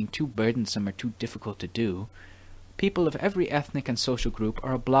them as being too burdensome or too difficult to do. People of every ethnic and social group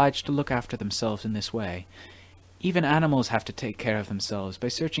are obliged to look after themselves in this way. Even animals have to take care of themselves by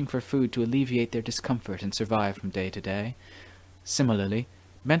searching for food to alleviate their discomfort and survive from day to day. Similarly,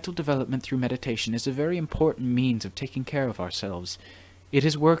 mental development through meditation is a very important means of taking care of ourselves. It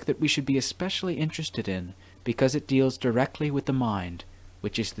is work that we should be especially interested in, because it deals directly with the mind,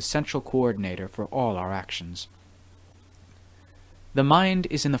 which is the central coordinator for all our actions. The mind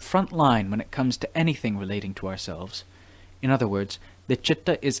is in the front line when it comes to anything relating to ourselves. In other words, the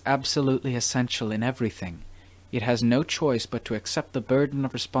citta is absolutely essential in everything. It has no choice but to accept the burden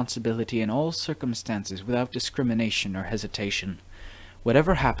of responsibility in all circumstances without discrimination or hesitation.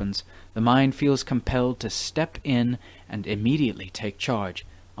 Whatever happens, the mind feels compelled to step in and immediately take charge,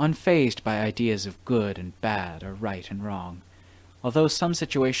 unfazed by ideas of good and bad or right and wrong. Although some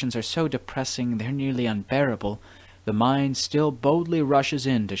situations are so depressing they're nearly unbearable, the mind still boldly rushes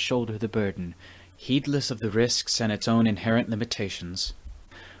in to shoulder the burden, heedless of the risks and its own inherent limitations.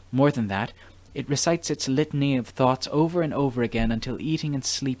 More than that, it recites its litany of thoughts over and over again until eating and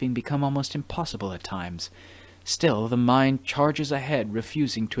sleeping become almost impossible at times. Still, the mind charges ahead,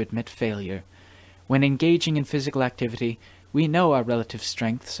 refusing to admit failure. When engaging in physical activity, we know our relative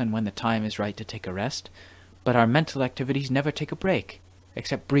strengths and when the time is right to take a rest, but our mental activities never take a break,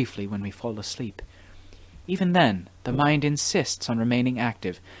 except briefly when we fall asleep. Even then, the mind insists on remaining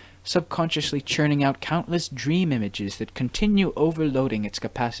active, subconsciously churning out countless dream images that continue overloading its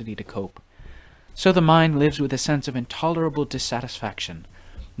capacity to cope. So the mind lives with a sense of intolerable dissatisfaction,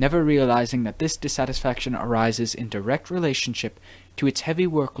 never realizing that this dissatisfaction arises in direct relationship to its heavy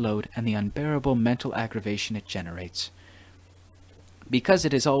workload and the unbearable mental aggravation it generates. Because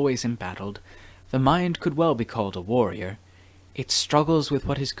it is always embattled, the mind could well be called a warrior. It struggles with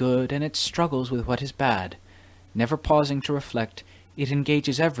what is good and it struggles with what is bad. Never pausing to reflect, it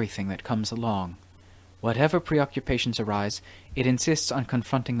engages everything that comes along. Whatever preoccupations arise, it insists on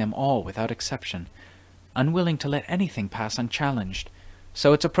confronting them all without exception, unwilling to let anything pass unchallenged.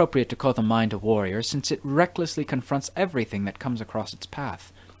 So it's appropriate to call the mind a warrior, since it recklessly confronts everything that comes across its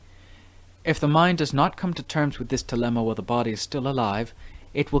path. If the mind does not come to terms with this dilemma while the body is still alive,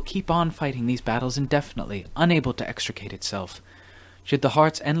 it will keep on fighting these battles indefinitely, unable to extricate itself. Should the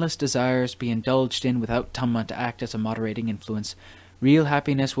heart's endless desires be indulged in without Dhamma to act as a moderating influence, real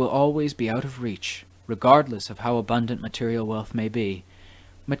happiness will always be out of reach, regardless of how abundant material wealth may be.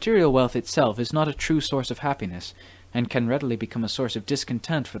 Material wealth itself is not a true source of happiness, and can readily become a source of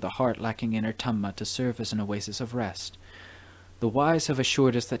discontent for the heart lacking inner Dhamma to serve as an oasis of rest. The wise have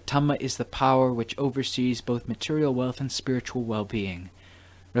assured us that Dhamma is the power which oversees both material wealth and spiritual well-being.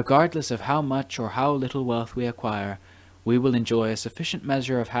 Regardless of how much or how little wealth we acquire, we will enjoy a sufficient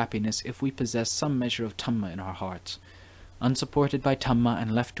measure of happiness if we possess some measure of Dhamma in our hearts. Unsupported by Dhamma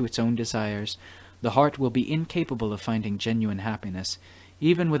and left to its own desires, the heart will be incapable of finding genuine happiness,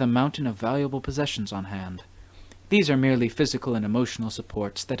 even with a mountain of valuable possessions on hand. These are merely physical and emotional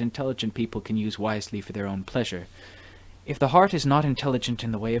supports that intelligent people can use wisely for their own pleasure. If the heart is not intelligent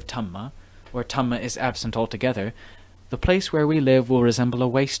in the way of Dhamma, or Dhamma is absent altogether, the place where we live will resemble a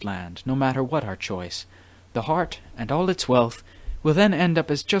wasteland, no matter what our choice. The heart, and all its wealth, will then end up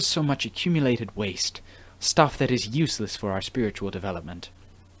as just so much accumulated waste, stuff that is useless for our spiritual development.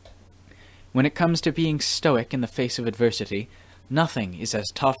 When it comes to being stoic in the face of adversity, nothing is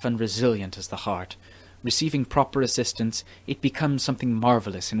as tough and resilient as the heart. Receiving proper assistance, it becomes something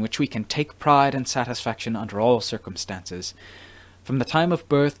marvelous in which we can take pride and satisfaction under all circumstances. From the time of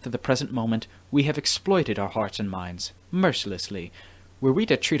birth to the present moment, we have exploited our hearts and minds, mercilessly. Were we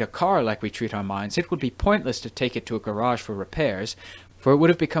to treat a car like we treat our minds, it would be pointless to take it to a garage for repairs, for it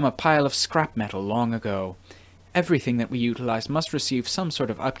would have become a pile of scrap metal long ago. Everything that we utilize must receive some sort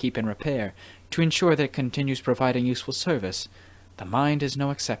of upkeep and repair to ensure that it continues providing useful service. The mind is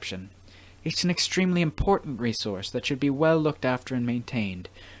no exception. It's an extremely important resource that should be well looked after and maintained,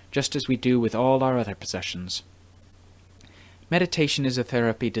 just as we do with all our other possessions. Meditation is a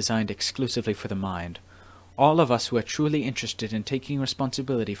therapy designed exclusively for the mind. All of us who are truly interested in taking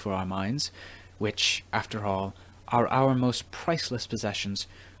responsibility for our minds, which, after all, are our most priceless possessions,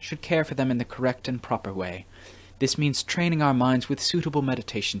 should care for them in the correct and proper way. This means training our minds with suitable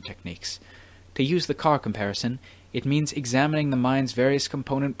meditation techniques. To use the car comparison, it means examining the mind's various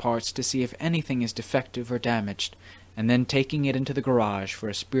component parts to see if anything is defective or damaged, and then taking it into the garage for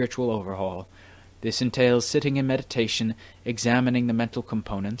a spiritual overhaul. This entails sitting in meditation, examining the mental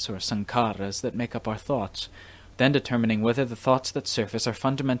components, or sankharas, that make up our thoughts, then determining whether the thoughts that surface are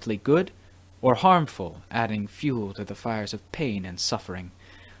fundamentally good or harmful, adding fuel to the fires of pain and suffering.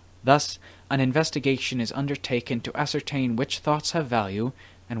 Thus, an investigation is undertaken to ascertain which thoughts have value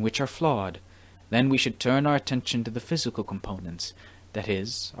and which are flawed. Then we should turn our attention to the physical components, that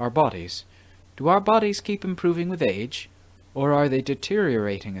is, our bodies. Do our bodies keep improving with age, or are they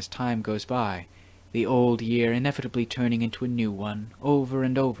deteriorating as time goes by, the old year inevitably turning into a new one over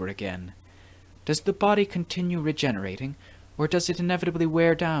and over again? Does the body continue regenerating, or does it inevitably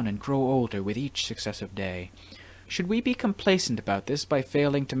wear down and grow older with each successive day? Should we be complacent about this by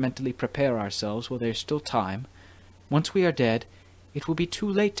failing to mentally prepare ourselves while there is still time? Once we are dead, it will be too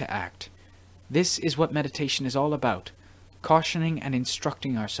late to act. This is what meditation is all about, cautioning and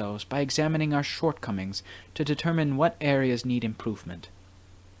instructing ourselves by examining our shortcomings to determine what areas need improvement.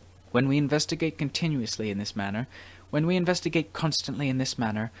 When we investigate continuously in this manner, when we investigate constantly in this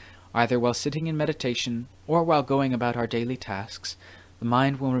manner, either while sitting in meditation or while going about our daily tasks, the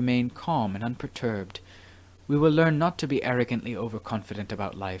mind will remain calm and unperturbed. We will learn not to be arrogantly overconfident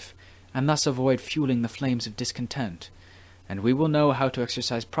about life, and thus avoid fueling the flames of discontent. And we will know how to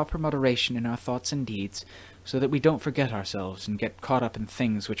exercise proper moderation in our thoughts and deeds, so that we don't forget ourselves and get caught up in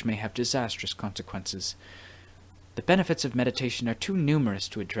things which may have disastrous consequences. The benefits of meditation are too numerous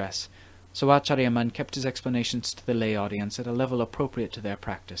to address, so Acharya Mun kept his explanations to the lay audience at a level appropriate to their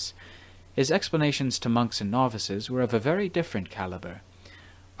practice. His explanations to monks and novices were of a very different caliber.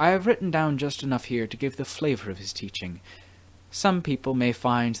 I have written down just enough here to give the flavor of his teaching. Some people may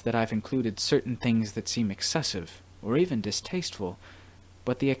find that I've included certain things that seem excessive, or even distasteful,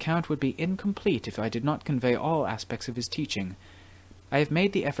 but the account would be incomplete if I did not convey all aspects of his teaching. I have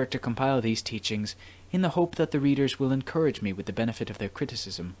made the effort to compile these teachings in the hope that the readers will encourage me with the benefit of their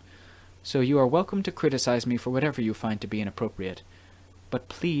criticism. So you are welcome to criticize me for whatever you find to be inappropriate. But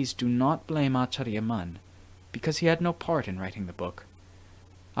please do not blame Acharya Mun, because he had no part in writing the book.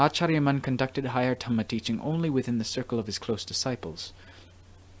 Acharya Mun conducted higher Dhamma teaching only within the circle of his close disciples.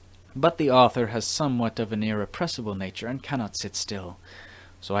 But the author has somewhat of an irrepressible nature and cannot sit still.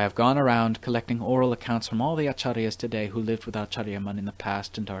 So I have gone around collecting oral accounts from all the Acharyas today who lived with Acharya Mun in the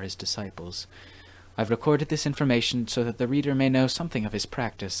past and are his disciples. I have recorded this information so that the reader may know something of his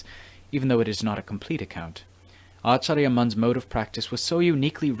practice, even though it is not a complete account. Acharya Mun's mode of practice was so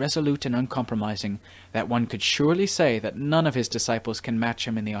uniquely resolute and uncompromising that one could surely say that none of his disciples can match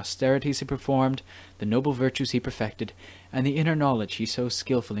him in the austerities he performed, the noble virtues he perfected, and the inner knowledge he so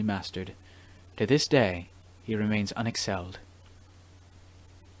skillfully mastered. To this day, he remains unexcelled.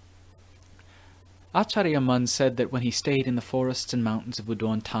 Acharya Mun said that when he stayed in the forests and mountains of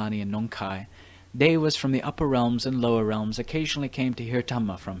Udon Thani and Nong Khai, Devas from the upper realms and lower realms occasionally came to hear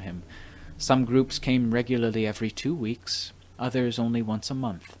Dhamma from him. Some groups came regularly every 2 weeks, others only once a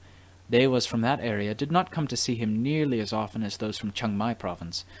month. Devas from that area did not come to see him nearly as often as those from Chiang Mai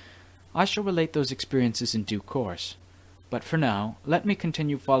province. I shall relate those experiences in due course. But for now, let me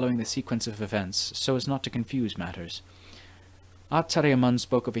continue following the sequence of events so as not to confuse matters. Acharya Mun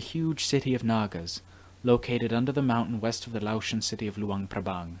spoke of a huge city of Nagas, located under the mountain west of the Laotian city of Luang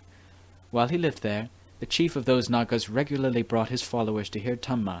Prabang. While he lived there, the chief of those Nagas regularly brought his followers to hear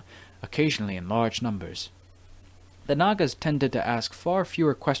Dhamma, occasionally in large numbers. The Nagas tended to ask far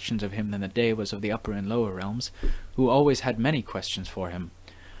fewer questions of him than the Devas of the upper and lower realms, who always had many questions for him.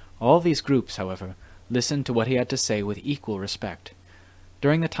 All these groups, however, listened to what he had to say with equal respect.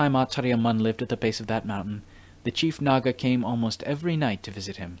 During the time Acharya Mun lived at the base of that mountain, the chief Naga came almost every night to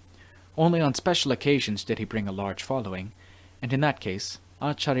visit him. Only on special occasions did he bring a large following, and in that case,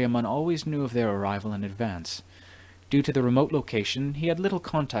 Acharya Mun always knew of their arrival in advance. Due to the remote location, he had little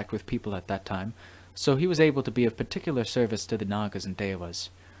contact with people at that time, so he was able to be of particular service to the Nagas and Devas.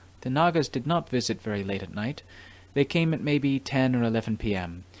 The Nagas did not visit very late at night. They came at maybe 10 or 11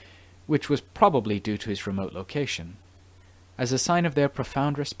 p.m., which was probably due to his remote location. As a sign of their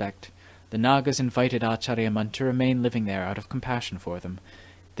profound respect, the Nagas invited Acharya Mun to remain living there out of compassion for them.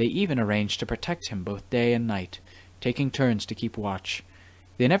 They even arranged to protect him both day and night, taking turns to keep watch.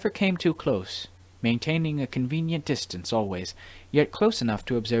 They never came too close, maintaining a convenient distance always, yet close enough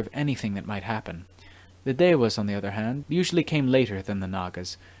to observe anything that might happen. The Devas, on the other hand, usually came later than the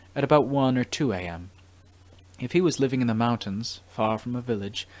Nagas, at about 1 or 2 a.m. If he was living in the mountains, far from a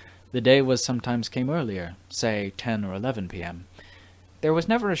village, the Devas sometimes came earlier, say 10 or 11 p.m. There was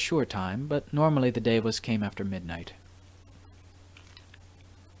never a sure time, but normally the Devas came after midnight.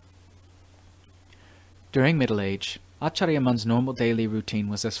 During middle age, Acharya Mun's normal daily routine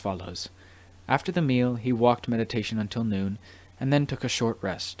was as follows. After the meal, he walked meditation until noon, and then took a short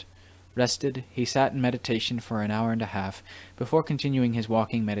rest. Rested, he sat in meditation for an hour and a half, before continuing his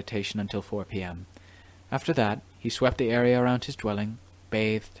walking meditation until 4 p.m. After that, he swept the area around his dwelling,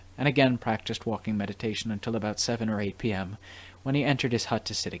 bathed, and again practiced walking meditation until about 7 or 8 p.m., when he entered his hut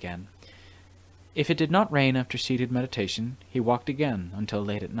to sit again. If it did not rain after seated meditation, he walked again until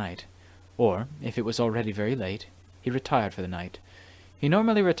late at night, or, if it was already very late, he retired for the night. He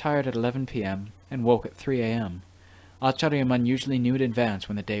normally retired at 11 p.m. and woke at 3 a.m. Acharya Mun usually knew in advance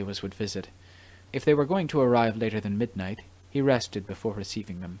when the Devas would visit. If they were going to arrive later than midnight, he rested before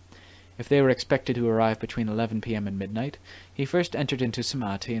receiving them. If they were expected to arrive between 11 p.m. and midnight, he first entered into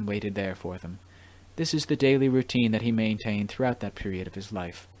samadhi and waited there for them. This is the daily routine that he maintained throughout that period of his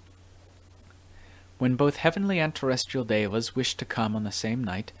life. When both heavenly and terrestrial Devas wished to come on the same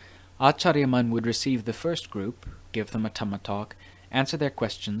night, Acharya Mun would receive the first group, give them a Dhamma talk, answer their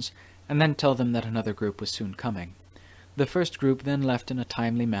questions, and then tell them that another group was soon coming. The first group then left in a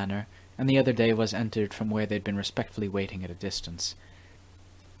timely manner, and the other Devas entered from where they'd been respectfully waiting at a distance.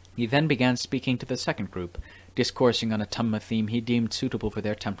 He then began speaking to the second group, discoursing on a Dhamma theme he deemed suitable for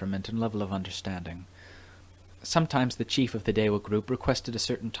their temperament and level of understanding. Sometimes the chief of the Deva group requested a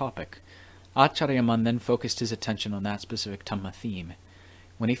certain topic. Acharya Mun then focused his attention on that specific Dhamma theme.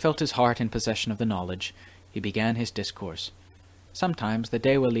 When he felt his heart in possession of the knowledge, he began his discourse. Sometimes the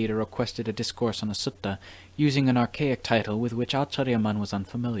Deva leader requested a discourse on a sutta using an archaic title with which Acharya Mun was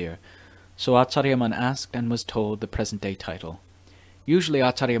unfamiliar, so Acharya Mun asked and was told the present-day title. Usually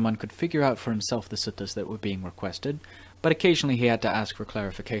Acharya Mun could figure out for himself the suttas that were being requested, but occasionally he had to ask for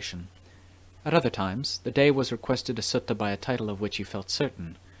clarification. At other times, the Devas requested a sutta by a title of which he felt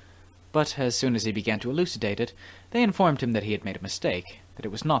certain. But as soon as he began to elucidate it, they informed him that he had made a mistake, that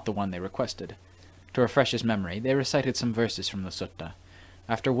it was not the one they requested. To refresh his memory, they recited some verses from the sutta.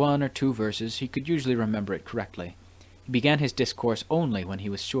 After 1 or 2 verses, he could usually remember it correctly. He began his discourse only when he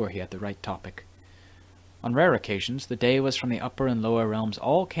was sure he had the right topic. On rare occasions, the Devas from the upper and lower realms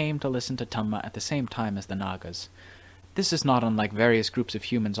all came to listen to Dhamma at the same time as the Nagas. This is not unlike various groups of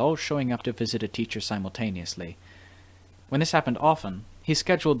humans all showing up to visit a teacher simultaneously. When this happened often, he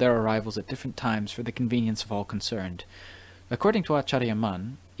scheduled their arrivals at different times for the convenience of all concerned. According to Acharya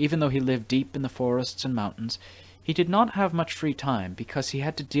Mun, even though he lived deep in the forests and mountains, he did not have much free time because he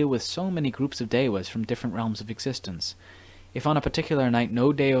had to deal with so many groups of Devas from different realms of existence. If on a particular night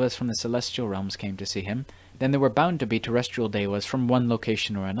no Devas from the celestial realms came to see him, then there were bound to be terrestrial Devas from one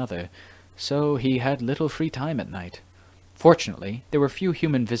location or another, so he had little free time at night. Fortunately, there were few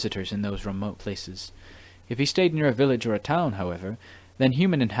human visitors in those remote places. If he stayed near a village or a town, however, then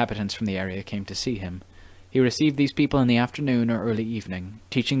human inhabitants from the area came to see him. He received these people in the afternoon or early evening,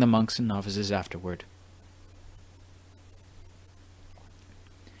 teaching the monks and novices afterward.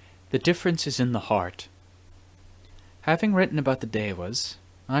 The difference is in the heart. Having written about the Devas,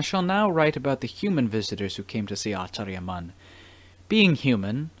 I shall now write about the human visitors who came to see Acharya Mun. Being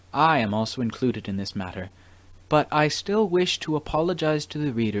human, I am also included in this matter, but I still wish to apologize to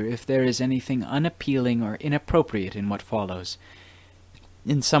the reader if there is anything unappealing or inappropriate in what follows.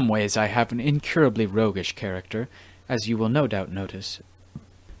 In some ways I have an incurably roguish character, as you will no doubt notice.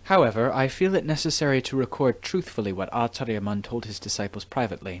 However, I feel it necessary to record truthfully what Acharya Mun told his disciples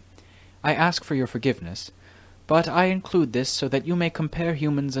privately. I ask for your forgiveness, but I include this so that you may compare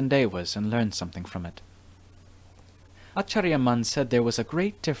humans and Devas and learn something from it. Acharya Mun said there was a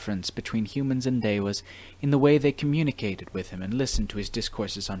great difference between humans and Devas in the way they communicated with him and listened to his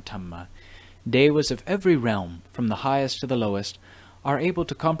discourses on Dhamma. Devas of every realm, from the highest to the lowest, are able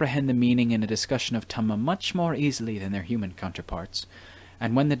to comprehend the meaning in a discussion of Dhamma much more easily than their human counterparts,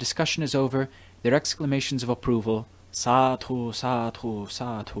 and when the discussion is over, their exclamations of approval, "Sadhu, sadhu,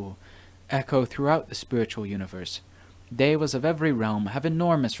 sadhu," echo throughout the spiritual universe. Devas of every realm have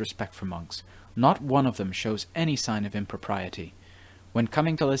enormous respect for monks. Not one of them shows any sign of impropriety. When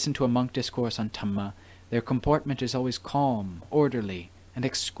coming to listen to a monk discourse on Dhamma, their comportment is always calm, orderly, and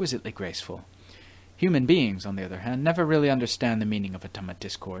exquisitely graceful. Human beings, on the other hand, never really understand the meaning of a Dhamma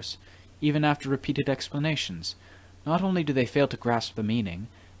discourse, even after repeated explanations. Not only do they fail to grasp the meaning,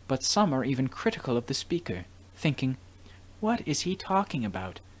 but some are even critical of the speaker, thinking, "What is he talking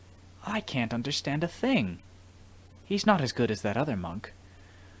about? I can't understand a thing. He's not as good as that other monk."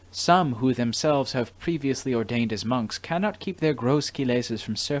 Some who themselves have previously ordained as monks cannot keep their gross kilesas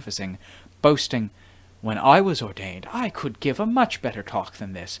from surfacing, boasting, "When I was ordained, I could give a much better talk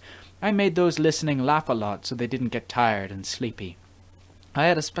than this. I made those listening laugh a lot so they didn't get tired and sleepy. I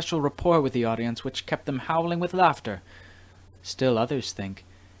had a special rapport with the audience which kept them howling with laughter." Still others think,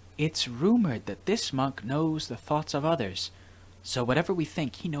 "It's rumored that this monk knows the thoughts of others, so whatever we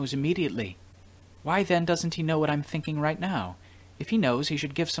think he knows immediately. Why then doesn't he know what I'm thinking right now? If he knows, he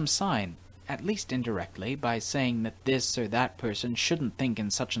should give some sign, at least indirectly, by saying that this or that person shouldn't think in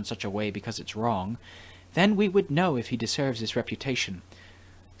such and such a way because it's wrong. Then we would know if he deserves his reputation.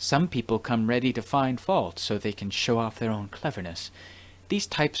 Some people come ready to find fault so they can show off their own cleverness. These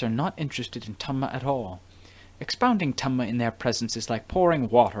types are not interested in Dhamma at all. Expounding Dhamma in their presence is like pouring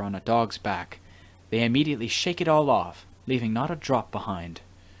water on a dog's back. They immediately shake it all off, leaving not a drop behind.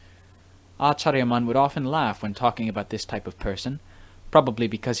 Acharya Mun would often laugh when talking about this type of person, probably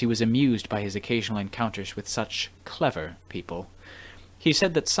because he was amused by his occasional encounters with such clever people. He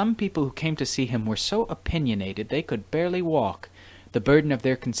said that some people who came to see him were so opinionated they could barely walk, the burden of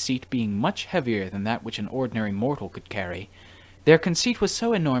their conceit being much heavier than that which an ordinary mortal could carry. Their conceit was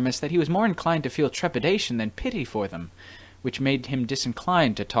so enormous that he was more inclined to feel trepidation than pity for them, which made him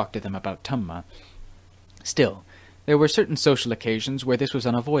disinclined to talk to them about Dhamma. Still, there were certain social occasions where this was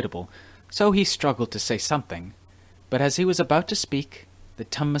unavoidable, so he struggled to say something. But as he was about to speak, the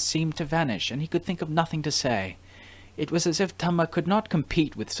Dhamma seemed to vanish, and he could think of nothing to say. It was as if Dhamma could not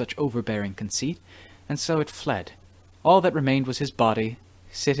compete with such overbearing conceit, and so it fled. All that remained was his body,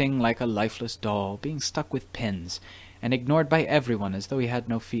 sitting like a lifeless doll, being stuck with pins, and ignored by everyone as though he had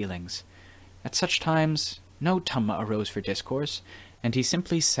no feelings. At such times, no Dhamma arose for discourse, and he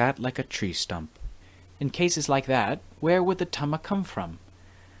simply sat like a tree stump. In cases like that, where would the Dhamma come from?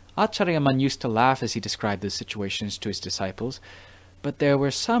 Acharya Mun used to laugh as he described these situations to his disciples, but there were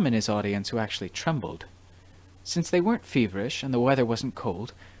some in his audience who actually trembled. Since they weren't feverish and the weather wasn't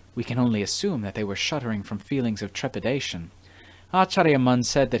cold, we can only assume that they were shuddering from feelings of trepidation. Acharya Mun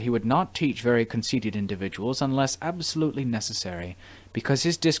said that he would not teach very conceited individuals unless absolutely necessary, because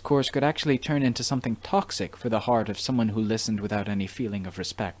his discourse could actually turn into something toxic for the heart of someone who listened without any feeling of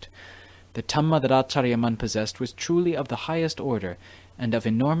respect. The Dhamma that Acharya Mun possessed was truly of the highest order, and of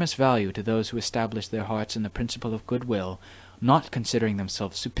enormous value to those who established their hearts in the principle of goodwill, not considering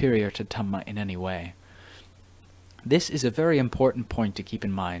themselves superior to Dhamma in any way. This is a very important point to keep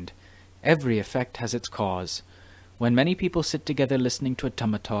in mind. Every effect has its cause. When many people sit together listening to a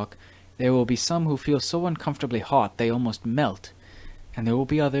Dhamma talk, there will be some who feel so uncomfortably hot they almost melt, and there will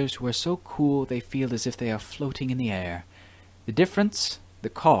be others who are so cool they feel as if they are floating in the air. The difference, the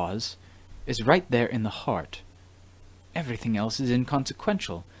cause, is right there in the heart. Everything else is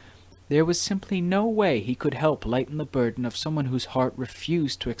inconsequential. There was simply no way he could help lighten the burden of someone whose heart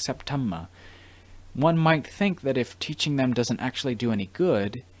refused to accept Dhamma. One might think that if teaching them doesn't actually do any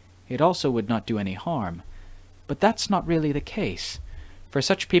good, it also would not do any harm. But that's not really the case, for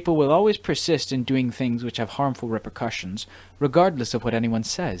such people will always persist in doing things which have harmful repercussions, regardless of what anyone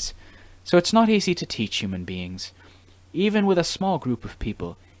says. So it's not easy to teach human beings. Even with a small group of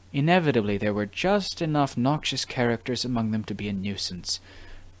people, inevitably there were just enough noxious characters among them to be a nuisance.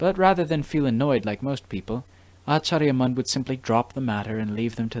 But rather than feel annoyed like most people, Acharya Mun would simply drop the matter and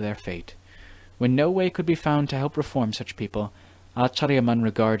leave them to their fate. When no way could be found to help reform such people, Acharya Mun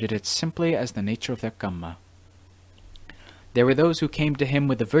regarded it simply as the nature of their kamma. There were those who came to him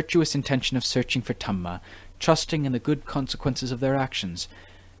with the virtuous intention of searching for Dhamma, trusting in the good consequences of their actions,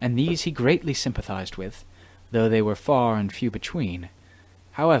 and these he greatly sympathized with, though they were far and few between.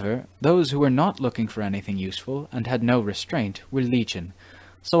 However, those who were not looking for anything useful and had no restraint were legion,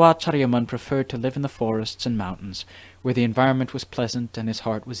 so Acharya Mun preferred to live in the forests and mountains, where the environment was pleasant and his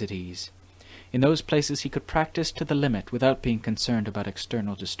heart was at ease. In those places he could practice to the limit without being concerned about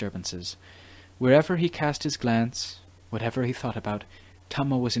external disturbances. Wherever he cast his glance, whatever he thought about,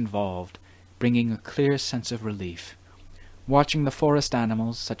 Dhamma was involved, bringing a clear sense of relief. Watching the forest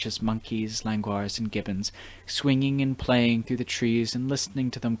animals, such as monkeys, languors, and gibbons, swinging and playing through the trees and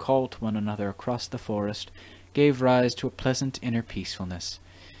listening to them call to one another across the forest, gave rise to a pleasant inner peacefulness.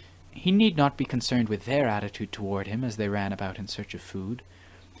 He need not be concerned with their attitude toward him as they ran about in search of food.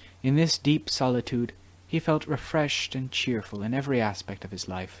 In this deep solitude, he felt refreshed and cheerful in every aspect of his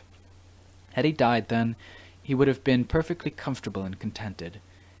life. Had he died then, he would have been perfectly comfortable and contented.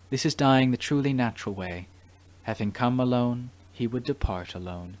 This is dying the truly natural way. Having come alone, he would depart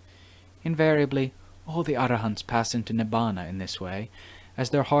alone. Invariably, all the arahants pass into nibbana in this way, as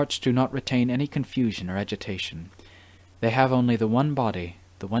their hearts do not retain any confusion or agitation. They have only the one body,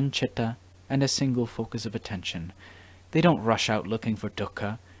 the one citta, and a single focus of attention. They don't rush out looking for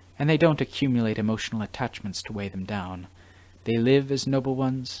dukkha, and they don't accumulate emotional attachments to weigh them down. They live as noble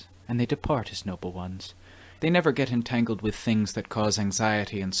ones, and they depart as noble ones. They never get entangled with things that cause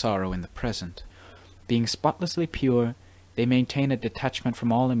anxiety and sorrow in the present. Being spotlessly pure, they maintain a detachment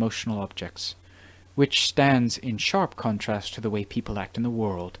from all emotional objects, which stands in sharp contrast to the way people act in the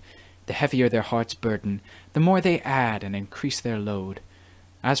world. The heavier their heart's burden, the more they add and increase their load.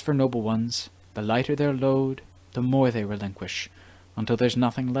 As for noble ones, the lighter their load, the more they relinquish. until there's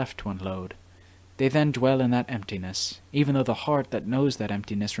nothing left to unload. They then dwell in that emptiness, even though the heart that knows that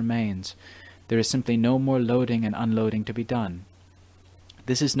emptiness remains. There is simply no more loading and unloading to be done.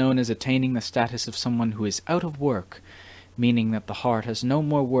 This is known as attaining the status of someone who is out of work, meaning that the heart has no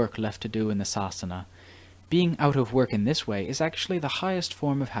more work left to do in the sasana. Being out of work in this way is actually the highest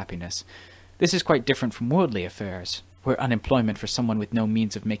form of happiness. This is quite different from worldly affairs, where unemployment for someone with no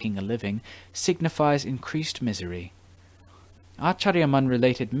means of making a living signifies increased misery. Acharya Mun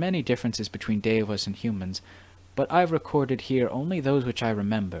related many differences between devas and humans, but I've recorded here only those which I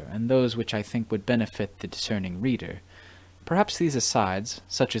remember, and those which I think would benefit the discerning reader. Perhaps these asides,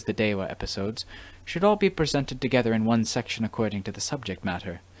 such as the Deva episodes, should all be presented together in one section according to the subject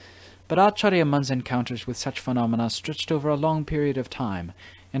matter. But Acharya Mun's encounters with such phenomena stretched over a long period of time,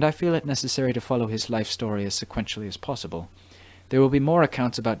 and I feel it necessary to follow his life story as sequentially as possible. There will be more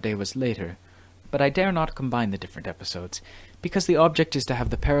accounts about Devas later, but I dare not combine the different episodes, because the object is to have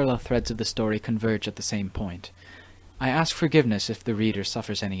the parallel threads of the story converge at the same point. I ask forgiveness if the reader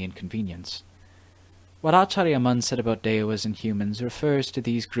suffers any inconvenience. What Acharya Mun said about Devas and humans refers to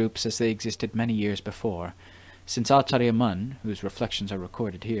these groups as they existed many years before, since Acharya Mun, whose reflections are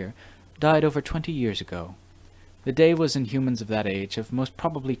recorded here, died over 20 years ago. The Devas and humans of that age have most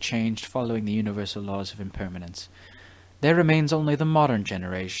probably changed following the universal laws of impermanence. There remains only the modern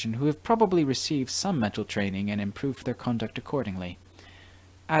generation, who have probably received some mental training and improved their conduct accordingly.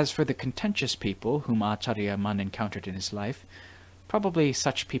 As for the contentious people whom Acharya Mun encountered in his life, probably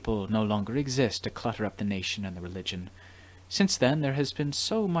such people no longer exist to clutter up the nation and the religion. Since then, there has been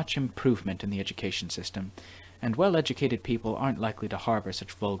so much improvement in the education system, and well-educated people aren't likely to harbor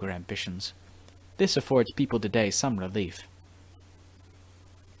such vulgar ambitions. This affords people today some relief.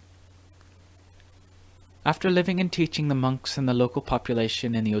 After living and teaching the monks and the local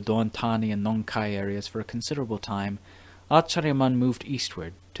population in the Udon Thani and Nong Khai areas for a considerable time, Acharya Mun moved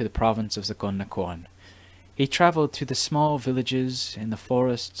eastward to the province of Sakon Nakhon. He travelled through the small villages in the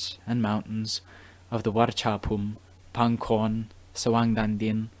forests and mountains of the Warchapum, Pangkhon,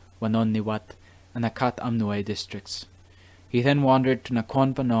 Sawangdandin, Wanonniwat, and Nakat Amnoi districts. He then wandered to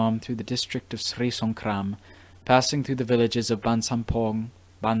Nakhon Phanom through the district of Sri Songkhram, passing through the villages of Ban Sampong,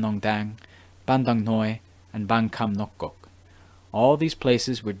 Ban Nongdang, Ban Dang Noi, and Ban Kam Nokgok. All these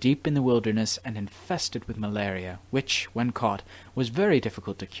places were deep in the wilderness and infested with malaria, which, when caught, was very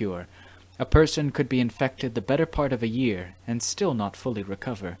difficult to cure. A person could be infected the better part of a year and still not fully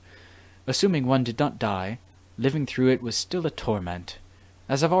recover. Assuming one did not die, living through it was still a torment.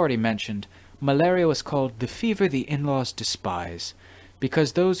 As I've already mentioned, malaria was called the fever the in-laws despise,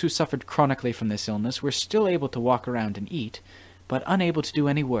 because those who suffered chronically from this illness were still able to walk around and eat, but unable to do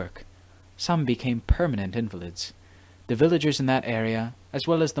any work. Some became permanent invalids. The villagers in that area, as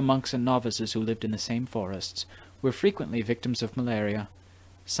well as the monks and novices who lived in the same forests, were frequently victims of malaria.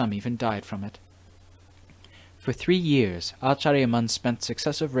 Some even died from it. For 3 years, Acharya Mun spent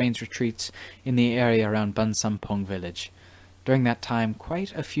successive rains retreats in the area around Ban Sampong village. During that time,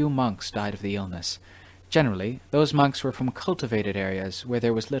 quite a few monks died of the illness. Generally, those monks were from cultivated areas where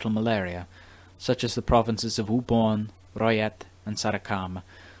there was little malaria, such as the provinces of Ubon, Royet, and Sarakam,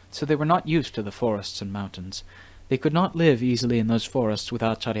 so they were not used to the forests and mountains. They could not live easily in those forests with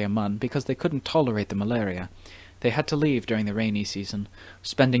Acharya Mun because they couldn't tolerate the malaria. They had to leave during the rainy season,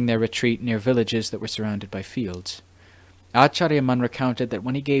 spending their retreat near villages that were surrounded by fields. Acharya Mun recounted that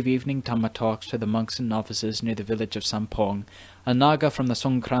when he gave evening Dhamma talks to the monks and novices near the village of Sampong, a Naga from the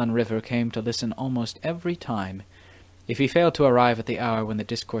Songkran River came to listen almost every time. If he failed to arrive at the hour when the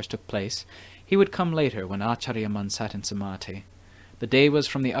discourse took place, he would come later when Acharya Mun sat in samadhi. The Devas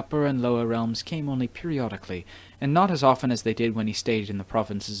from the upper and lower realms came only periodically, and not as often as they did when he stayed in the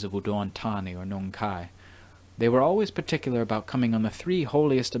provinces of Udon Thani or Nong Khai. They were always particular about coming on the 3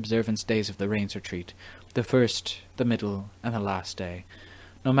 holiest observance days of the rains retreat, the first, the middle, and the last day.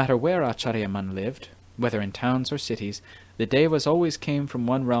 No matter where Acharya Mun lived, whether in towns or cities, the Devas always came from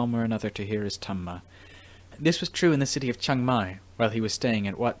one realm or another to hear his Dhamma. This was true in the city of Chiang Mai, while he was staying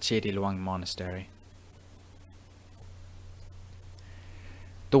at Wat Chedi Luang Monastery.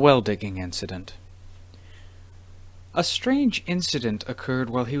 The well-digging incident. A strange incident occurred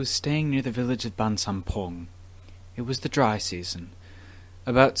while he was staying near the village of Ban Sampong. It was the dry season.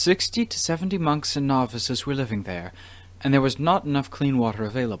 About 60 to 70 monks and novices were living there, and there was not enough clean water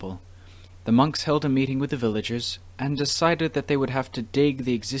available. The monks held a meeting with the villagers and decided that they would have to dig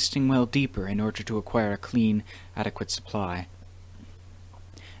the existing well deeper in order to acquire a clean, adequate supply.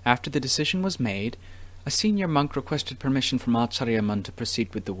 After the decision was made, a senior monk requested permission from Acharya Mun to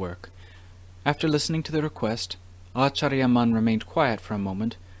proceed with the work. After listening to the request, Acharya Mun remained quiet for a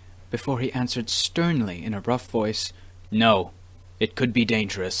moment, before he answered sternly in a rough voice, "No, "It could be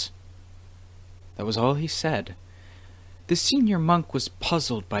dangerous." That was all he said. The senior monk was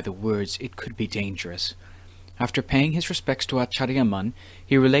puzzled by the words, "it could be dangerous." After paying his respects to Acharya Mun,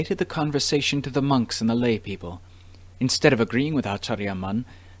 he related the conversation to the monks and the lay people. Instead of agreeing with Acharya Mun,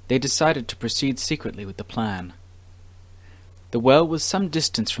 they decided to proceed secretly with the plan. The well was some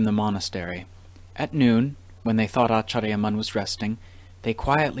distance from the monastery. At noon, when they thought Acharya Mun was resting, they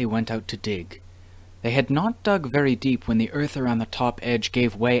quietly went out to dig. They had not dug very deep when the earth around the top edge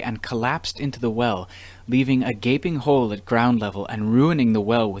gave way and collapsed into the well, leaving a gaping hole at ground level and ruining the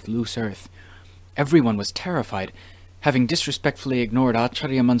well with loose earth. Everyone was terrified. Having disrespectfully ignored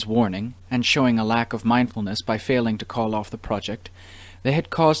Acharya Mun's warning, and showing a lack of mindfulness by failing to call off the project, they had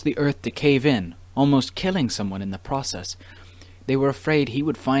caused the earth to cave in, almost killing someone in the process. They were afraid he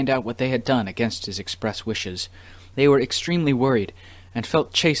would find out what they had done against his express wishes. They were extremely worried, and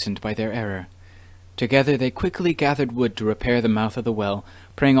felt chastened by their error. Together they quickly gathered wood to repair the mouth of the well,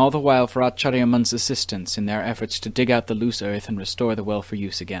 praying all the while for Acharya Mun's assistance in their efforts to dig out the loose earth and restore the well for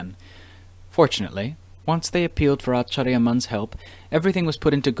use again. Fortunately, once they appealed for Acharya Mun's help, everything was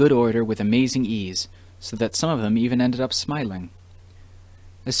put into good order with amazing ease, so that some of them even ended up smiling.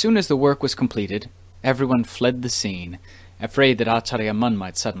 As soon as the work was completed, everyone fled the scene, afraid that Acharya Mun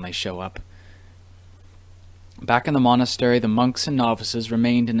might suddenly show up. Back in the monastery, the monks and novices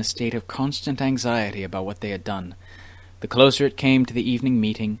remained in a state of constant anxiety about what they had done. The closer it came to the evening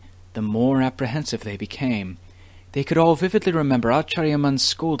meeting, the more apprehensive they became. They could all vividly remember Acharya Mun's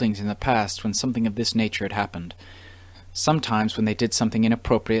scoldings in the past when something of this nature had happened. Sometimes when they did something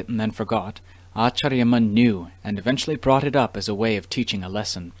inappropriate and then forgot, Acharya Mun knew and eventually brought it up as a way of teaching a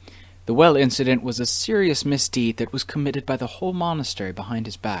lesson. The well incident was a serious misdeed that was committed by the whole monastery behind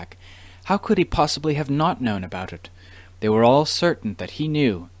his back. How could he possibly have not known about it? They were all certain that he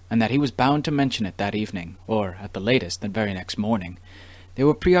knew, and that he was bound to mention it that evening, or, at the latest, the very next morning. They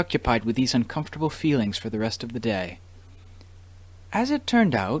were preoccupied with these uncomfortable feelings for the rest of the day. As it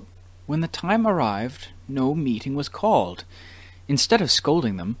turned out, when the time arrived, no meeting was called. Instead of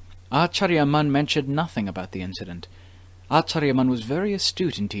scolding them, Acharya Mun mentioned nothing about the incident. Acharya Mun was very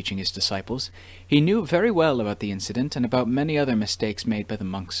astute in teaching his disciples. He knew very well about the incident and about many other mistakes made by the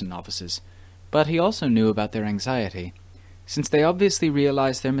monks and novices. But he also knew about their anxiety. Since they obviously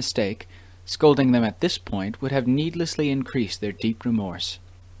realized their mistake, scolding them at this point would have needlessly increased their deep remorse.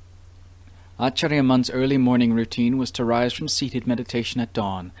 Acharya Mun's early morning routine was to rise from seated meditation at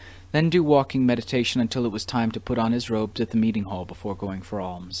dawn, then do walking meditation until it was time to put on his robes at the meeting hall before going for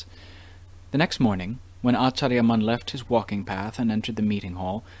alms. The next morning, when Acharya Mun left his walking path and entered the meeting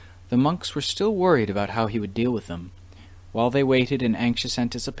hall, the monks were still worried about how he would deal with them. While they waited in anxious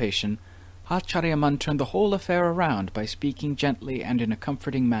anticipation, Acharya Mun turned the whole affair around by speaking gently and in a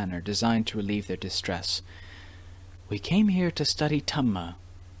comforting manner designed to relieve their distress. "We came here to study Dhamma.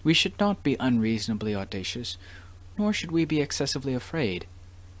 We should not be unreasonably audacious, nor should we be excessively afraid.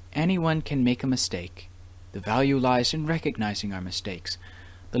 Anyone can make a mistake. The value lies in recognizing our mistakes.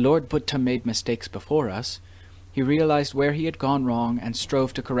 The Lord Buddha made mistakes before us. He realized where he had gone wrong and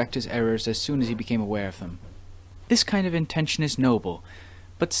strove to correct his errors as soon as he became aware of them. This kind of intention is noble,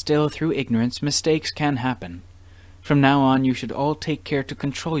 but still, through ignorance, mistakes can happen. From now on, you should all take care to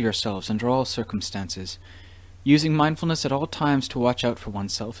control yourselves under all circumstances. Using mindfulness at all times to watch out for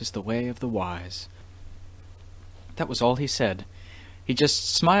oneself is the way of the wise." That was all he said. He just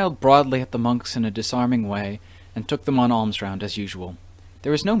smiled broadly at the monks in a disarming way and took them on alms round as usual.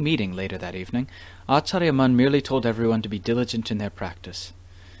 There was no meeting later that evening. Acharya Mun merely told everyone to be diligent in their practice.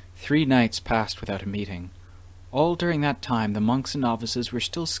 3 nights passed without a meeting. All during that time the monks and novices were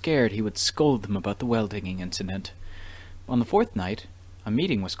still scared he would scold them about the well-digging incident. On the 4th night, a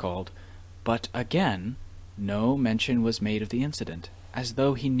meeting was called, but again no mention was made of the incident, as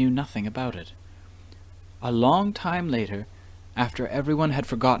though he knew nothing about it. A long time later, after everyone had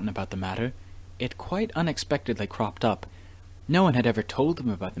forgotten about the matter, it quite unexpectedly cropped up. No one had ever told them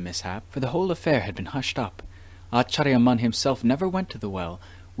about the mishap, for the whole affair had been hushed up. Acharya Mun himself never went to the well,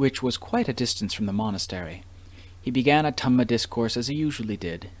 which was quite a distance from the monastery. He began a Dhamma discourse as he usually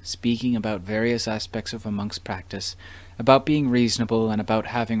did, speaking about various aspects of a monk's practice, about being reasonable and about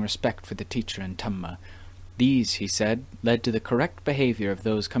having respect for the teacher in Dhamma. These, he said, led to the correct behavior of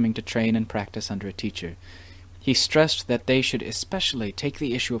those coming to train and practice under a teacher. He stressed that they should especially take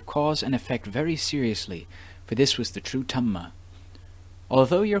the issue of cause and effect very seriously, for this was the true Dhamma.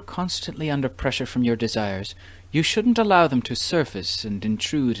 Although you're constantly under pressure from your desires, you shouldn't allow them to surface and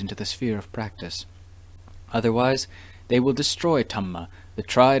intrude into the sphere of practice. Otherwise, they will destroy Dhamma, the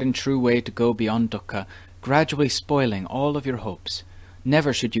tried and true way to go beyond dukkha, gradually spoiling all of your hopes.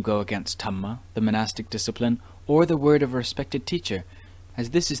 Never should you go against Dhamma, the monastic discipline, or the word of a respected teacher,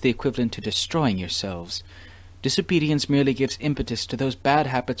 as this is the equivalent to destroying yourselves. Disobedience merely gives impetus to those bad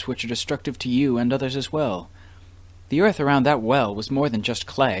habits which are destructive to you and others as well. The earth around that well was more than just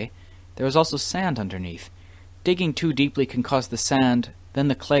clay. There was also sand underneath. Digging too deeply can cause the sand, then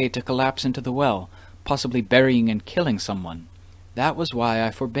the clay, to collapse into the well, possibly burying and killing someone. That was why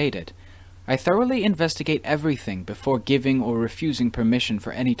I forbade it. I thoroughly investigate everything before giving or refusing permission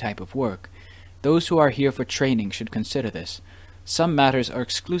for any type of work. Those who are here for training should consider this. Some matters are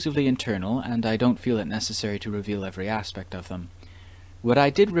exclusively internal, and I don't feel it necessary to reveal every aspect of them. What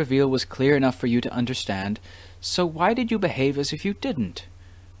I did reveal was clear enough for you to understand, so why did you behave as if you didn't?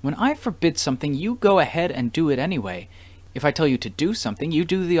 When I forbid something, you go ahead and do it anyway. If I tell you to do something, you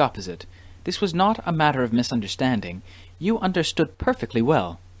do the opposite. This was not a matter of misunderstanding. You understood perfectly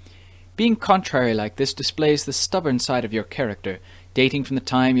well. Being contrary like this displays the stubborn side of your character, dating from the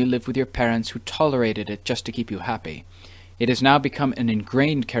time you lived with your parents who tolerated it just to keep you happy. It has now become an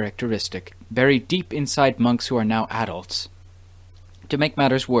ingrained characteristic, buried deep inside monks who are now adults. To make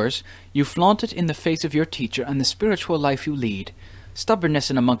matters worse, you flaunt it in the face of your teacher and the spiritual life you lead. Stubbornness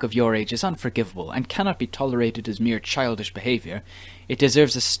in a monk of your age is unforgivable and cannot be tolerated as mere childish behavior. It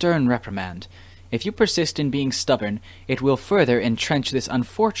deserves a stern reprimand. If you persist in being stubborn, it will further entrench this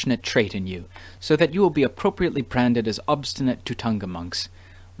unfortunate trait in you, so that you will be appropriately branded as obstinate Thutanga monks.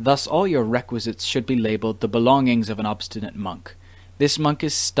 Thus all your requisites should be labeled the belongings of an obstinate monk. This monk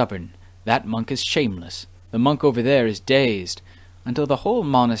is stubborn, that monk is shameless, the monk over there is dazed, until the whole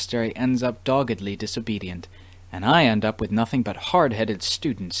monastery ends up doggedly disobedient, and I end up with nothing but hard-headed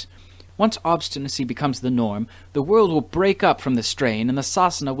students. Once obstinacy becomes the norm, the world will break up from the strain, and the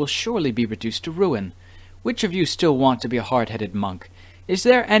sasana will surely be reduced to ruin. Which of you still want to be a hard-headed monk? Is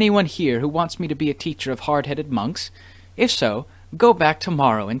there anyone here who wants me to be a teacher of hard-headed monks? If so, go back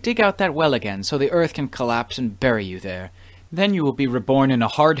tomorrow and dig out that well again so the earth can collapse and bury you there. Then you will be reborn in a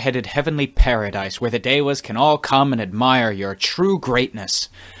hard-headed heavenly paradise where the devas can all come and admire your true greatness.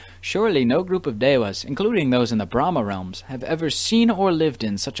 Surely no group of devas, including those in the Brahma realms, have ever seen or lived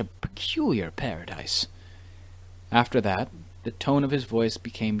in such a peculiar paradise. After that, the tone of his voice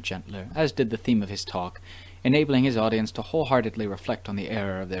became gentler, as did the theme of his talk, enabling his audience to wholeheartedly reflect on the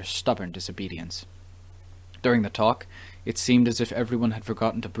error of their stubborn disobedience. During the talk, it seemed as if everyone had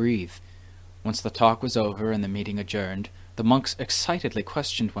forgotten to breathe. Once the talk was over and the meeting adjourned, the monks excitedly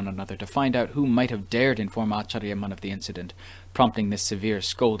questioned one another to find out who might have dared inform Acharya Mun of the incident, prompting this severe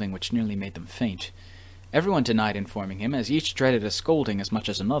scolding which nearly made them faint. Everyone denied informing him, as each dreaded a scolding as much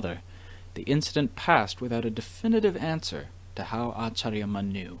as another. The incident passed without a definitive answer to how Acharya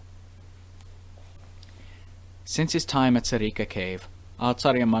Mun knew. Since his time at Sarika Cave,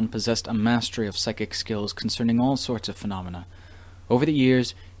 Acharya Mun possessed a mastery of psychic skills concerning all sorts of phenomena. Over the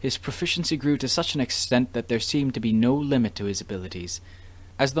years, his proficiency grew to such an extent that there seemed to be no limit to his abilities.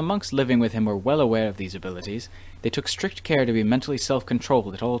 As the monks living with him were well aware of these abilities, they took strict care to be mentally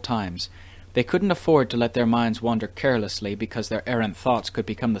self-controlled at all times. They couldn't afford to let their minds wander carelessly because their errant thoughts could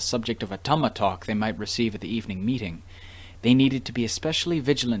become the subject of a Dhamma talk they might receive at the evening meeting. They needed to be especially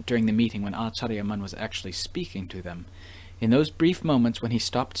vigilant during the meeting when Acharya Mun was actually speaking to them. In those brief moments when he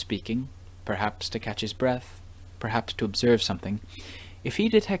stopped speaking, perhaps to catch his breath, perhaps to observe something, if he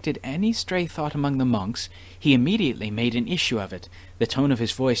detected any stray thought among the monks, he immediately made an issue of it. The tone of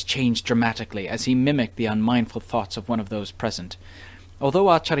his voice changed dramatically as he mimicked the unmindful thoughts of one of those present.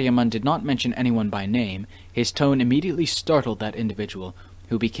 Although Acharya Mun did not mention anyone by name, his tone immediately startled that individual,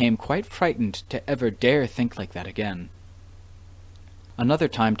 who became quite frightened to ever dare think like that again. Another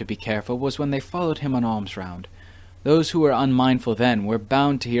time to be careful was when they followed him on alms round. Those who were unmindful then were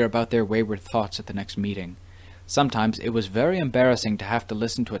bound to hear about their wayward thoughts at the next meeting. Sometimes it was very embarrassing to have to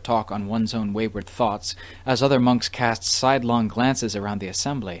listen to a talk on one's own wayward thoughts, as other monks cast sidelong glances around the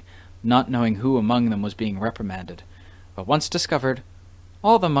assembly, not knowing who among them was being reprimanded. But once discovered,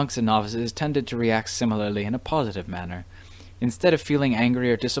 all the monks and novices tended to react similarly in a positive manner. Instead of feeling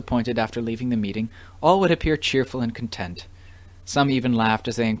angry or disappointed after leaving the meeting, all would appear cheerful and content. Some even laughed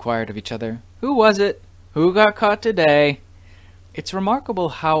as they inquired of each other, "Who was it? Who got caught today?" It's remarkable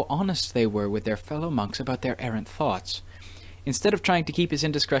how honest they were with their fellow monks about their errant thoughts. Instead of trying to keep his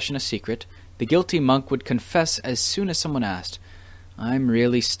indiscretion a secret, the guilty monk would confess as soon as someone asked, "I'm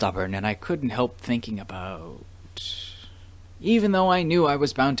really stubborn, and I couldn't help thinking about..." Even though I knew I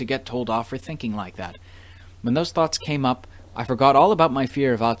was bound to get told off for thinking like that. When those thoughts came up, I forgot all about my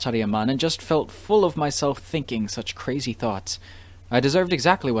fear of Acharya Mun and just felt full of myself thinking such crazy thoughts. I deserved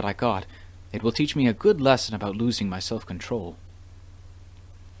exactly what I got. It will teach me a good lesson about losing my self-control.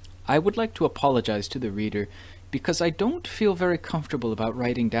 I would like to apologize to the reader because I don't feel very comfortable about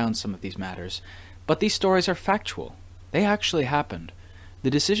writing down some of these matters. But these stories are factual. They actually happened. The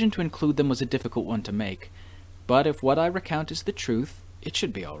decision to include them was a difficult one to make, but if what I recount is the truth, it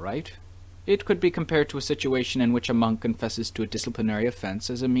should be all right. It could be compared to a situation in which a monk confesses to a disciplinary offense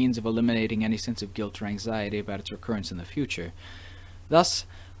as a means of eliminating any sense of guilt or anxiety about its recurrence in the future. Thus,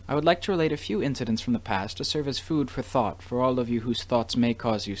 I would like to relate a few incidents from the past to serve as food for thought for all of you whose thoughts may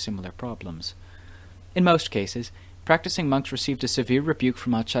cause you similar problems. In most cases, practicing monks received a severe rebuke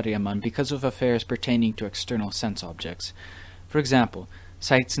from Acharya Mun because of affairs pertaining to external sense objects. For example,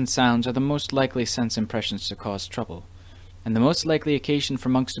 sights and sounds are the most likely sense impressions to cause trouble, and the most likely occasion for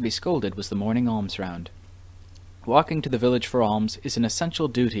monks to be scolded was the morning alms round. Walking to the village for alms is an essential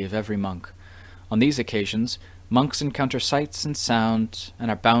duty of every monk. On these occasions, monks encounter sights and sounds and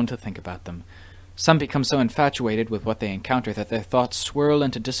are bound to think about them. Some become so infatuated with what they encounter that their thoughts swirl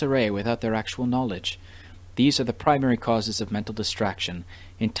into disarray without their actual knowledge. These are the primary causes of mental distraction,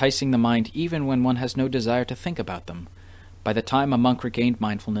 enticing the mind even when one has no desire to think about them. By the time a monk regained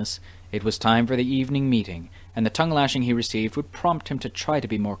mindfulness, it was time for the evening meeting, and the tongue-lashing he received would prompt him to try to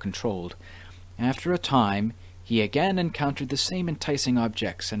be more controlled. After a time, he again encountered the same enticing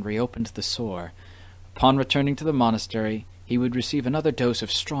objects and reopened the sore. Upon returning to the monastery, he would receive another dose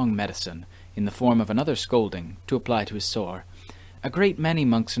of strong medicine, in the form of another scolding, to apply to his sore. A great many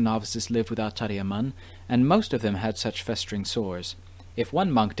monks and novices lived with Acharya Mun, and most of them had such festering sores. If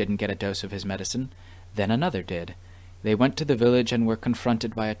one monk didn't get a dose of his medicine, then another did. They went to the village and were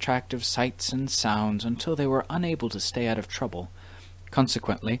confronted by attractive sights and sounds until they were unable to stay out of trouble.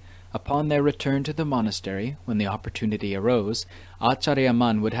 Consequently, upon their return to the monastery, when the opportunity arose, Acharya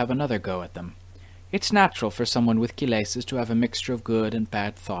Mun would have another go at them. It's natural for someone with kilesas to have a mixture of good and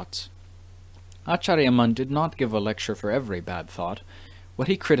bad thoughts. Acharya Mun did not give a lecture for every bad thought. What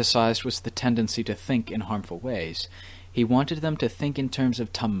he criticized was the tendency to think in harmful ways. He wanted them to think in terms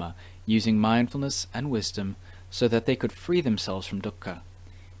of Dhamma, using mindfulness and wisdom, so that they could free themselves from dukkha.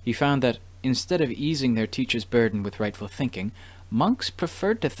 He found that, instead of easing their teacher's burden with rightful thinking, monks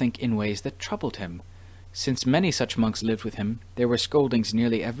preferred to think in ways that troubled him. Since many such monks lived with him, there were scoldings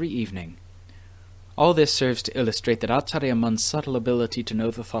nearly every evening. All this serves to illustrate that Acharya Mun's subtle ability to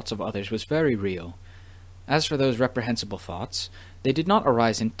know the thoughts of others was very real. As for those reprehensible thoughts, they did not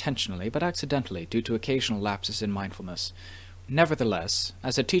arise intentionally but accidentally due to occasional lapses in mindfulness. Nevertheless,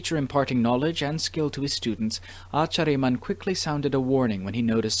 as a teacher imparting knowledge and skill to his students, Acharya Mun quickly sounded a warning when he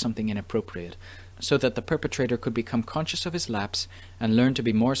noticed something inappropriate, so that the perpetrator could become conscious of his lapse and learn to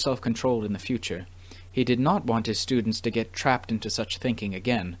be more self-controlled in the future. He did not want his students to get trapped into such thinking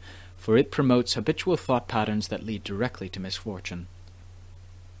again, for it promotes habitual thought patterns that lead directly to misfortune.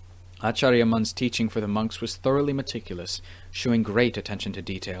 Acharya Mun's teaching for the monks was thoroughly meticulous, showing great attention to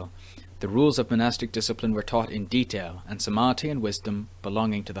detail. The rules of monastic discipline were taught in detail, and samadhi and wisdom,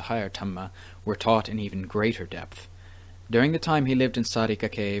 belonging to the higher Dhamma, were taught in even greater depth. During the time he lived in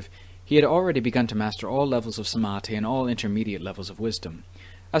Sarika cave, he had already begun to master all levels of samadhi and all intermediate levels of wisdom.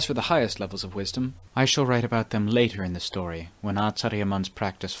 As for the highest levels of wisdom, I shall write about them later in the story, when Acharya Mun's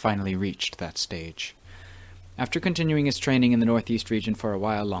practice finally reached that stage. After continuing his training in the northeast region for a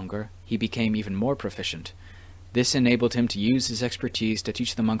while longer, he became even more proficient. This enabled him to use his expertise to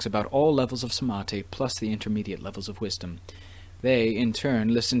teach the monks about all levels of samadhi plus the intermediate levels of wisdom. They, in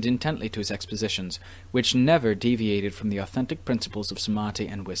turn, listened intently to his expositions, which never deviated from the authentic principles of samadhi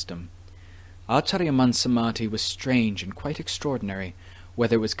and wisdom. Acharya Mun's samadhi was strange and quite extraordinary,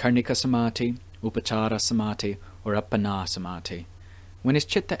 whether it was karnika samadhi, upachara samadhi, or appana samadhi. When his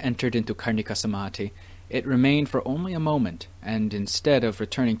chitta entered into karnika samadhi, it remained for only a moment, and instead of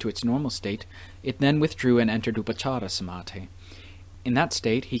returning to its normal state, it then withdrew and entered upachara samadhi. In that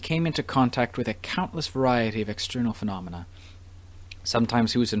state, he came into contact with a countless variety of external phenomena.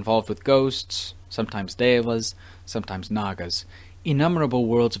 Sometimes he was involved with ghosts, sometimes devas, sometimes nagas. Innumerable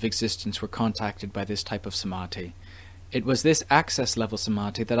worlds of existence were contacted by this type of samadhi. It was this access-level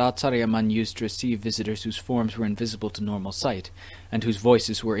samadhi that Acharya Mun used to receive visitors whose forms were invisible to normal sight, and whose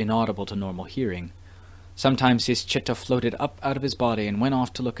voices were inaudible to normal hearing. Sometimes his chitta floated up out of his body and went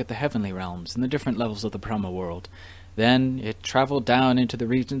off to look at the heavenly realms and the different levels of the Brahma world. Then it traveled down into the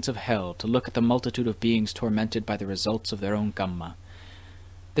regions of hell to look at the multitude of beings tormented by the results of their own kamma.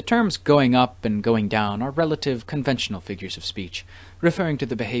 The terms going up and going down are relative, conventional figures of speech, referring to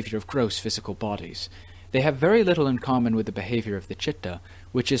the behavior of gross physical bodies. They have very little in common with the behavior of the chitta,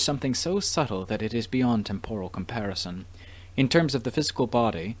 which is something so subtle that it is beyond temporal comparison. In terms of the physical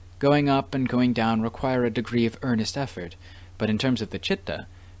body, going up and going down require a degree of earnest effort, but in terms of the chitta,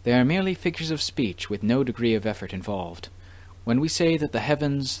 they are merely figures of speech with no degree of effort involved. When we say that the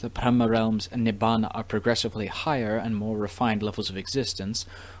heavens, the Brahma realms, and Nibbana are progressively higher and more refined levels of existence,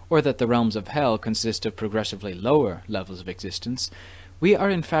 or that the realms of hell consist of progressively lower levels of existence, we are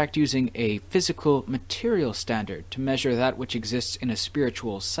in fact using a physical, material standard to measure that which exists in a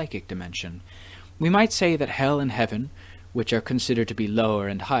spiritual, psychic dimension. We might say that hell and heaven, which are considered to be lower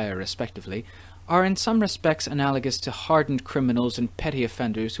and higher respectively, are in some respects analogous to hardened criminals and petty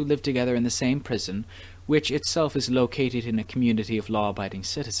offenders who live together in the same prison, which itself is located in a community of law-abiding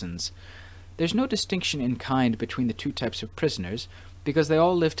citizens. There's no distinction in kind between the two types of prisoners, because they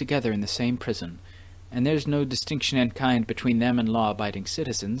all live together in the same prison, and there's no distinction in kind between them and law-abiding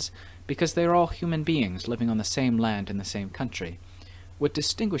citizens, because they are all human beings living on the same land in the same country. What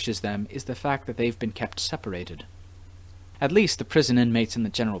distinguishes them is the fact that they've been kept separated. At least the prison inmates and the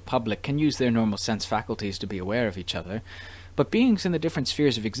general public can use their normal sense faculties to be aware of each other, but beings in the different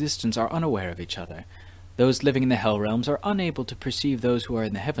spheres of existence are unaware of each other. Those living in the hell realms are unable to perceive those who are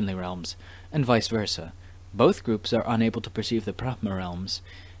in the heavenly realms, and vice versa. Both groups are unable to perceive the Brahma realms,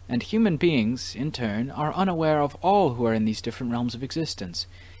 and human beings, in turn, are unaware of all who are in these different realms of existence.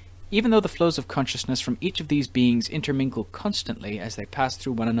 Even though the flows of consciousness from each of these beings intermingle constantly as they pass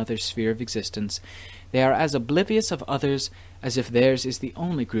through one another's sphere of existence, they are as oblivious of others as if theirs is the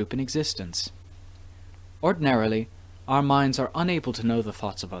only group in existence. Ordinarily, our minds are unable to know the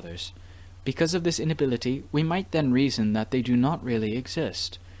thoughts of others. Because of this inability, we might then reason that they do not really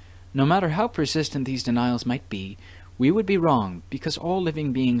exist. No matter how persistent these denials might be, we would be wrong, because all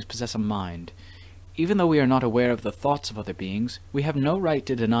living beings possess a mind. Even though we are not aware of the thoughts of other beings, we have no right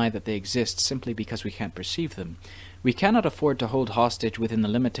to deny that they exist simply because we can't perceive them. We cannot afford to hold hostage within the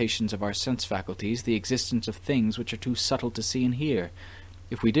limitations of our sense faculties the existence of things which are too subtle to see and hear.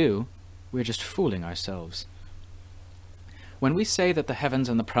 If we do, we are just fooling ourselves. When we say that the heavens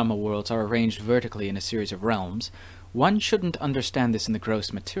and the Brahma worlds are arranged vertically in a series of realms, one shouldn't understand this in the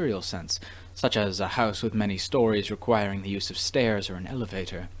gross material sense, such as a house with many stories requiring the use of stairs or an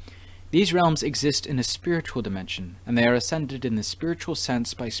elevator. These realms exist in a spiritual dimension, and they are ascended in the spiritual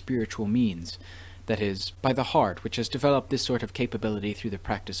sense by spiritual means, that is, by the heart, which has developed this sort of capability through the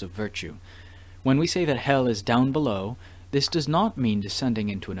practice of virtue. When we say that hell is down below, this does not mean descending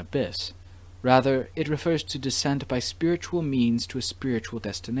into an abyss. Rather, it refers to descent by spiritual means to a spiritual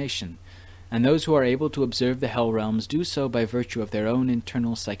destination, and those who are able to observe the hell realms do so by virtue of their own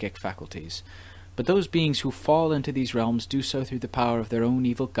internal psychic faculties. But those beings who fall into these realms do so through the power of their own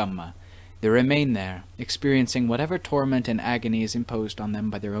evil Dhamma. They remain there, experiencing whatever torment and agony is imposed on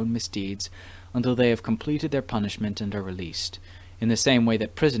them by their own misdeeds, until they have completed their punishment and are released, in the same way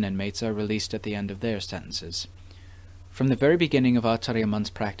that prison inmates are released at the end of their sentences. From the very beginning of Acharya Mun's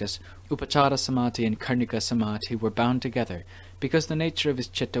practice, Upachara Samadhi and Karnika Samadhi were bound together, because the nature of his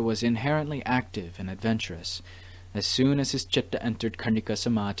citta was inherently active and adventurous. As soon as his citta entered Karnika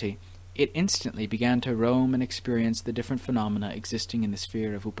Samadhi, it instantly began to roam and experience the different phenomena existing in the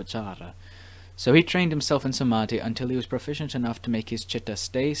sphere of Upachara. So he trained himself in Samadhi until he was proficient enough to make his citta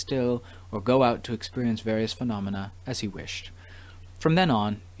stay still or go out to experience various phenomena as he wished. From then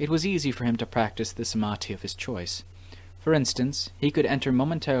on, it was easy for him to practice the Samadhi of his choice. For instance, he could enter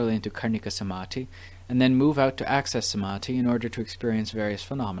momentarily into Karnika Samadhi, and then move out to Access Samadhi in order to experience various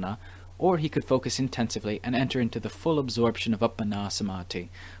phenomena, or he could focus intensively and enter into the full absorption of Appana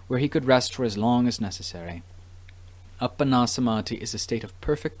Samadhi, where he could rest for as long as necessary. Appana Samadhi is a state of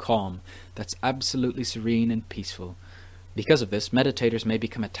perfect calm that's absolutely serene and peaceful. Because of this, meditators may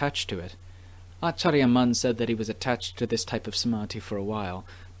become attached to it. Acharya Mun said that he was attached to this type of Samadhi for a while,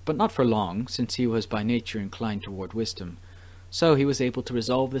 but not for long, since he was by nature inclined toward wisdom. So he was able to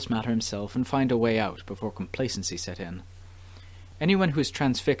resolve this matter himself and find a way out before complacency set in. Anyone who is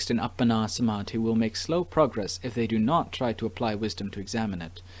transfixed in Appana Samadhi will make slow progress if they do not try to apply wisdom to examine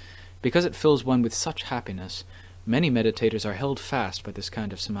it. Because it fills one with such happiness, many meditators are held fast by this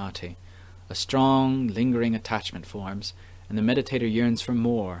kind of Samadhi. A strong, lingering attachment forms, and the meditator yearns for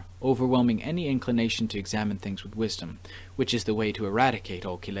more, overwhelming any inclination to examine things with wisdom, which is the way to eradicate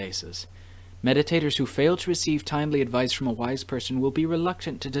all kilesas. Meditators who fail to receive timely advice from a wise person will be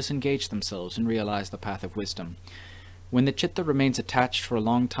reluctant to disengage themselves and realize the path of wisdom. When the citta remains attached for a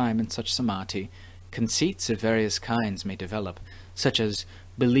long time in such samadhi, conceits of various kinds may develop, such as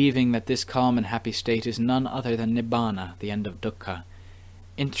believing that this calm and happy state is none other than nibbana, the end of dukkha.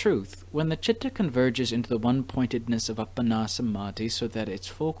 In truth, when the citta converges into the one-pointedness of Appana Samadhi so that its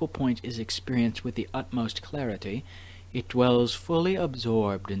focal point is experienced with the utmost clarity, it dwells fully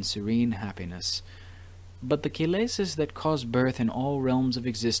absorbed in serene happiness. But the kilesas that cause birth in all realms of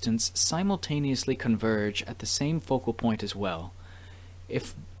existence simultaneously converge at the same focal point as well.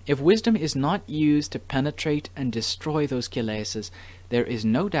 If wisdom is not used to penetrate and destroy those kilesas, there is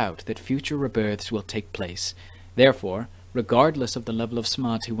no doubt that future rebirths will take place. Therefore, Regardless of the level of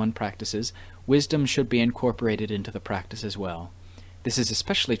samadhi one practices, wisdom should be incorporated into the practice as well. This is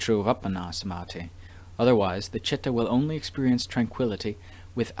especially true of Appana samadhi. Otherwise, the citta will only experience tranquility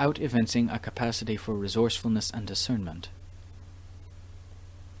without evincing a capacity for resourcefulness and discernment.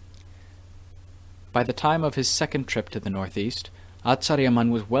 By the time of his second trip to the northeast, Acharya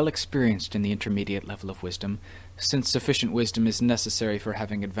Mun was well experienced in the intermediate level of wisdom, since sufficient wisdom is necessary for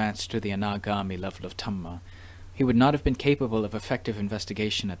having advanced to the anagami level of Dhamma. He would not have been capable of effective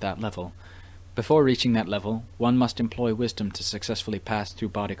investigation at that level. Before reaching that level, one must employ wisdom to successfully pass through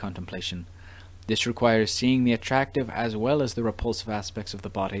body contemplation. This requires seeing the attractive as well as the repulsive aspects of the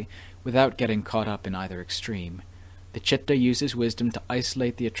body without getting caught up in either extreme. The citta uses wisdom to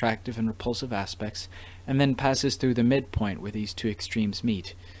isolate the attractive and repulsive aspects, and then passes through the midpoint where these two extremes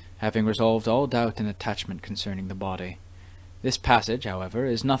meet, having resolved all doubt and attachment concerning the body. This passage, however,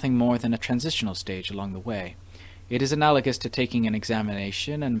 is nothing more than a transitional stage along the way. It is analogous to taking an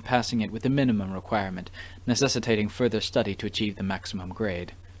examination and passing it with the minimum requirement, necessitating further study to achieve the maximum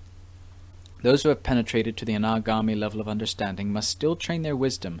grade. Those who have penetrated to the anagami level of understanding must still train their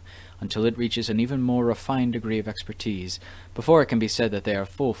wisdom until it reaches an even more refined degree of expertise, before it can be said that they are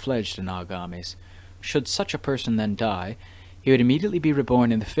full-fledged anagamis. Should such a person then die, he would immediately be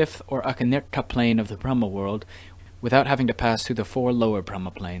reborn in the fifth or akanirta plane of the Brahma world, without having to pass through the four lower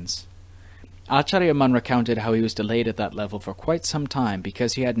Brahma planes. Acharya Mun recounted how he was delayed at that level for quite some time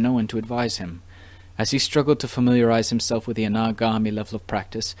because he had no one to advise him. As he struggled to familiarize himself with the anagami level of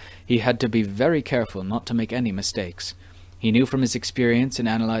practice, he had to be very careful not to make any mistakes. He knew from his experience in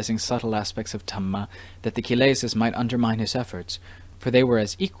analyzing subtle aspects of Dhamma that the kilesas might undermine his efforts, for they were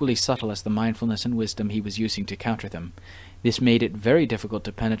as equally subtle as the mindfulness and wisdom he was using to counter them. This made it very difficult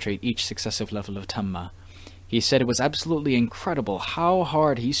to penetrate each successive level of Dhamma. He said it was absolutely incredible how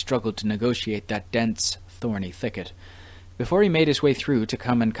hard he struggled to negotiate that dense, thorny thicket. Before he made his way through to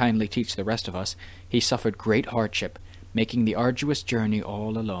come and kindly teach the rest of us, he suffered great hardship, making the arduous journey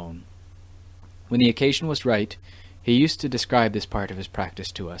all alone. When the occasion was right, he used to describe this part of his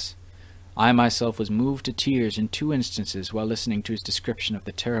practice to us. I myself was moved to tears in 2 instances while listening to his description of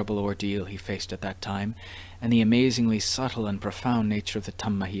the terrible ordeal he faced at that time, and the amazingly subtle and profound nature of the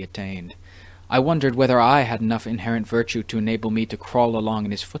Dhamma he attained. I wondered whether I had enough inherent virtue to enable me to crawl along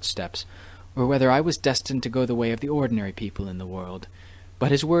in his footsteps, or whether I was destined to go the way of the ordinary people in the world.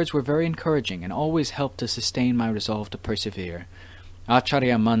 But his words were very encouraging and always helped to sustain my resolve to persevere.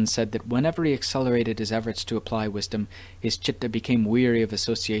 Acharya Mun said that whenever he accelerated his efforts to apply wisdom, his citta became weary of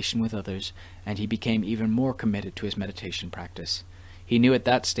association with others, and he became even more committed to his meditation practice. He knew at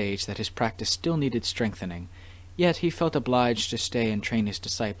that stage that his practice still needed strengthening, yet he felt obliged to stay and train his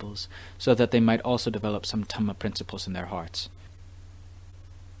disciples, so that they might also develop some Dhamma principles in their hearts.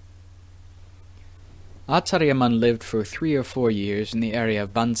 Acharya Mun lived for 3 or 4 years in the area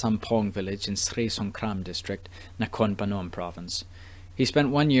of Bansampong village in Sri Songkhram district, Nakhon Panom province. He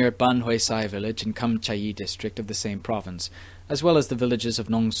spent 1 year at Ban Hoi Sai village in Kam Chayi district of the same province, as well as the villages of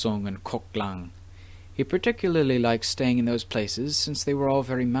Nong Song and Kok Lang. He particularly liked staying in those places since they were all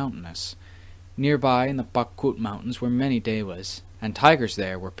very mountainous. Nearby in the Pakkut mountains were many devas, and tigers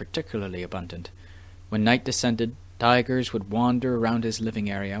there were particularly abundant. When night descended, tigers would wander around his living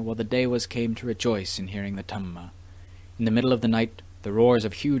area while the devas came to rejoice in hearing the Dhamma. In the middle of the night, the roars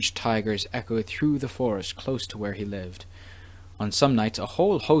of huge tigers echoed through the forest close to where he lived. On some nights a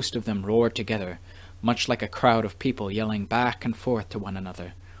whole host of them roared together, much like a crowd of people yelling back and forth to one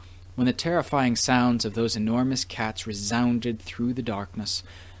another. When the terrifying sounds of those enormous cats resounded through the darkness,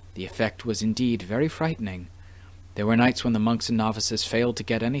 the effect was indeed very frightening. There were nights when the monks and novices failed to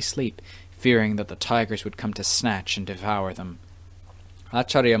get any sleep, fearing that the tigers would come to snatch and devour them.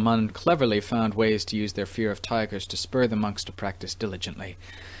 Acharya Mun cleverly found ways to use their fear of tigers to spur the monks to practice diligently.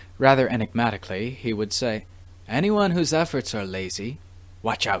 Rather enigmatically, he would say, "Anyone whose efforts are lazy,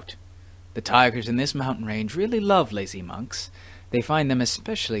 watch out. The tigers in this mountain range really love lazy monks. They find them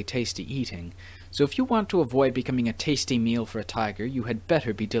especially tasty eating, so if you want to avoid becoming a tasty meal for a tiger, you had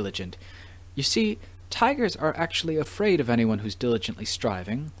better be diligent. You see, tigers are actually afraid of anyone who's diligently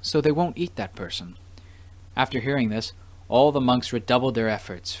striving, so they won't eat that person." After hearing this, all the monks redoubled their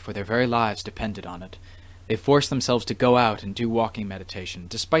efforts, for their very lives depended on it. They forced themselves to go out and do walking meditation,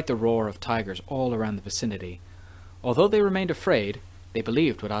 despite the roar of tigers all around the vicinity. Although they remained afraid, they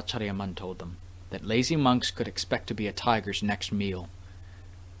believed what Acharya Mun told them, that lazy monks could expect to be a tiger's next meal.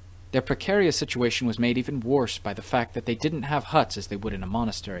 Their precarious situation was made even worse by the fact that they didn't have huts as they would in a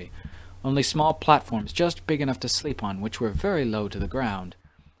monastery, only small platforms just big enough to sleep on, which were very low to the ground.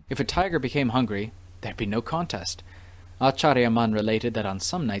 If a tiger became hungry, there'd be no contest. Acharya Mun related that on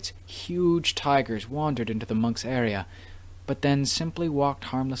some nights huge tigers wandered into the monks' area, but then simply walked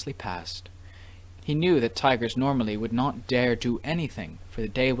harmlessly past. He knew that tigers normally would not dare do anything, for the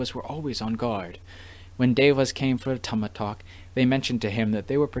Devas were always on guard. When Devas came for a Dhamma talk, they mentioned to him that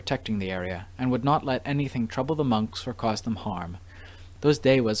they were protecting the area, and would not let anything trouble the monks or cause them harm. Those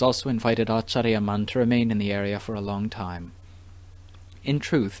Devas also invited Acharya Mun to remain in the area for a long time. In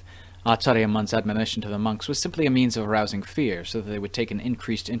truth, Acharya Mun's admonition to the monks was simply a means of arousing fear, so that they would take an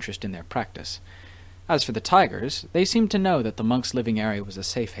increased interest in their practice. As for the tigers, they seemed to know that the monks' living area was a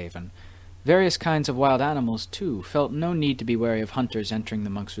safe haven. Various kinds of wild animals, too, felt no need to be wary of hunters entering the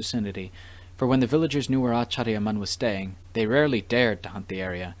monks' vicinity, for when the villagers knew where Acharya Mun was staying, they rarely dared to hunt the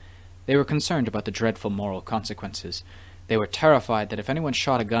area. They were concerned about the dreadful moral consequences. They were terrified that if anyone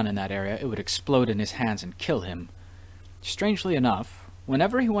shot a gun in that area, it would explode in his hands and kill him. Strangely enough,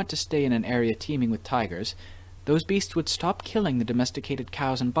 whenever he went to stay in an area teeming with tigers, those beasts would stop killing the domesticated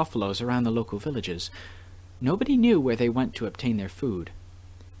cows and buffaloes around the local villages. Nobody knew where they went to obtain their food.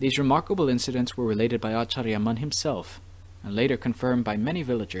 These remarkable incidents were related by Acharya Mun himself, and later confirmed by many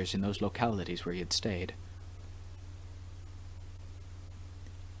villagers in those localities where he had stayed.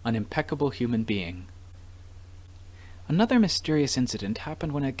 An impeccable human being. Another mysterious incident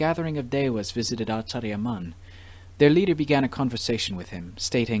happened when a gathering of Devas visited Acharya Mun. Their leader began a conversation with him,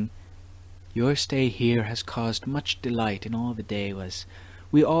 stating, "Your stay here has caused much delight in all the Devas.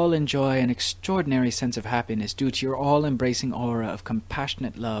 We all enjoy an extraordinary sense of happiness due to your all-embracing aura of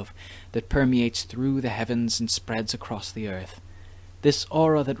compassionate love that permeates through the heavens and spreads across the earth. This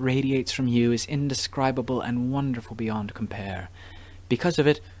aura that radiates from you is indescribable and wonderful beyond compare. Because of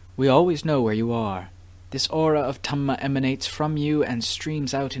it, we always know where you are. This aura of Dhamma emanates from you and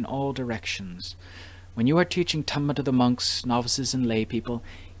streams out in all directions. When you are teaching Dhamma to the monks, novices, and lay people,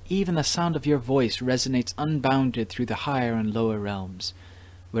 even the sound of your voice resonates unbounded through the higher and lower realms.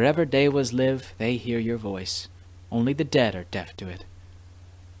 Wherever Devas live, they hear your voice. Only the dead are deaf to it."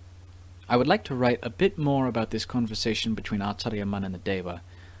 I would like to write a bit more about this conversation between Acharya Mun and the Deva.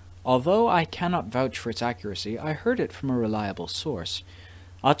 Although I cannot vouch for its accuracy, I heard it from a reliable source.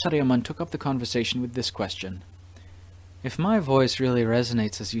 Acharya Mun took up the conversation with this question: "If my voice really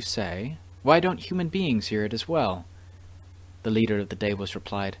resonates as you say, why don't human beings hear it as well?" The leader of the Devas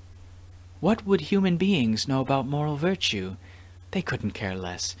replied, "What would human beings know about moral virtue? They couldn't care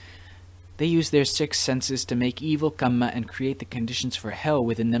less. They use their 6 senses to make evil karma and create the conditions for hell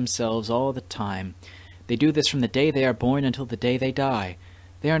within themselves all the time. They do this from the day they are born until the day they die.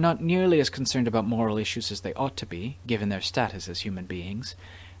 They are not nearly as concerned about moral issues as they ought to be, given their status as human beings.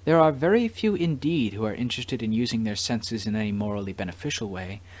 There are very few indeed who are interested in using their senses in any morally beneficial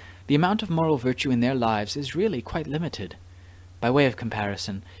way. The amount of moral virtue in their lives is really quite limited. By way of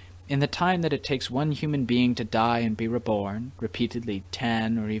comparison, in the time that it takes one human being to die and be reborn, repeatedly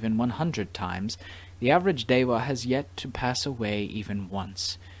 10 or even 100 times, the average Deva has yet to pass away even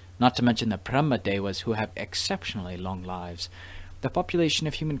once, not to mention the Brahma Devas who have exceptionally long lives. The population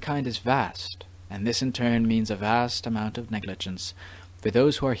of humankind is vast, and this in turn means a vast amount of negligence, for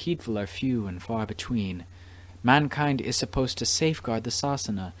those who are heedful are few and far between. Mankind is supposed to safeguard the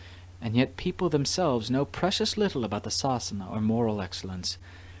sasana, and yet people themselves know precious little about the sasana or moral excellence.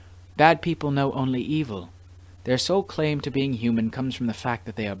 Bad people know only evil. Their sole claim to being human comes from the fact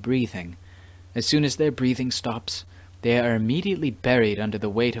that they are breathing. As soon as their breathing stops, they are immediately buried under the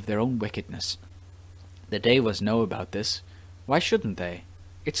weight of their own wickedness. The Devas know about this. Why shouldn't they?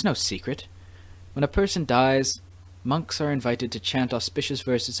 It's no secret. When a person dies, monks are invited to chant auspicious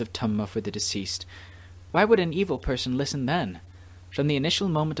verses of Dhamma for the deceased. Why would an evil person listen then? From the initial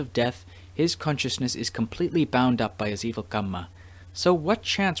moment of death, his consciousness is completely bound up by his evil karma. So what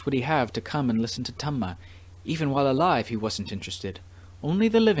chance would he have to come and listen to Dhamma? Even while alive he wasn't interested. Only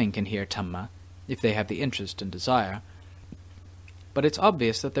the living can hear Dhamma, if they have the interest and desire. But it's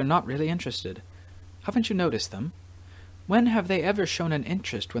obvious that they're not really interested. Haven't you noticed them? When have they ever shown an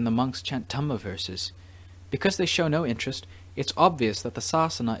interest when the monks chant Dhamma verses? Because they show no interest, it's obvious that the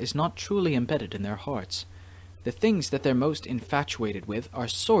sasana is not truly embedded in their hearts. The things that they're most infatuated with are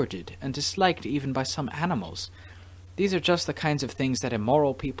sordid and disliked even by some animals. These are just the kinds of things that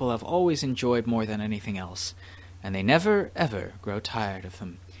immoral people have always enjoyed more than anything else, and they never, ever grow tired of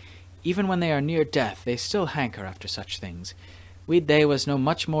them. Even when they are near death, they still hanker after such things. We Devas know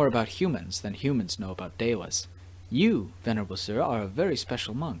much more about humans than humans know about Devas. You, Venerable Sir, are a very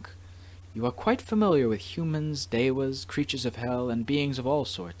special monk. You are quite familiar with humans, Devas, creatures of hell, and beings of all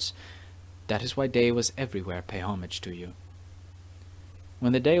sorts. That is why Devas everywhere pay homage to you."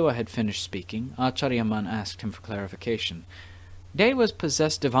 When the Deva had finished speaking, Acharya Mun asked him for clarification. Devas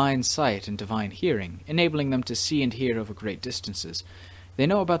possess divine sight and divine hearing, enabling them to see and hear over great distances. They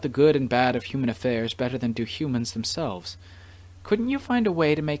know about the good and bad of human affairs better than do humans themselves. Couldn't you find a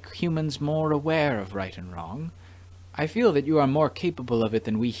way to make humans more aware of right and wrong? I feel that you are more capable of it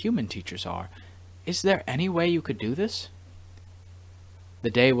than we human teachers are. Is there any way you could do this?" The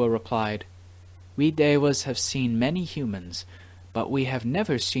Dewa replied, "We Devas have seen many humans, but we have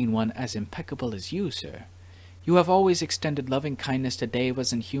never seen one as impeccable as you, sir. You have always extended loving kindness to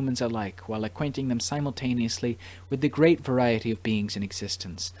Devas and humans alike, while acquainting them simultaneously with the great variety of beings in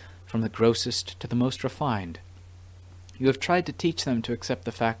existence, from the grossest to the most refined. You have tried to teach them to accept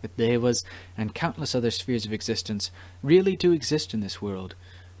the fact that Devas and countless other spheres of existence really do exist in this world,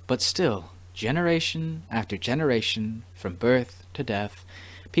 but still, generation after generation, from birth to death,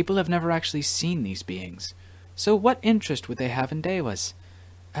 people have never actually seen these beings. So what interest would they have in Devas?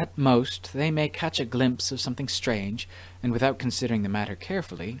 At most, they may catch a glimpse of something strange, and without considering the matter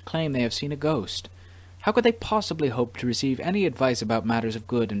carefully, claim they have seen a ghost. How could they possibly hope to receive any advice about matters of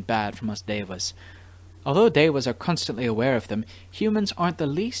good and bad from us Devas? Although Devas are constantly aware of them, humans aren't the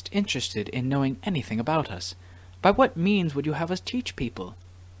least interested in knowing anything about us. By what means would you have us teach people?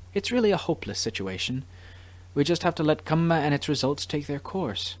 It's really a hopeless situation. We just have to let karma and its results take their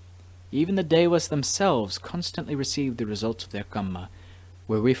course. Even the Devas themselves constantly receive the results of their karma.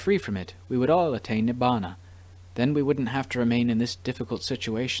 Were we free from it, we would all attain Nibbana. Then we wouldn't have to remain in this difficult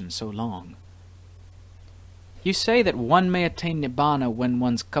situation so long." You say that one may attain Nibbana when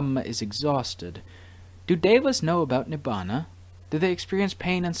one's karma is exhausted. Do Devas know about Nibbana? Do they experience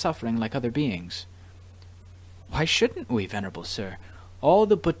pain and suffering like other beings? Why shouldn't we, Venerable Sir? All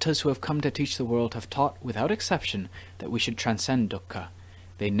the Buddhas who have come to teach the world have taught, without exception, that we should transcend dukkha.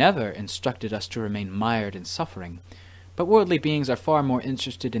 They never instructed us to remain mired in suffering. But worldly beings are far more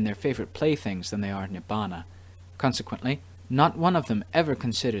interested in their favorite playthings than they are in Nibbana. Consequently, not one of them ever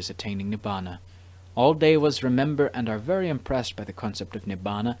considers attaining Nibbana. All Devas remember and are very impressed by the concept of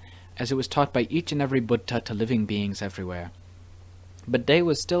Nibbana, as it was taught by each and every Buddha to living beings everywhere. But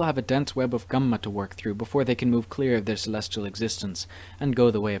Devas still have a dense web of karma to work through before they can move clear of their celestial existence and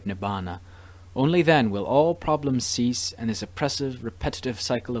go the way of Nibbana. Only then will all problems cease and this oppressive, repetitive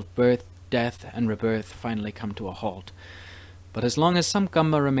cycle of birth, death, and rebirth finally come to a halt. But as long as some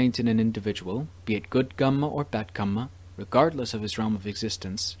karma remains in an individual, be it good karma or bad karma, regardless of his realm of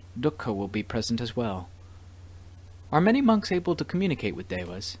existence, dukkha will be present as well. Are many monks able to communicate with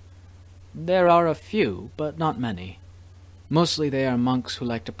Devas? There are a few, but not many. Mostly they are monks who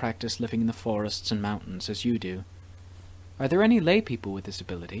like to practice living in the forests and mountains, as you do. Are there any lay people with this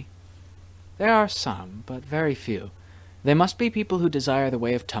ability? There are some, but very few. They must be people who desire the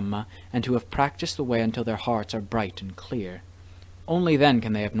way of Dhamma, and who have practiced the way until their hearts are bright and clear. Only then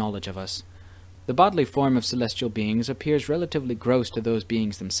can they have knowledge of us. The bodily form of celestial beings appears relatively gross to those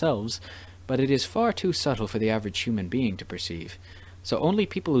beings themselves, but it is far too subtle for the average human being to perceive. So only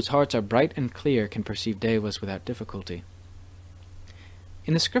people whose hearts are bright and clear can perceive Devas without difficulty.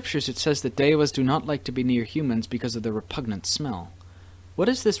 In the scriptures it says that Devas do not like to be near humans because of the repugnant smell. What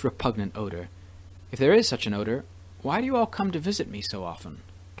is this repugnant odor? If there is such an odor, why do you all come to visit me so often?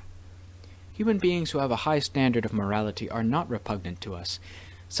 Human beings who have a high standard of morality are not repugnant to us.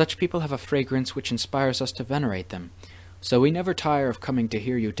 Such people have a fragrance which inspires us to venerate them, so we never tire of coming to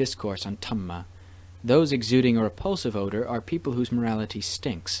hear you discourse on Dhamma. Those exuding a repulsive odor are people whose morality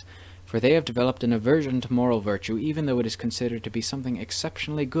stinks, for they have developed an aversion to moral virtue even though it is considered to be something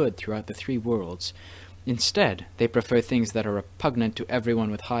exceptionally good throughout the three worlds. Instead, they prefer things that are repugnant to everyone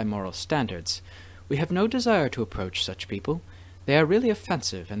with high moral standards. We have no desire to approach such people. They are really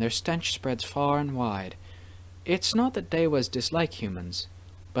offensive, and their stench spreads far and wide. It's not that Devas dislike humans,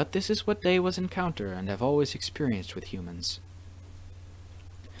 but this is what Devas encounter and have always experienced with humans.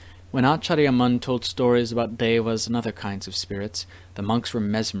 When Acharya Mun told stories about Devas and other kinds of spirits, the monks were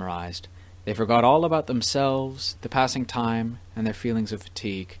mesmerized. They forgot all about themselves, the passing time, and their feelings of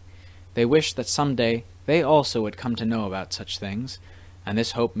fatigue. They wished that someday they also would come to know about such things, and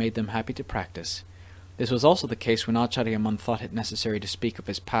this hope made them happy to practice. This was also the case when Acharya Mun thought it necessary to speak of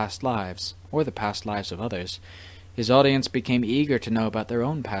his past lives, or the past lives of others. His audience became eager to know about their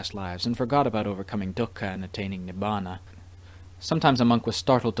own past lives, and forgot about overcoming dukkha and attaining nibbana. Sometimes a monk was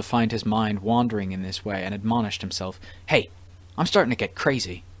startled to find his mind wandering in this way, and admonished himself, "Hey, I'm starting to get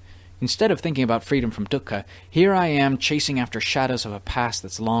crazy. Instead of thinking about freedom from dukkha, here I am chasing after shadows of a past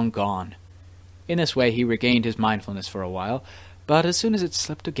that's long gone." In this way he regained his mindfulness for a while, but as soon as it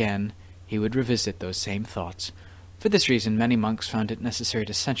slipped again, he would revisit those same thoughts. For this reason, many monks found it necessary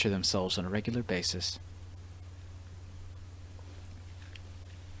to censure themselves on a regular basis.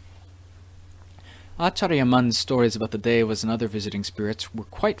 Acharya Mun's stories about the Devas and other visiting spirits were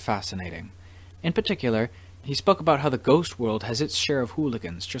quite fascinating. In particular, he spoke about how the ghost world has its share of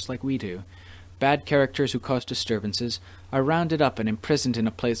hooligans, just like we do. Bad characters who cause disturbances are rounded up and imprisoned in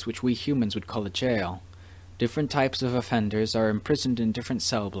a place which we humans would call a jail. Different types of offenders are imprisoned in different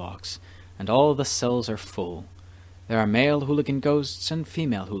cell blocks, and all the cells are full. There are male hooligan ghosts and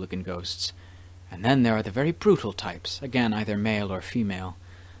female hooligan ghosts. And then there are the very brutal types, again either male or female.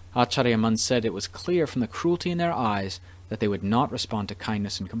 Acharya Mun said it was clear from the cruelty in their eyes that they would not respond to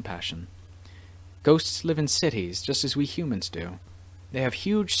kindness and compassion. Ghosts live in cities, just as we humans do. They have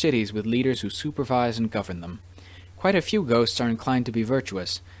huge cities with leaders who supervise and govern them. Quite a few ghosts are inclined to be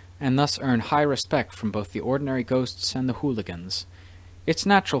virtuous, and thus earn high respect from both the ordinary ghosts and the hooligans. It's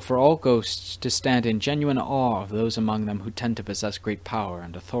natural for all ghosts to stand in genuine awe of those among them who tend to possess great power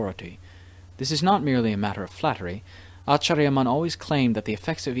and authority. This is not merely a matter of flattery. Acharya Mun always claimed that the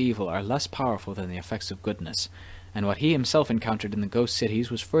effects of evil are less powerful than the effects of goodness, and what he himself encountered in the ghost cities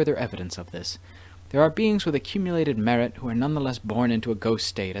was further evidence of this. There are beings with accumulated merit who are nonetheless born into a ghost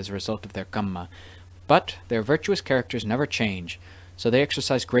state as a result of their Dhamma, but their virtuous characters never change, so they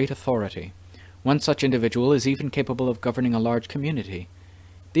exercise great authority. One such individual is even capable of governing a large community.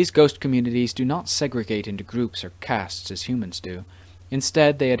 These ghost communities do not segregate into groups or castes as humans do.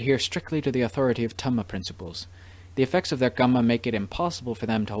 Instead, they adhere strictly to the authority of Dhamma principles. The effects of their Dhamma make it impossible for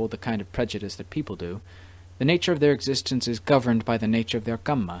them to hold the kind of prejudice that people do. The nature of their existence is governed by the nature of their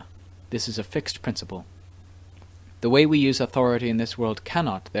Dhamma. This is a fixed principle. The way we use authority in this world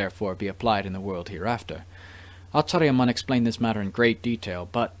cannot, therefore, be applied in the world hereafter. Acharya Mun explained this matter in great detail,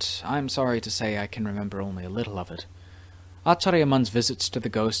 but I'm sorry to say I can remember only a little of it. Acharya Mun's visits to the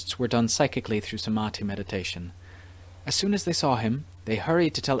ghosts were done psychically through samadhi meditation. As soon as they saw him, they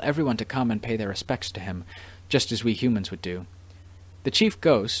hurried to tell everyone to come and pay their respects to him, just as we humans would do. The chief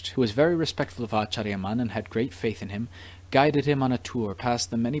ghost, who was very respectful of Acharya Mun and had great faith in him, guided him on a tour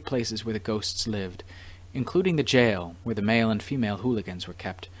past the many places where the ghosts lived, including the jail, where the male and female hooligans were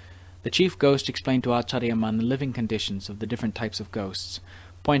kept. The chief ghost explained to Acharya Mun the living conditions of the different types of ghosts,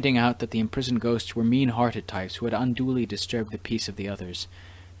 pointing out that the imprisoned ghosts were mean-hearted types who had unduly disturbed the peace of the others.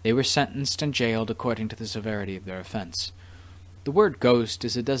 They were sentenced and jailed according to the severity of their offense. The word ghost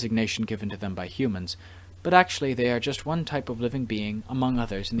is a designation given to them by humans, but actually they are just one type of living being among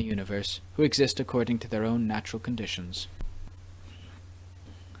others in the universe who exist according to their own natural conditions.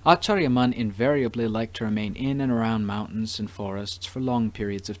 Acharya Mun invariably liked to remain in and around mountains and forests for long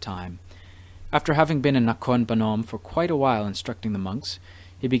periods of time. After having been in Nakhon Phanom for quite a while instructing the monks,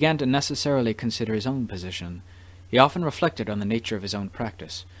 he began to necessarily consider his own position. He often reflected on the nature of his own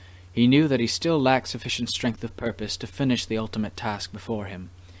practice. He knew that he still lacked sufficient strength of purpose to finish the ultimate task before him.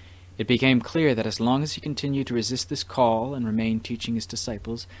 It became clear that as long as he continued to resist this call and remain teaching his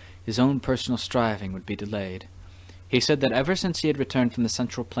disciples, his own personal striving would be delayed. He said that ever since he had returned from the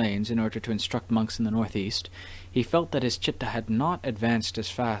Central Plains in order to instruct monks in the northeast, he felt that his citta had not advanced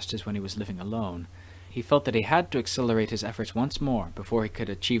as fast as when he was living alone. He felt that he had to accelerate his efforts once more before he could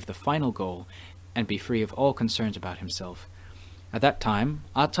achieve the final goal and be free of all concerns about himself. At that time,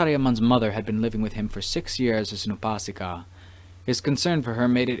 Acharya Mun's mother had been living with him for 6 years as an upasika. His concern for her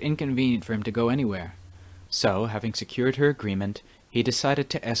made it inconvenient for him to go anywhere. So, having secured her agreement, he decided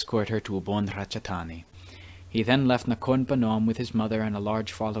to escort her to Ubon Ratchathani. He then left Nakhon Phanom with his mother and a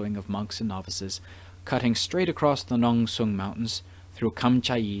large following of monks and novices, cutting straight across the Nong Sung Mountains, through Kam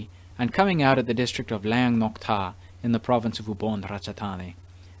Chayi, and coming out at the district of Lang Nokta in the province of Ubon Ratchathani.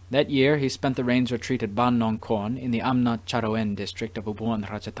 That year he spent the rains retreat at Ban Nong Khon in the Amnat Charoen district of Ubon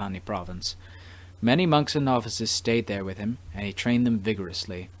Ratchathani province. Many monks and novices stayed there with him, and he trained them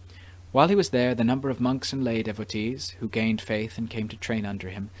vigorously. While he was there, the number of monks and lay devotees, who gained faith and came to train under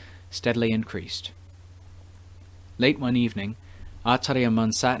him, steadily increased. Late one evening, Acharya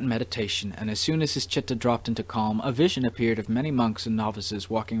Mun sat in meditation, and as soon as his chitta dropped into calm, a vision appeared of many monks and novices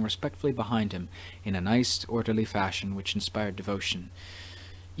walking respectfully behind him in a nice, orderly fashion which inspired devotion.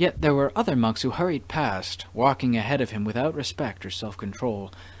 Yet there were other monks who hurried past, walking ahead of him without respect or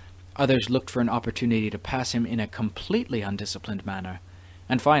self-control. Others looked for an opportunity to pass him in a completely undisciplined manner.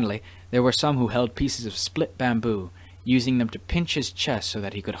 And finally, there were some who held pieces of split bamboo, using them to pinch his chest so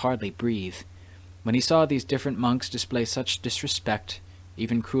that he could hardly breathe. When he saw these different monks display such disrespect,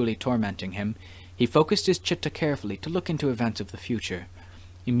 even cruelly tormenting him, he focused his chitta carefully to look into events of the future.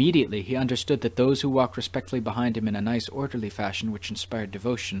 Immediately he understood that those who walked respectfully behind him in a nice orderly fashion which inspired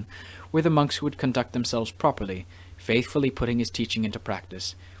devotion were the monks who would conduct themselves properly, faithfully putting his teaching into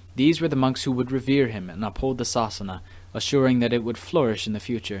practice. These were the monks who would revere him and uphold the sasana, assuring that it would flourish in the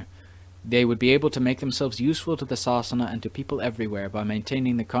future. They would be able to make themselves useful to the sasana and to people everywhere by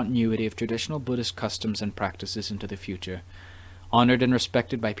maintaining the continuity of traditional Buddhist customs and practices into the future. Honored and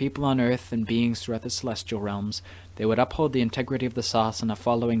respected by people on earth and beings throughout the celestial realms, they would uphold the integrity of the sasana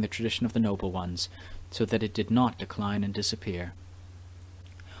following the tradition of the noble ones, so that it did not decline and disappear.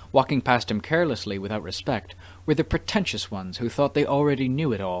 Walking past him carelessly without respect were the pretentious ones who thought they already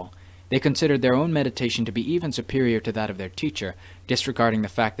knew it all. They considered their own meditation to be even superior to that of their teacher, disregarding the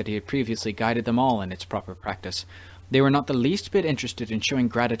fact that he had previously guided them all in its proper practice. They were not the least bit interested in showing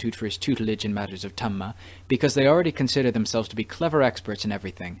gratitude for his tutelage in matters of Dhamma, because they already considered themselves to be clever experts in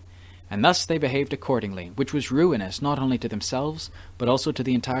everything. And thus they behaved accordingly, which was ruinous not only to themselves, but also to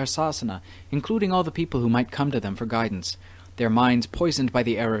the entire sasana, including all the people who might come to them for guidance. Their minds poisoned by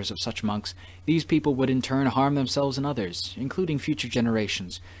the errors of such monks, these people would in turn harm themselves and others, including future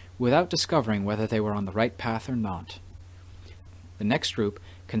generations, without discovering whether they were on the right path or not. The next group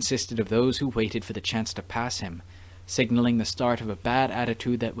consisted of those who waited for the chance to pass him, signaling the start of a bad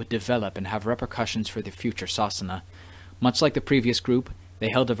attitude that would develop and have repercussions for the future sasana. Much like the previous group, they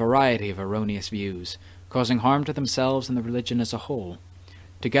held a variety of erroneous views, causing harm to themselves and the religion as a whole.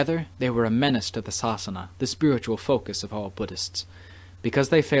 Together, they were a menace to the sasana, the spiritual focus of all Buddhists. Because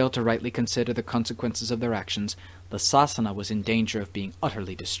they failed to rightly consider the consequences of their actions, the sasana was in danger of being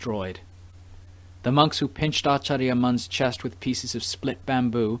utterly destroyed. The monks who pinched Acharya Mun's chest with pieces of split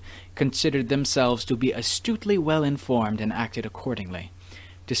bamboo considered themselves to be astutely well informed and acted accordingly.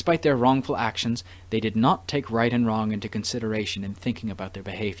 Despite their wrongful actions, they did not take right and wrong into consideration in thinking about their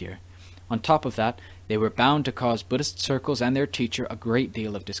behavior. On top of that, they were bound to cause Buddhist circles and their teacher a great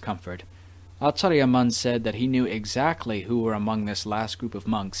deal of discomfort. Acharya Mun said that he knew exactly who were among this last group of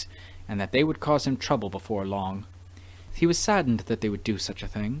monks, and that they would cause him trouble before long. He was saddened that they would do such a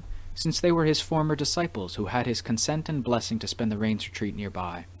thing, since they were his former disciples who had his consent and blessing to spend the rains retreat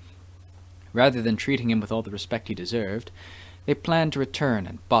nearby. Rather than treating him with all the respect he deserved, they planned to return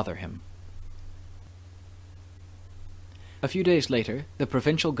and bother him. A few days later, the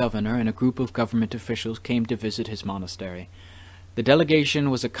provincial governor and a group of government officials came to visit his monastery. The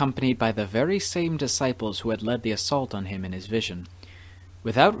delegation was accompanied by the very same disciples who had led the assault on him in his vision.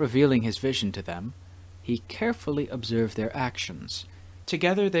 Without revealing his vision to them, he carefully observed their actions.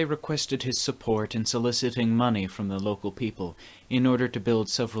 Together they requested his support in soliciting money from the local people in order to build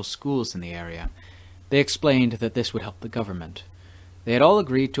several schools in the area. They explained that this would help the government. They had all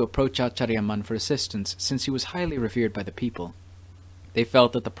agreed to approach Acharya Mun for assistance, since he was highly revered by the people. They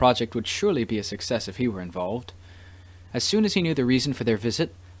felt that the project would surely be a success if he were involved. As soon as he knew the reason for their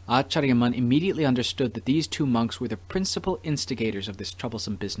visit, Acharya Mun immediately understood that these two monks were the principal instigators of this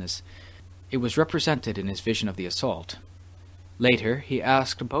troublesome business. It was represented in his vision of the assault. Later, he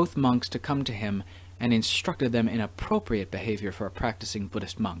asked both monks to come to him and instructed them in appropriate behavior for a practicing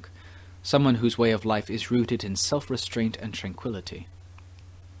Buddhist monk, someone whose way of life is rooted in self-restraint and tranquility.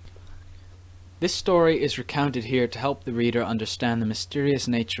 This story is recounted here to help the reader understand the mysterious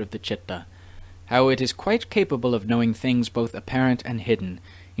nature of the citta, how it is quite capable of knowing things both apparent and hidden,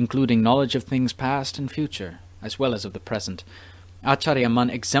 including knowledge of things past and future, as well as of the present. Acharya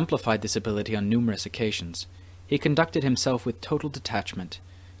Mun exemplified this ability on numerous occasions. He conducted himself with total detachment.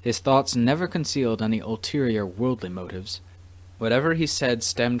 His thoughts never concealed any ulterior worldly motives. Whatever he said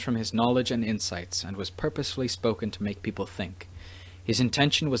stemmed from his knowledge and insights, and was purposefully spoken to make people think. His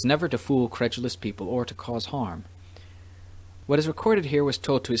intention was never to fool credulous people or to cause harm. What is recorded here was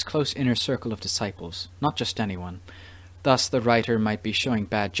told to his close inner circle of disciples, not just anyone. Thus the writer might be showing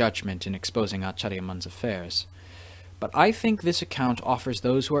bad judgment in exposing Acharya Mun's affairs. But I think this account offers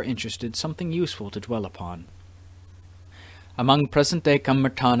those who are interested something useful to dwell upon. Among present-day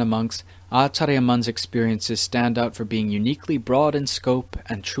Kammatthana monks, Acharya Mun's experiences stand out for being uniquely broad in scope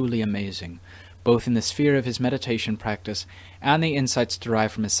and truly amazing, both in the sphere of his meditation practice and the insights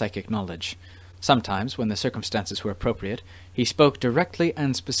derived from his psychic knowledge. Sometimes, when the circumstances were appropriate, he spoke directly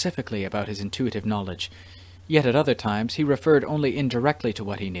and specifically about his intuitive knowledge, yet at other times he referred only indirectly to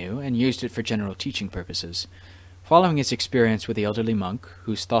what he knew and used it for general teaching purposes. Following his experience with the elderly monk,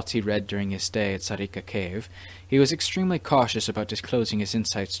 whose thoughts he read during his stay at Sarika Cave, he was extremely cautious about disclosing his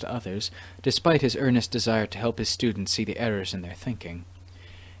insights to others, despite his earnest desire to help his students see the errors in their thinking.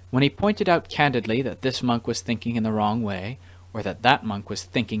 When he pointed out candidly that this monk was thinking in the wrong way, or that that monk was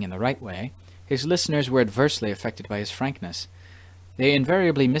thinking in the right way, his listeners were adversely affected by his frankness. They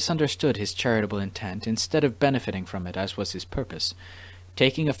invariably misunderstood his charitable intent instead of benefiting from it, as was his purpose.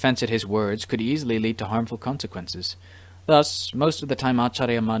 Taking offense at his words could easily lead to harmful consequences. Thus, most of the time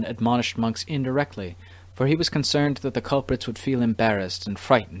Acharya Mun admonished monks indirectly, for he was concerned that the culprits would feel embarrassed and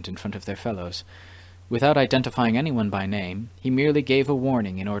frightened in front of their fellows. Without identifying anyone by name, he merely gave a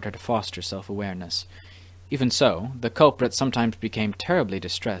warning in order to foster self-awareness. Even so, the culprit sometimes became terribly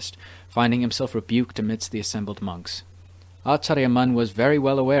distressed, finding himself rebuked amidst the assembled monks. Acharya Mun was very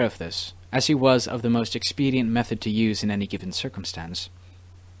well aware of this, as he was of the most expedient method to use in any given circumstance.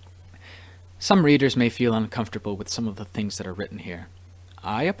 Some readers may feel uncomfortable with some of the things that are written here.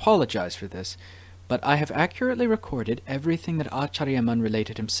 I apologize for this, but I have accurately recorded everything that Acharya Mun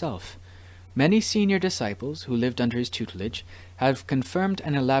related himself. Many senior disciples who lived under his tutelage have confirmed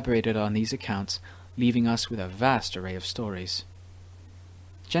and elaborated on these accounts, leaving us with a vast array of stories.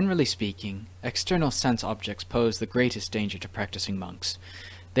 Generally speaking, external sense objects pose the greatest danger to practicing monks.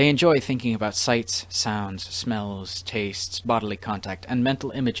 They enjoy thinking about sights, sounds, smells, tastes, bodily contact, and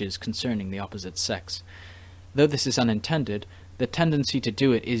mental images concerning the opposite sex. Though this is unintended, the tendency to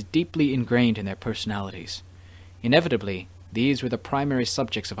do it is deeply ingrained in their personalities. Inevitably, these were the primary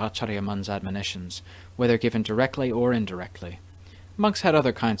subjects of Acharya Mun's admonitions, whether given directly or indirectly. Monks had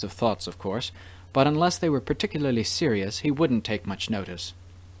other kinds of thoughts, of course, but unless they were particularly serious, he wouldn't take much notice.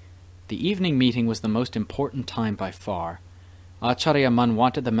 The evening meeting was the most important time by far. Acharya Mun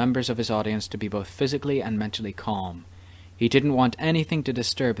wanted the members of his audience to be both physically and mentally calm. He didn't want anything to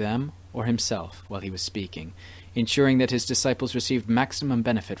disturb them, or himself, while he was speaking, ensuring that his disciples received maximum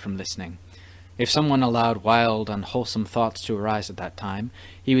benefit from listening. If someone allowed wild, unwholesome thoughts to arise at that time,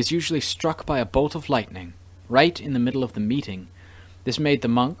 he was usually struck by a bolt of lightning, right in the middle of the meeting. This made the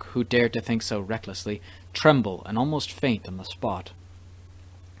monk, who dared to think so recklessly, tremble and almost faint on the spot.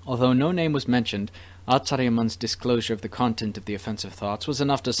 Although no name was mentioned, Acharya Mun's disclosure of the content of the offensive thoughts was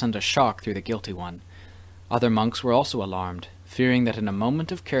enough to send a shock through the guilty one. Other monks were also alarmed, fearing that in a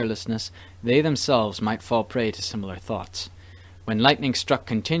moment of carelessness they themselves might fall prey to similar thoughts. When lightning struck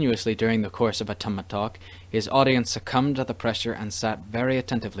continuously during the course of a Dhamma talk, his audience succumbed to the pressure and sat very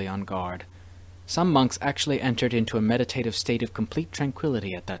attentively on guard. Some monks actually entered into a meditative state of complete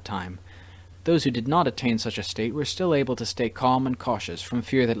tranquility at that time. Those who did not attain such a state were still able to stay calm and cautious from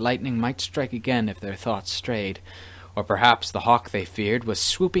fear that lightning might strike again if their thoughts strayed, or perhaps the hawk they feared was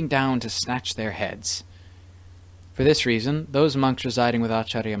swooping down to snatch their heads. For this reason, those monks residing with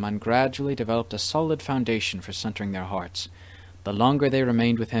Acharya Mun gradually developed a solid foundation for centering their hearts. The longer they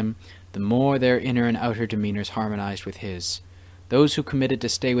remained with him, the more their inner and outer demeanors harmonized with his. Those who committed to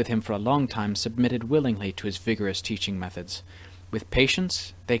stay with him for a long time submitted willingly to his vigorous teaching methods. With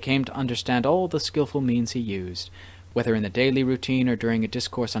patience, they came to understand all the skillful means he used, whether in the daily routine or during a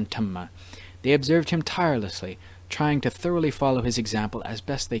discourse on Dhamma. They observed him tirelessly, trying to thoroughly follow his example as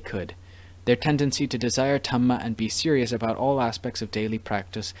best they could. Their tendency to desire Dhamma and be serious about all aspects of daily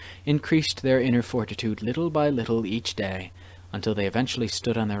practice increased their inner fortitude little by little each day, until they eventually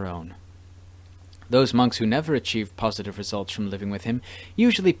stood on their own. Those monks who never achieved positive results from living with him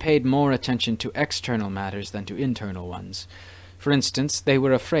usually paid more attention to external matters than to internal ones. For instance, they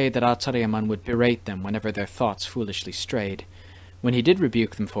were afraid that Acharya Mun would berate them whenever their thoughts foolishly strayed. When he did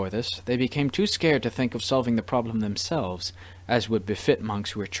rebuke them for this, they became too scared to think of solving the problem themselves, as would befit monks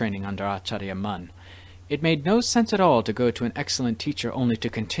who were training under Acharya Mun. It made no sense at all to go to an excellent teacher only to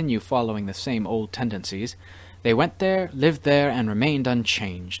continue following the same old tendencies. They went there, lived there, and remained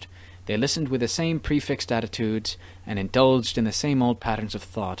unchanged. They listened with the same prefixed attitudes, and indulged in the same old patterns of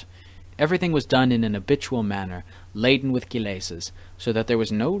thought. Everything was done in an habitual manner, laden with kilesas, so that there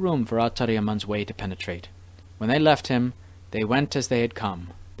was no room for Acharya Mun's way to penetrate. When they left him, they went as they had come.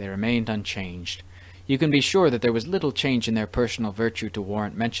 They remained unchanged. You can be sure that there was little change in their personal virtue to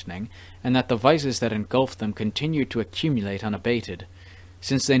warrant mentioning, and that the vices that engulfed them continued to accumulate unabated.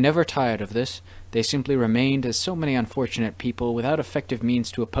 Since they never tired of this, they simply remained as so many unfortunate people without effective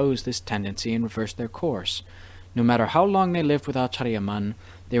means to oppose this tendency and reverse their course. No matter how long they lived with Acharya Mun,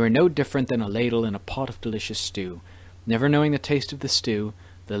 they were no different than a ladle in a pot of delicious stew. Never knowing the taste of the stew,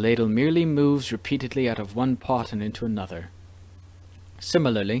 the ladle merely moves repeatedly out of one pot and into another.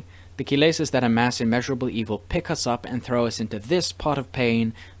 Similarly, the kilesas that amass immeasurable evil pick us up and throw us into this pot of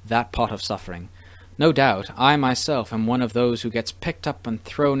pain, that pot of suffering. No doubt, I myself am one of those who gets picked up and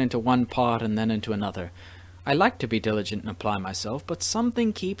thrown into one pot and then into another. I like to be diligent and apply myself, but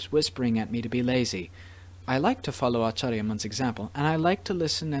something keeps whispering at me to be lazy. I like to follow Acharya Mun's example, and I like to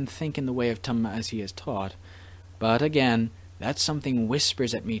listen and think in the way of Dhamma as he has taught. But again, that something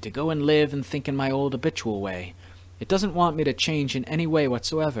whispers at me to go and live and think in my old habitual way. It doesn't want me to change in any way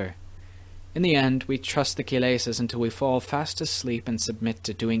whatsoever. In the end, we trust the kilesas until we fall fast asleep and submit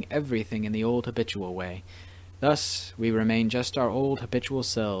to doing everything in the old habitual way. Thus, we remain just our old habitual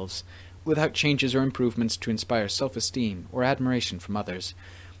selves, without changes or improvements to inspire self-esteem or admiration from others.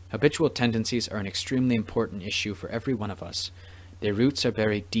 Habitual tendencies are an extremely important issue for every one of us. Their roots are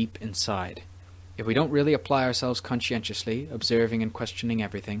buried deep inside. If we don't really apply ourselves conscientiously, observing and questioning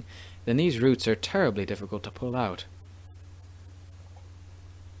everything, then these roots are terribly difficult to pull out.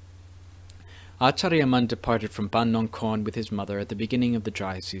 Acharya Mun departed from Ban Nong Khon with his mother at the beginning of the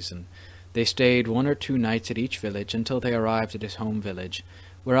dry season. They stayed 1 or 2 nights at each village until they arrived at his home village,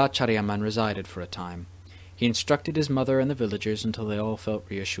 where Acharya Mun resided for a time. He instructed his mother and the villagers until they all felt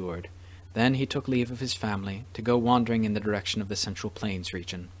reassured. Then he took leave of his family to go wandering in the direction of the Central Plains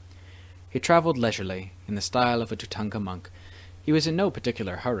region. He travelled leisurely, in the style of a Thutanga monk. He was in no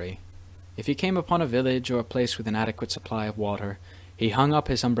particular hurry. If he came upon a village or a place with an adequate supply of water, he hung up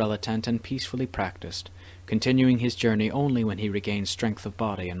his umbrella tent and peacefully practiced, continuing his journey only when he regained strength of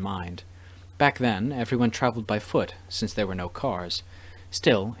body and mind. Back then, everyone travelled by foot, since there were no cars.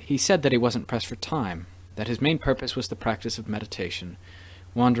 Still, he said that he wasn't pressed for time, that his main purpose was the practice of meditation.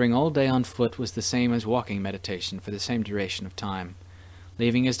 Wandering all day on foot was the same as walking meditation for the same duration of time.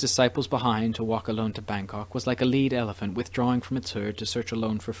 Leaving his disciples behind to walk alone to Bangkok was like a lead elephant withdrawing from its herd to search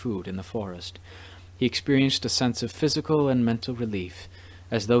alone for food in the forest. He experienced a sense of physical and mental relief,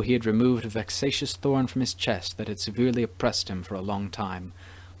 as though he had removed a vexatious thorn from his chest that had severely oppressed him for a long time.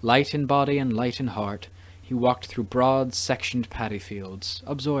 Light in body and light in heart, he walked through broad, sectioned paddy fields,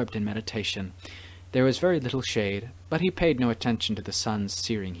 absorbed in meditation. There was very little shade, but he paid no attention to the sun's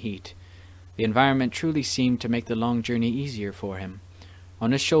searing heat. The environment truly seemed to make the long journey easier for him.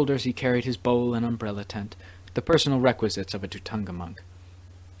 On his shoulders he carried his bowl and umbrella tent, the personal requisites of a Thutanga monk.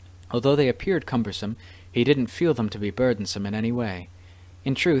 Although they appeared cumbersome, he didn't feel them to be burdensome in any way.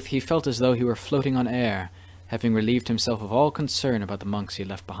 In truth, he felt as though he were floating on air, having relieved himself of all concern about the monks he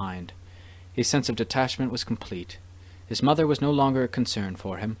left behind. His sense of detachment was complete. His mother was no longer a concern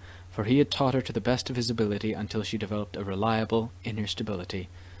for him, for he had taught her to the best of his ability until she developed a reliable inner stability.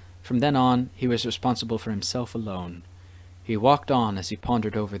 From then on, he was responsible for himself alone. He walked on as he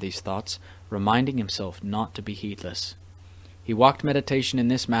pondered over these thoughts, reminding himself not to be heedless. He walked meditation in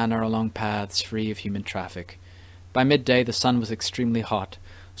this manner along paths free of human traffic. By midday the sun was extremely hot,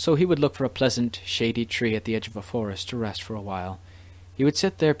 so he would look for a pleasant, shady tree at the edge of a forest to rest for a while. He would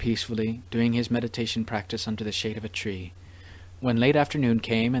sit there peacefully, doing his meditation practice under the shade of a tree. When late afternoon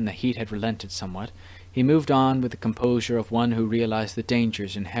came and the heat had relented somewhat, he moved on with the composure of one who realized the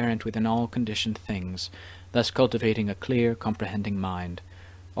dangers inherent within all conditioned things, thus cultivating a clear, comprehending mind.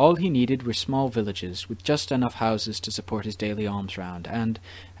 All he needed were small villages, with just enough houses to support his daily alms round, and,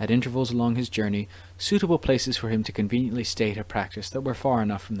 at intervals along his journey, suitable places for him to conveniently stay to practice that were far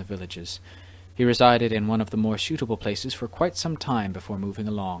enough from the villages. He resided in one of the more suitable places for quite some time before moving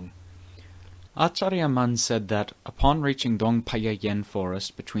along. Acharya Mun said that, upon reaching Dong Phaya Yen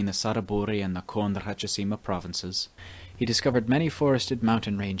forest between the Saraburi and the Nakhon Ratchasima provinces, he discovered many forested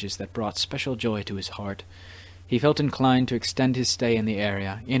mountain ranges that brought special joy to his heart. He felt inclined to extend his stay in the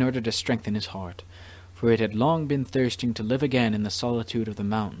area in order to strengthen his heart, for it had long been thirsting to live again in the solitude of the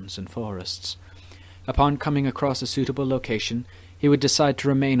mountains and forests. Upon coming across a suitable location, he would decide to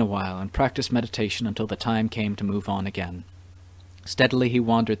remain a while and practice meditation until the time came to move on again. Steadily he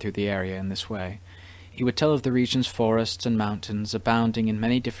wandered through the area in this way. He would tell of the region's forests and mountains abounding in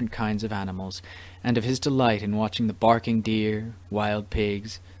many different kinds of animals, and of his delight in watching the barking deer, wild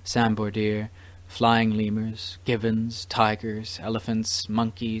pigs, sambur deer, flying lemurs, gibbons, tigers, elephants,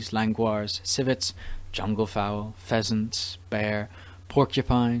 monkeys, languars, civets, jungle fowl, pheasants, bear,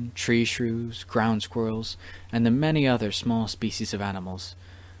 porcupine, tree shrews, ground squirrels, and the many other small species of animals.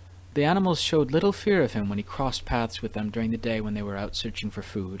 The animals showed little fear of him when he crossed paths with them during the day when they were out searching for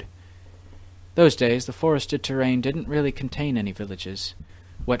food. Those days the forested terrain didn't really contain any villages.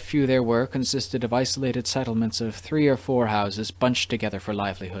 What few there were consisted of isolated settlements of 3 or 4 houses bunched together for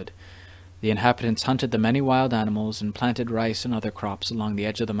livelihood. The inhabitants hunted the many wild animals and planted rice and other crops along the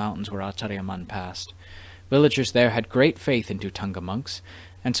edge of the mountains where Acharya Mun passed. Villagers there had great faith in Thutanga monks,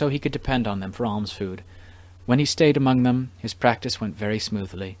 and so he could depend on them for alms food. When he stayed among them, his practice went very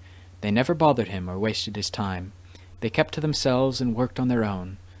smoothly. They never bothered him or wasted his time. They kept to themselves and worked on their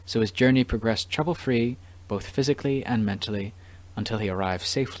own, so his journey progressed trouble-free, both physically and mentally, until he arrived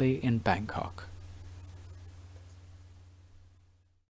safely in Bangkok.